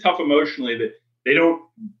is tough emotionally that they don't,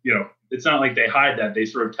 it's not like they hide that. They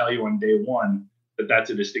sort of tell you on day one that that's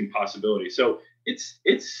a distinct possibility. So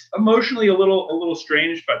it's emotionally a little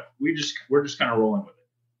strange, but we're just kind of rolling with it.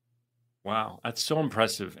 Wow, that's so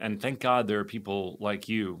impressive. And thank God there are people like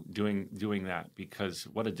you doing that, because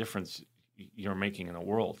what a difference you're making in the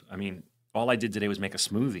world. I mean, all I did today was make a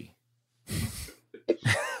smoothie.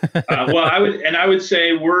 Well, I would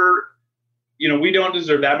say we don't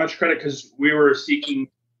deserve that much credit because we were seeking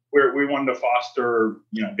where we wanted to foster,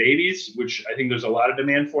 babies, which I think there's a lot of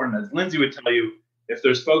demand for. And as Lindsay would tell you, if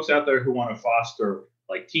there's folks out there who want to foster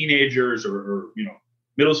like teenagers or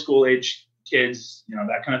middle school age kids,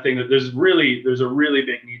 that kind of thing, that there's a really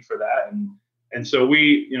big need for that. And so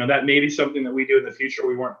we, that may be something that we do in the future.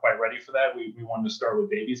 We weren't quite ready for that. We wanted to start with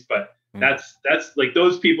babies, but that's like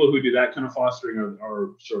those people who do that kind of fostering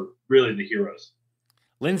are sort of really the heroes.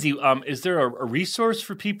 Lindsay, is there a resource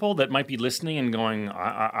for people that might be listening and going,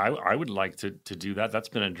 I would like to do that? That's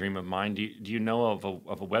been a dream of mine. Do you know of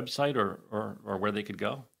a website or where they could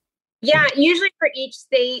go? Yeah, usually for each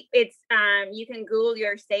state, it's you can Google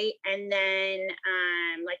your state, and then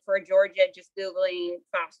like for Georgia, just Googling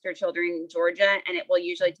foster children in Georgia, and it will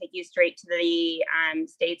usually take you straight to the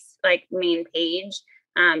state's like main page.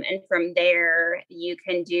 And from there, you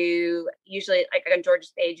can do usually like on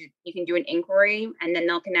Georgia's page, you can do an inquiry, and then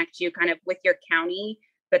they'll connect you kind of with your county,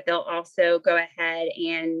 but they'll also go ahead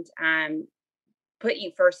and put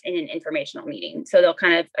you first in an informational meeting. So they'll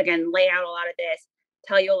kind of, again, lay out a lot of this,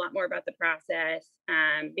 tell you a lot more about the process,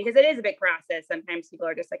 because it is a big process. Sometimes people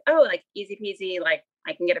are just like, oh, like easy peasy, like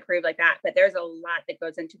I can get approved like that. But there's a lot that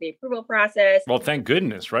goes into the approval process. Well, thank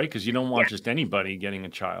goodness, right? Because you don't want just anybody getting a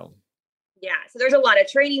child. Yeah. So there's a lot of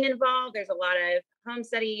training involved. There's a lot of home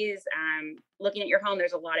studies, looking at your home.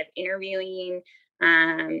 There's a lot of interviewing.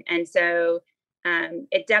 And so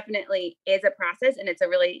it definitely is a process. And it's a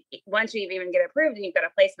really, once you even get approved and you've got a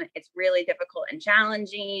placement, it's really difficult and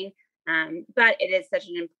challenging. But it is such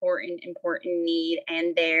an important need.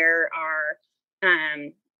 And there are,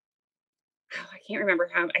 I can't remember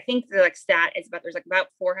how, I think the like stat is about, there's like about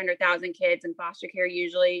 400,000 kids in foster care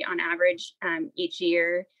usually on average, each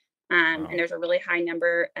year. And there's a really high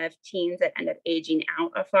number of teens that end up aging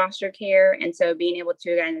out of foster care. And so being able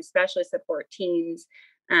to, again, especially support teens,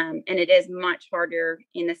 and it is much harder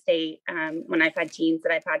in the state when I've had teens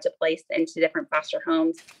that I've had to place into different foster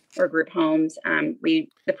homes or group homes. The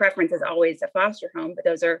preference is always a foster home, but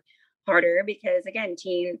those are harder because, again,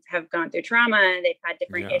 teens have gone through trauma, they've had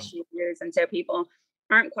different issues, and so people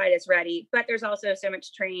aren't quite as ready. But there's also so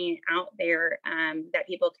much training out there that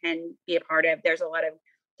people can be a part of. There's a lot of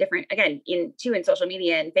different, again, in social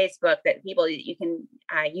media and Facebook that people you can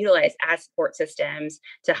utilize as support systems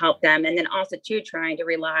to help them. And then also too, trying to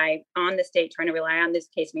rely on the state, trying to rely on these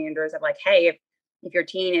case managers of like, hey, if your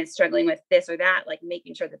teen is struggling with this or that, like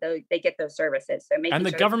making sure that they get those services. So making and the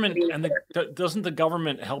sure government doesn't the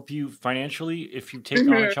government help you financially if you take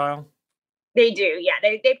on a child? They do. Yeah.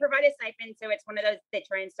 They provide a stipend. So it's one of those, they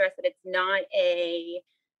try and stress that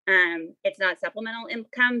it's not supplemental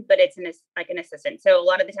income, but it's like an assistance. So a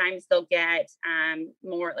lot of the times they'll get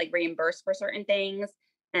more like reimbursed for certain things,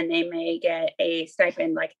 and they may get a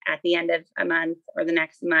stipend like at the end of a month or the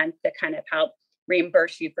next month to kind of help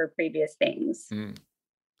reimburse you for previous things.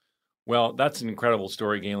 Well, that's an incredible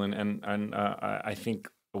story, Galen, and I think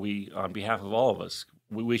we, on behalf of all of us,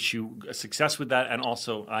 we wish you success with that. And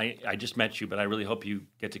also, I just met you, but I really hope you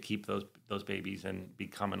get to keep those babies and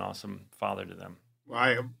become an awesome father to them.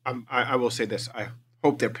 I will say this. I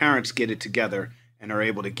hope their parents get it together and are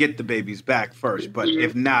able to get the babies back first. But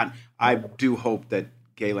if not, I do hope that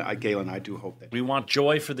Galen, I do hope that. We want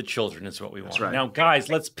joy for the children is what we want. That's right. Now, guys,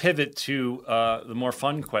 let's pivot to the more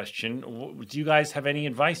fun question. Do you guys have any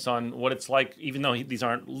advice on what it's like, even though these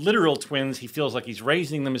aren't literal twins, he feels like he's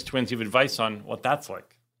raising them as twins. You have advice on what that's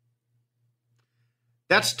like?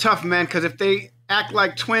 That's tough, man, because if they act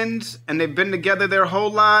like twins and they've been together their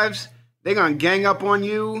whole lives, they're going to gang up on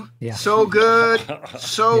you so good,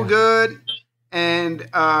 good. And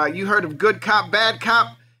you heard of good cop, bad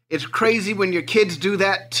cop. It's crazy when your kids do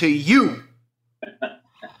that to you.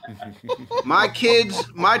 My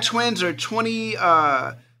twins are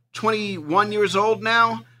 21 years old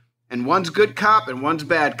now, and one's good cop and one's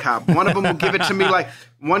bad cop. One of them will give it to me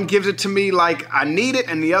one gives it to me like I need it,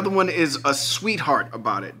 and the other one is a sweetheart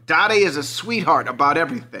about it. Dade is a sweetheart about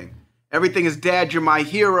everything. Everything is, Dad, you're my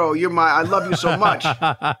hero. I love you so much.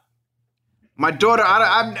 My daughter,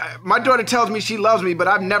 my daughter tells me she loves me, but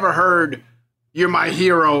I've never heard you're my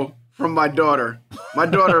hero from my daughter. My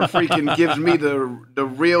daughter freaking gives me the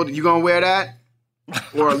real, you gonna wear that?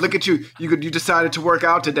 Or look at you, you decided to work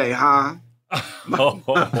out today, huh? Oh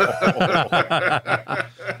my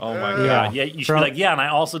God. Yeah, you should be like, yeah, and I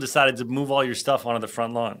also decided to move all your stuff onto the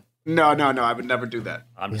front lawn. No, I would never do that.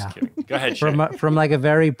 I'm just kidding. Go ahead, Shea. From like a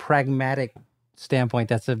very pragmatic standpoint,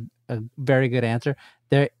 that's a very good answer.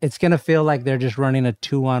 It's going to feel like they're just running a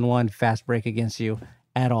 2-on-1 fast break against you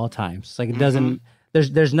at all times. Like it doesn't,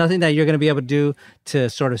 there's nothing that you're going to be able to do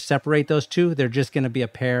to sort of separate those two. They're just going to be a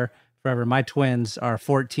pair forever. My twins are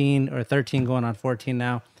 14 or 13 going on 14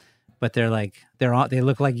 now, but they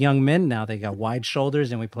look like young men now. They got wide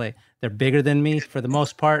shoulders and they're bigger than me for the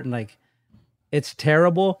most part. And like, it's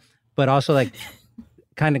terrible, but also like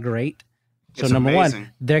kind of great. So it's number amazing.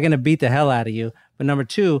 one, they're going to beat the hell out of you. But number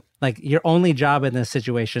two, like your only job in this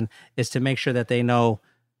situation is to make sure that they know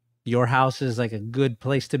your house is like a good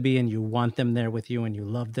place to be and you want them there with you and you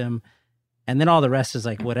love them. And then all the rest is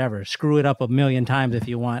like, whatever, screw it up a million times if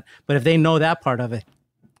you want. But if they know that part of it,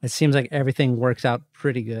 it seems like everything works out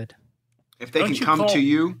pretty good. If they can come to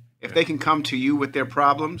you, they can come to you with their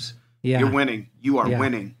problems, you're winning. You are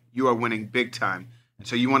winning. You are winning big time. And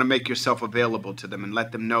so you want to make yourself available to them and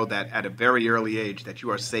let them know that at a very early age that you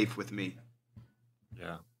are safe with me.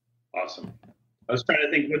 Yeah. Awesome. I was trying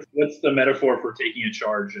to think what's the metaphor for taking a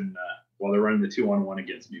charge and while they're running the 2-on-1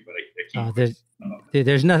 against me, but I can't.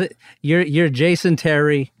 There's nothing. You're Jason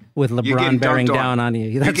Terry with LeBron bearing down on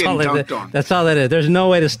you. That's all. That's all that is. There's no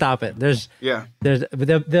way to stop it. There's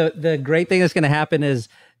the great thing that's going to happen is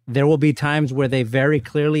there will be times where they very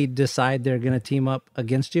clearly decide they're going to team up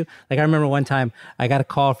against you. Like I remember one time I got a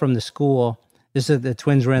call from the school. This is the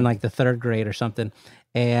twins were in like the 3rd grade or something,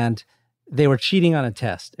 and they were cheating on a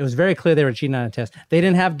test. It was very clear they were cheating on a test. They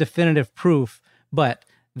didn't have definitive proof, but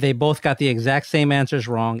they both got the exact same answers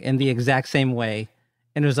wrong in the exact same way.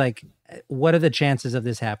 And it was like, what are the chances of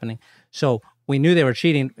this happening? So we knew they were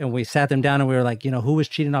cheating, and we sat them down and we were like, who was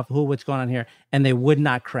cheating off who, what's going on here? And they would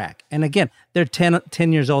not crack. And again, they're 10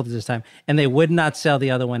 years old at this time, and they would not sell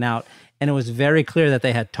the other one out. And it was very clear that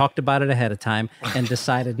they had talked about it ahead of time and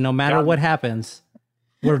decided no matter what happens,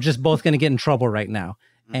 we're just both going to get in trouble right now.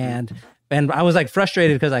 And I was like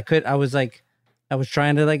frustrated because I was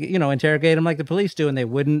trying to interrogate them like the police do, and they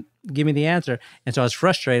wouldn't give me the answer. And so I was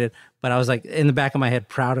frustrated, but I was like in the back of my head,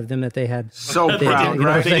 proud of them that they had. So proud,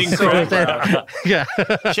 right? Yeah.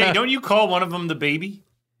 Shea, don't you call one of them the baby?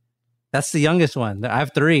 That's the youngest one. I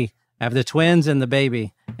have 3. I have the twins and the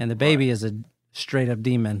baby, and the baby is a straight up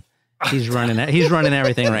demon. He's running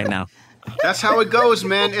everything right now. That's how it goes,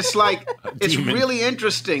 man. It's like, it's really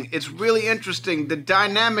interesting. It's really interesting, the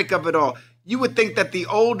dynamic of it all. You would think that the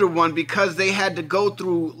older one, because they had to go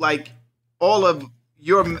through like all of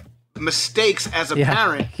your mistakes as a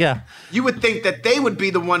parent, you would think that they would be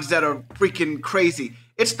the ones that are freaking crazy.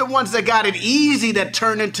 It's the ones that got it easy that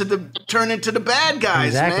turn into the bad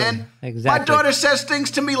guys, man. Exactly. My daughter says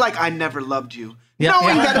things to me like, "I never loved you."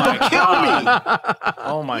 Knowing that it'll kill me.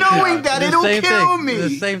 Oh my Knowing that it'll kill me.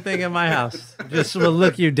 The same thing in my house. Just will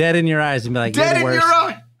look you dead in your eyes and be like, dead "You're the worst. in your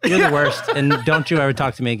eye. You're the worst, and don't you ever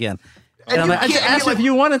talk to me again." And I'm like, I just asked if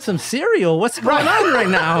you wanted some cereal. What's going on right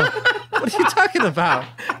now? What are you talking about?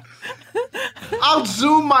 I'll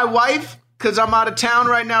Zoom my wife because I'm out of town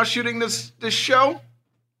right now shooting this show.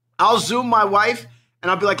 I'll Zoom my wife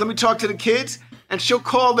and I'll be like, let me talk to the kids. And she'll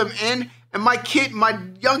call them in. And my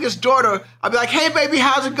youngest daughter, I'll be like, hey, baby,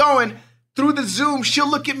 how's it going? Through the Zoom, she'll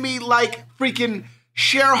look at me like freaking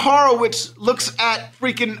Cher Horowitz looks at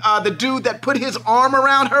freaking the dude that put his arm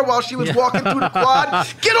around her while she was walking through the quad.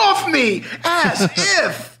 Get off me! As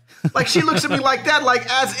if. Like, she looks at me like that, like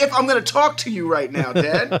as if I'm going to talk to you right now,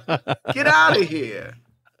 Dad. Get out of here.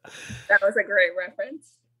 That was a great reference.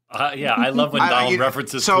 Yeah, I love when Donald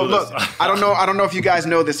references. So look, I don't know if you guys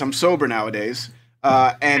know this. I'm sober nowadays,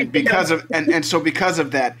 and because of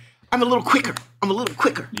that, I'm a little quicker.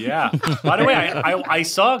 Yeah. By the way, I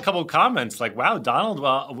saw a couple of comments like, "Wow,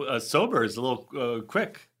 Donald sober is a little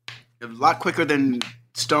quick." A lot quicker than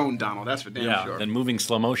Stone Donald. That's for damn sure. Than moving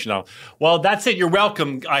slow motion Donald. Well, that's it. You're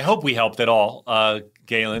welcome. I hope we helped at all,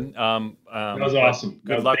 Galen. That was awesome.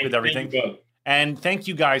 Good luck with everything. Thank you both. And thank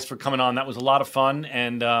you guys for coming on. That was a lot of fun,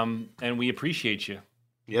 and we appreciate you.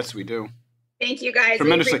 Yes, we do. Thank you, guys.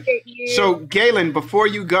 Tremendously. We appreciate you. So, Galen, before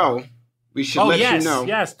you go, we should let you know.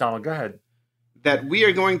 Yes, Donald, go ahead. That we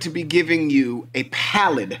are going to be giving you a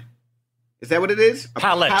palette. Is that what it is?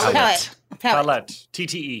 Palette. Palette.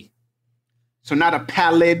 TTE. So not a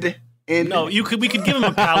palette. No, we could give him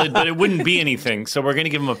a palette, but it wouldn't be anything. So we're going to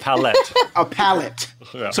give him a palette. A palette.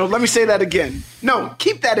 Yeah. So let me say that again. No,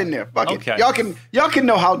 keep that in there. Fuck it. Y'all can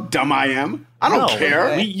know how dumb I am. I don't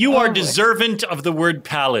care. You are deserving of the word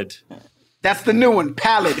palette. That's the new one,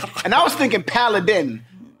 palette. And I was thinking paladin.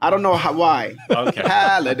 I don't know why. Okay.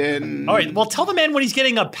 Paladin. All right. Well, tell the man what he's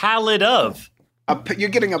getting a palette of. You're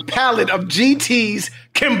getting a palette of GT's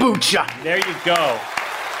kombucha. There you go.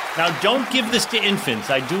 Now, don't give this to infants.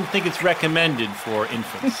 I do think it's recommended for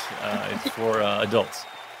infants. It's for adults.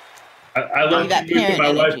 I love kombucha.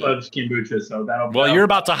 My wife loves kombucha, so that'll be. Well, you're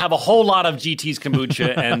about to have a whole lot of GT's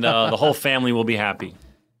kombucha, and the whole family will be happy.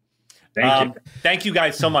 Thank you. Thank you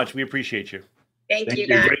guys so much. We appreciate you. Thank you,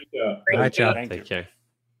 guys. Great job. All right, y'all. Take care.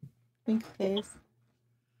 Thanks, guys.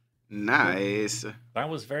 Nice. That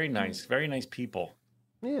was very nice. Very nice people.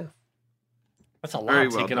 Yeah. That's a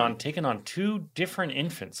lot taking on 2 different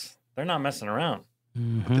infants. They're not messing around.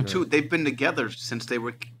 Mm-hmm. They've been together since they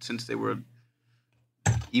were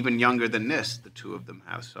even younger than this. The 2 of them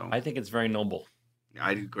have. So I think it's very noble.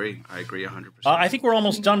 I agree 100%. I think we're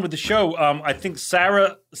almost done with the show. I think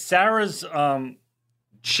Sarah's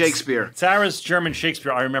Shakespeare. Sarah's German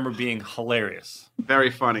Shakespeare, I remember being hilarious.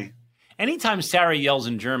 Very funny. Anytime Sarah yells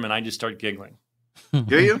in German, I just start giggling.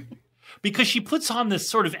 Do you? Because she puts on this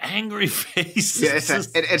sort of angry face. Yeah,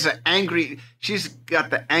 it's an angry. She's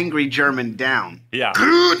got the angry German down. Yeah.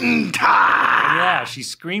 Guten Tag. Yeah, she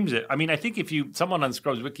screams it. I mean, I think someone on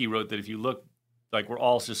Scrubs Wiki wrote that if you look, like we're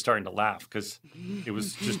all just starting to laugh because it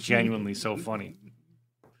was just genuinely so funny.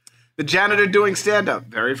 The janitor doing stand-up,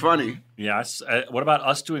 very funny. Yes. What about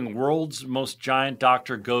us doing world's most giant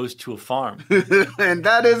doctor goes to a farm? and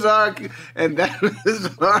that is our.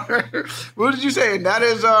 What did you say? And that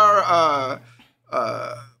is our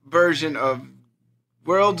version of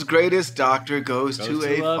world's greatest doctor goes to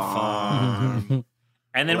a farm.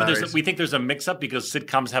 And then we think there's a mix-up because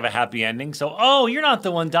sitcoms have a happy ending. So, you're not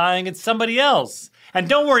the one dying; it's somebody else. And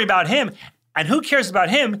don't worry about him. And who cares about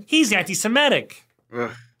him? He's anti-Semitic.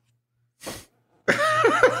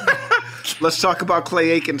 Let's talk about Clay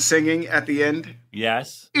Aiken singing at the end.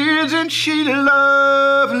 Yes. Isn't she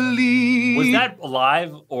lovely? Was that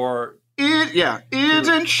live or? Yeah.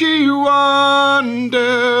 Isn't she wonderful?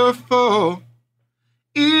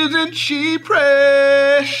 Isn't she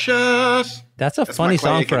precious? That's a funny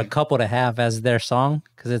song for a couple to have as their song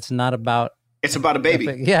because it's not about. It's about a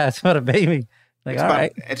baby. Yeah, it's about a baby. Like, all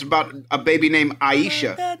right. It's about a baby named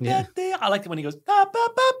Aisha. Yeah. I like it when he goes.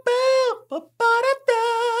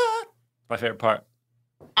 My favorite part.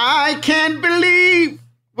 I can't believe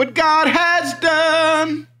what God has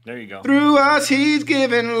done. There you go. Through us, He's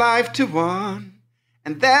given life to one,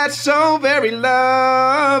 and that's so very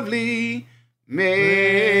lovely.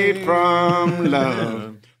 Made from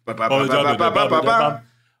love.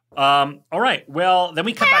 All right. Well, then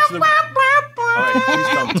we come back to the. All right, please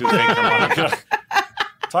don't do fake harmonica.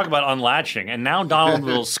 Talk about unlatching. And now Donald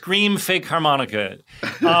will scream fake harmonica.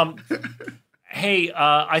 Hey,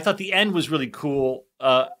 I thought the end was really cool.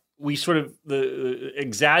 We sort of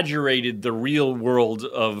exaggerated the real world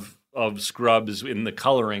of Scrubs in the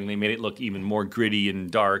coloring. They made it look even more gritty and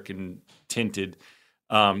dark and tinted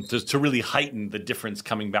to really heighten the difference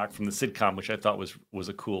coming back from the sitcom, which I thought was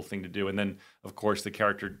a cool thing to do. And then, of course, the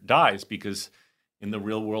character dies because in the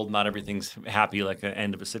real world, not everything's happy like the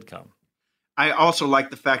end of a sitcom. I also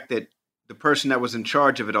like the fact that the person that was in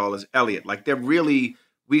charge of it all is Elliot. Like they're really,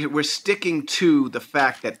 we're sticking to the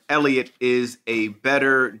fact that Elliot is a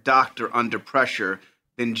better doctor under pressure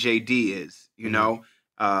than JD is, you know?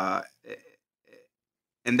 And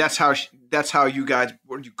that's how you guys,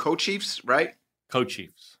 were you co-chiefs, right?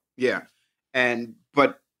 Co-chiefs. Yeah.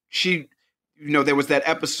 But she, there was that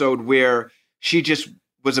episode where she just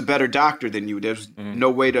was a better doctor than you. There's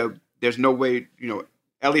no way,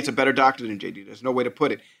 Elliot's a better doctor than JD. There's no way to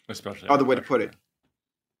put it. Especially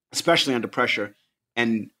under pressure.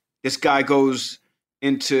 And this guy goes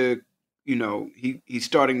into, he's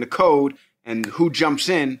starting the code, and who jumps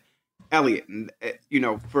in? Elliot. And,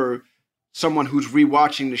 for someone who's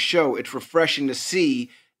rewatching the show, it's refreshing to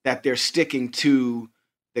see that they're sticking to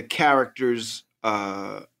the characters.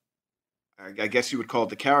 I guess you would call it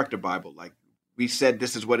the character Bible. Like we said,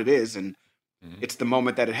 this is what it is, and it's the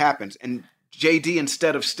moment that it happens. And JD,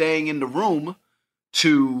 instead of staying in the room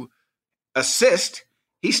to assist,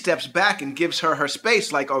 he steps back and gives her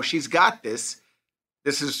space. Like, oh, she's got this.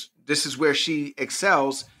 This is where she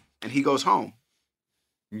excels, and he goes home.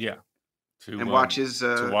 Yeah, watches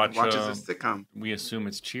a sitcom. We assume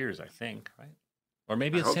it's Cheers, I think, right? Or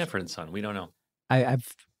maybe it's Sanford and Son. We don't know.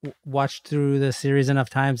 I've watched through the series enough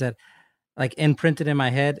times that, like, imprinted in my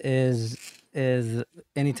head is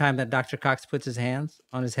anytime that Dr. Cox puts his hands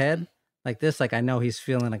on his head like this, like I know he's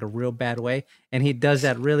feeling like a real bad way, and he does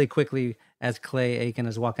that really quickly as Clay Aiken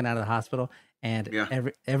is walking out of the hospital,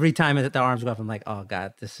 and every time that the arms go up, I'm like, oh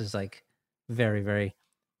God, this is like very, very.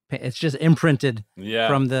 It's just imprinted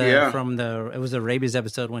from the. It was a rabies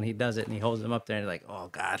episode when he does it and he holds them up there and like, oh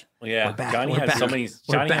God, yeah. Johnny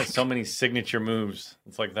has so many signature moves.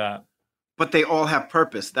 It's like that. But they all have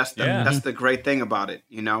purpose. That's the great thing about it.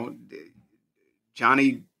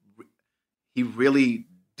 Johnny, he really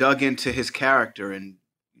dug into his character and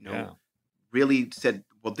really said,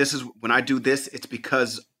 well, this is when I do this, it's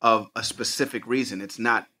because of a specific reason.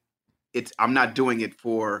 I'm not doing it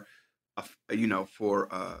for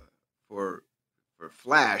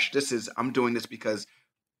flash. I'm doing this because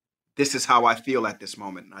this is how I feel at this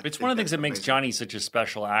moment. It's one of the things that makes Johnny such a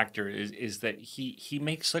special actor is that he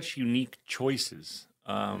makes such unique choices.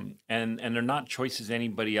 And they're not choices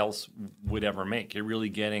anybody else would ever make. You're really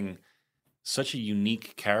getting such a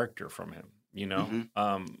unique character from him,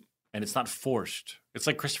 and it's not forced. It's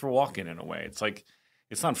like Christopher Walken in a way. It's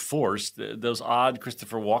it's not forced. Those odd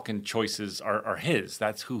Christopher Walken choices are his.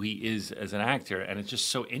 That's who he is as an actor. And it's just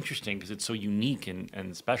so interesting because it's so unique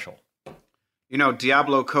and special. You know,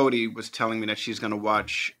 Diablo Cody was telling me that she's going to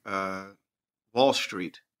watch Wall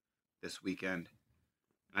Street this weekend.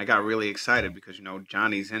 And I got really excited because, you know,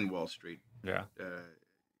 Johnny's in Wall Street. Yeah. He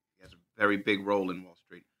has a very big role in Wall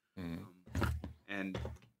Street. And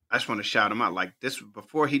I just want to shout him out. Like this,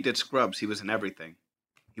 before he did Scrubs, he was in everything.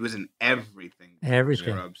 He was in everything.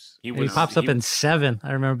 Everything. Scrubs. He pops up in 7.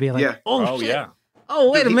 I remember being like, Yeah. oh shit. Yeah.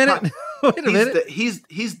 Oh, wait a minute. Wait a minute. He's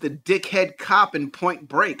the dickhead cop in Point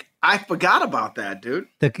Break. I forgot about that, dude.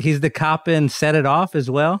 He's the cop in Set It Off as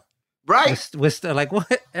well. Right. With like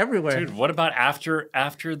what? Everywhere. Dude, what about after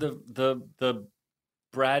the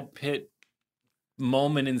Brad Pitt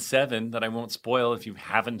moment in 7 that I won't spoil if you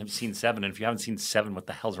haven't seen 7? And if you haven't seen 7, what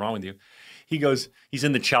the hell's wrong with you? He's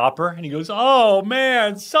in the chopper and he goes, "Oh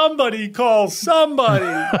man, somebody call somebody."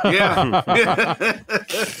 Yeah.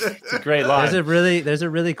 It's a great line. There's a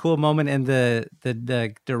really cool moment in the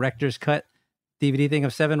director's cut DVD thing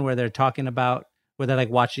of 7 where they're talking about where they're like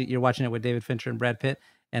you're watching it with David Fincher and Brad Pitt,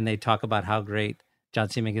 and they talk about how great John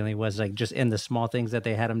C. McGinley was, like just in the small things that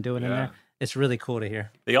they had him doing in there. It's really cool to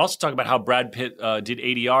hear. They also talk about how Brad Pitt did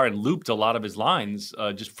ADR and looped a lot of his lines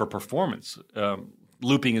just for performance.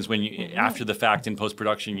 Looping is when you, after the fact in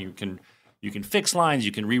post-production, you can fix lines,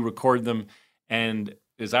 you can re-record them. And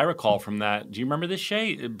as I recall from that, do you remember this,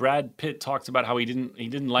 Shea? Brad Pitt talks about how he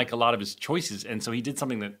didn't like a lot of his choices. And so he did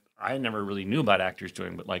something that I never really knew about actors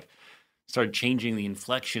doing, but like started changing the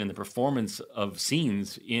inflection and the performance of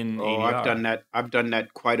scenes in ADR. I've done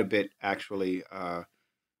that quite a bit, actually,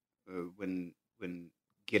 when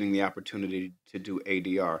getting the opportunity to do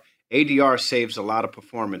ADR. ADR saves a lot of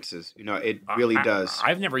performances. You know, it really does.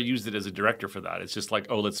 I've never used it as a director for that. It's just like,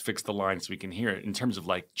 oh, let's fix the line so we can hear it. In terms of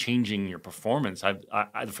like changing your performance,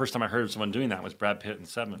 the first time I heard of someone doing that was Brad Pitt in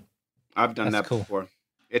 7. I've done that before.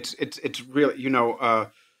 It's really, you know.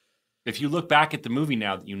 If you look back at the movie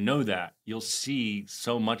now that you know that, you'll see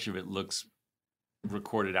so much of it looks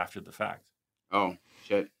recorded after the fact. Oh,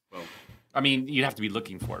 shit. Well, I mean, you'd have to be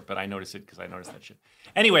looking for it, but I noticed it because I noticed that shit.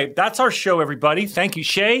 Anyway, that's our show, everybody. Thank you,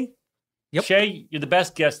 Shea. Yep. Shea, you're the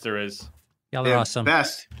best guest there is. Y'all are awesome.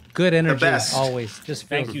 Best. Good energy, The best. always. Just feels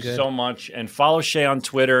Thank you good. so much, and follow Shea on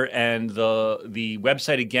Twitter. And the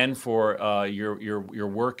website again for your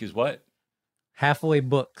work is what?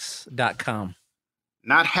 Halfwaybooks.com.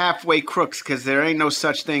 Not halfway crooks, because there ain't no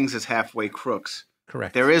such things as halfway crooks.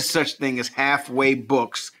 Correct. There is such thing as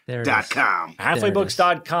halfwaybooks.com.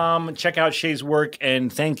 Halfwaybooks.com. Check out Shea's work.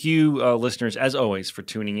 And thank you, listeners, as always, for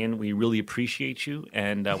tuning in. We really appreciate you.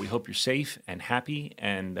 And we hope you're safe and happy.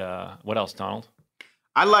 And what else, Donald?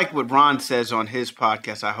 I like what Ron says on his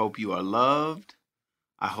podcast. I hope you are loved.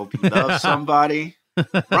 I hope you love somebody.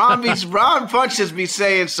 Ron Funches be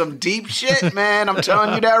saying some deep shit, man. I'm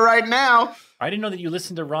telling you that right now. I didn't know that you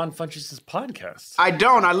listened to Ron Funches' podcast. I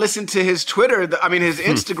don't. I listen to his Twitter. His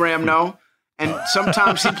Instagram. No, and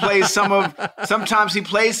sometimes he plays some of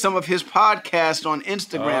his podcast on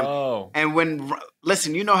Instagram. Oh. And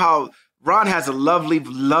listen, you know how Ron has a lovely,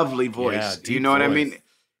 lovely voice. Yeah, Do you know what I mean?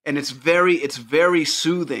 And it's very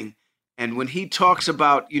soothing. And when he talks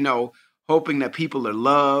about, you know, hoping that people are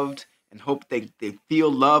loved and hope they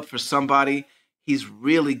feel love for somebody, he's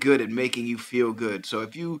really good at making you feel good. So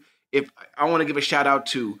if I want to give a shout out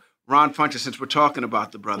to Ron Funches, since we're talking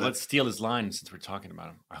about the brother. Well, let's steal his line since we're talking about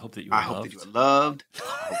him. I hope that you are loved. Hope that you are loved. I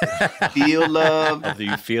hope that you feel loved. I hope that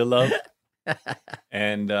you feel loved.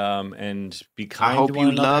 And be kind I hope to one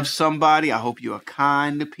you another. love somebody. I hope you are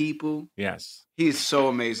kind to people. Yes. He's so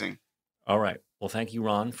amazing. All right. Well, thank you,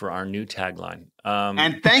 Ron, for our new tagline.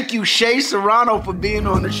 And thank you, Shea Serrano, for being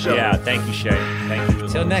on the show. Yeah, thank you, Shea. Thank you.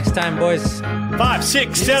 Till next time, boys. 5,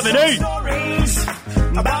 6, 7, 8. Stories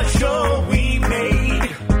about a show we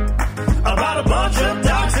made about a bunch of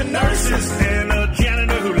docs and nurses and a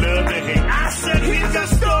janitor who loved to hate. I said he's got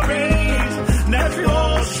stories that we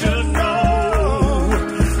all should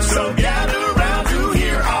know. So gather around to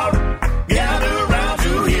hear our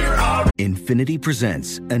Infinity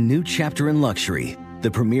presents a new chapter in luxury,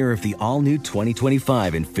 the premiere of the all-new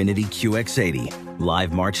 2025 Infinity QX80,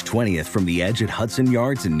 live March 20th from the Edge at Hudson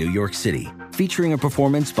Yards in New York City, featuring a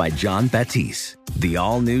performance by John Batiste. The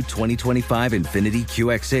all-new 2025 Infinity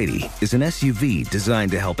QX80 is an SUV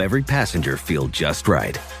designed to help every passenger feel just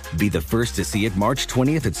right. Be the first to see it March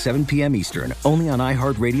 20th at 7 p.m. Eastern, only on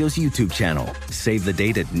iHeartRadio's YouTube channel. Save the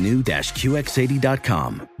date at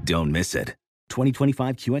new-QX80.com. Don't miss it.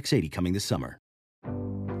 2025 QX80 coming this summer.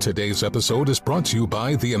 Today's episode is brought to you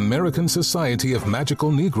by the American Society of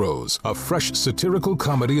Magical Negroes, a fresh satirical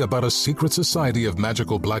comedy about a secret society of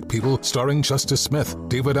magical black people starring Justice Smith,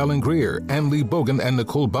 David Allen Greer, Ann Lee Bogan, and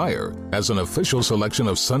Nicole Byer. As an official selection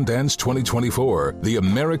of Sundance 2024, the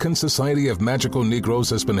American Society of Magical Negroes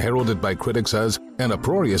has been heralded by critics as an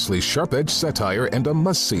uproariously sharp-edged satire and a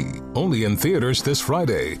must-see. Only in theaters this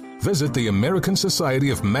Friday. Visit the American Society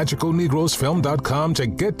of Magical Negroes Film.com to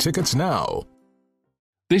get tickets now.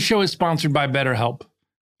 This show is sponsored by BetterHelp.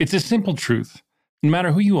 It's a simple truth. No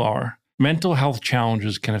matter who you are, mental health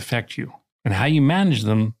challenges can affect you, and how you manage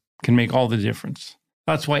them can make all the difference.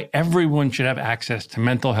 That's why everyone should have access to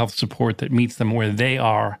mental health support that meets them where they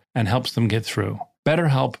are and helps them get through.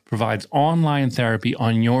 BetterHelp provides online therapy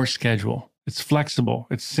on your schedule. It's flexible,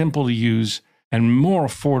 it's simple to use, and more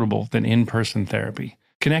affordable than in-person therapy.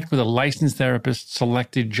 Connect with a licensed therapist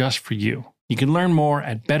selected just for you. You can learn more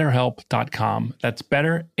at BetterHelp.com. That's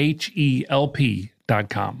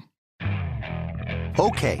BetterHelp.com.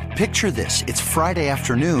 Okay, picture this. It's Friday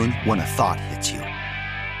afternoon when a thought hits you.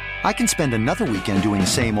 I can spend another weekend doing the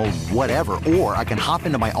same old whatever, or I can hop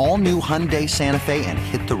into my all-new Hyundai Santa Fe and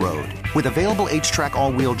hit the road. With available H-Track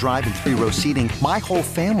all-wheel drive and 3-row seating, my whole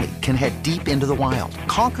family can head deep into the wild.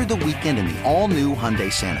 Conquer the weekend in the all-new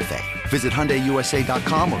Hyundai Santa Fe. Visit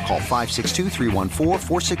HyundaiUSA.com or call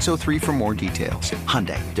 562-314-4603 for more details.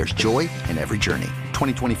 Hyundai, there's joy in every journey.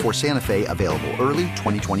 2024 Santa Fe, available early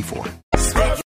 2024.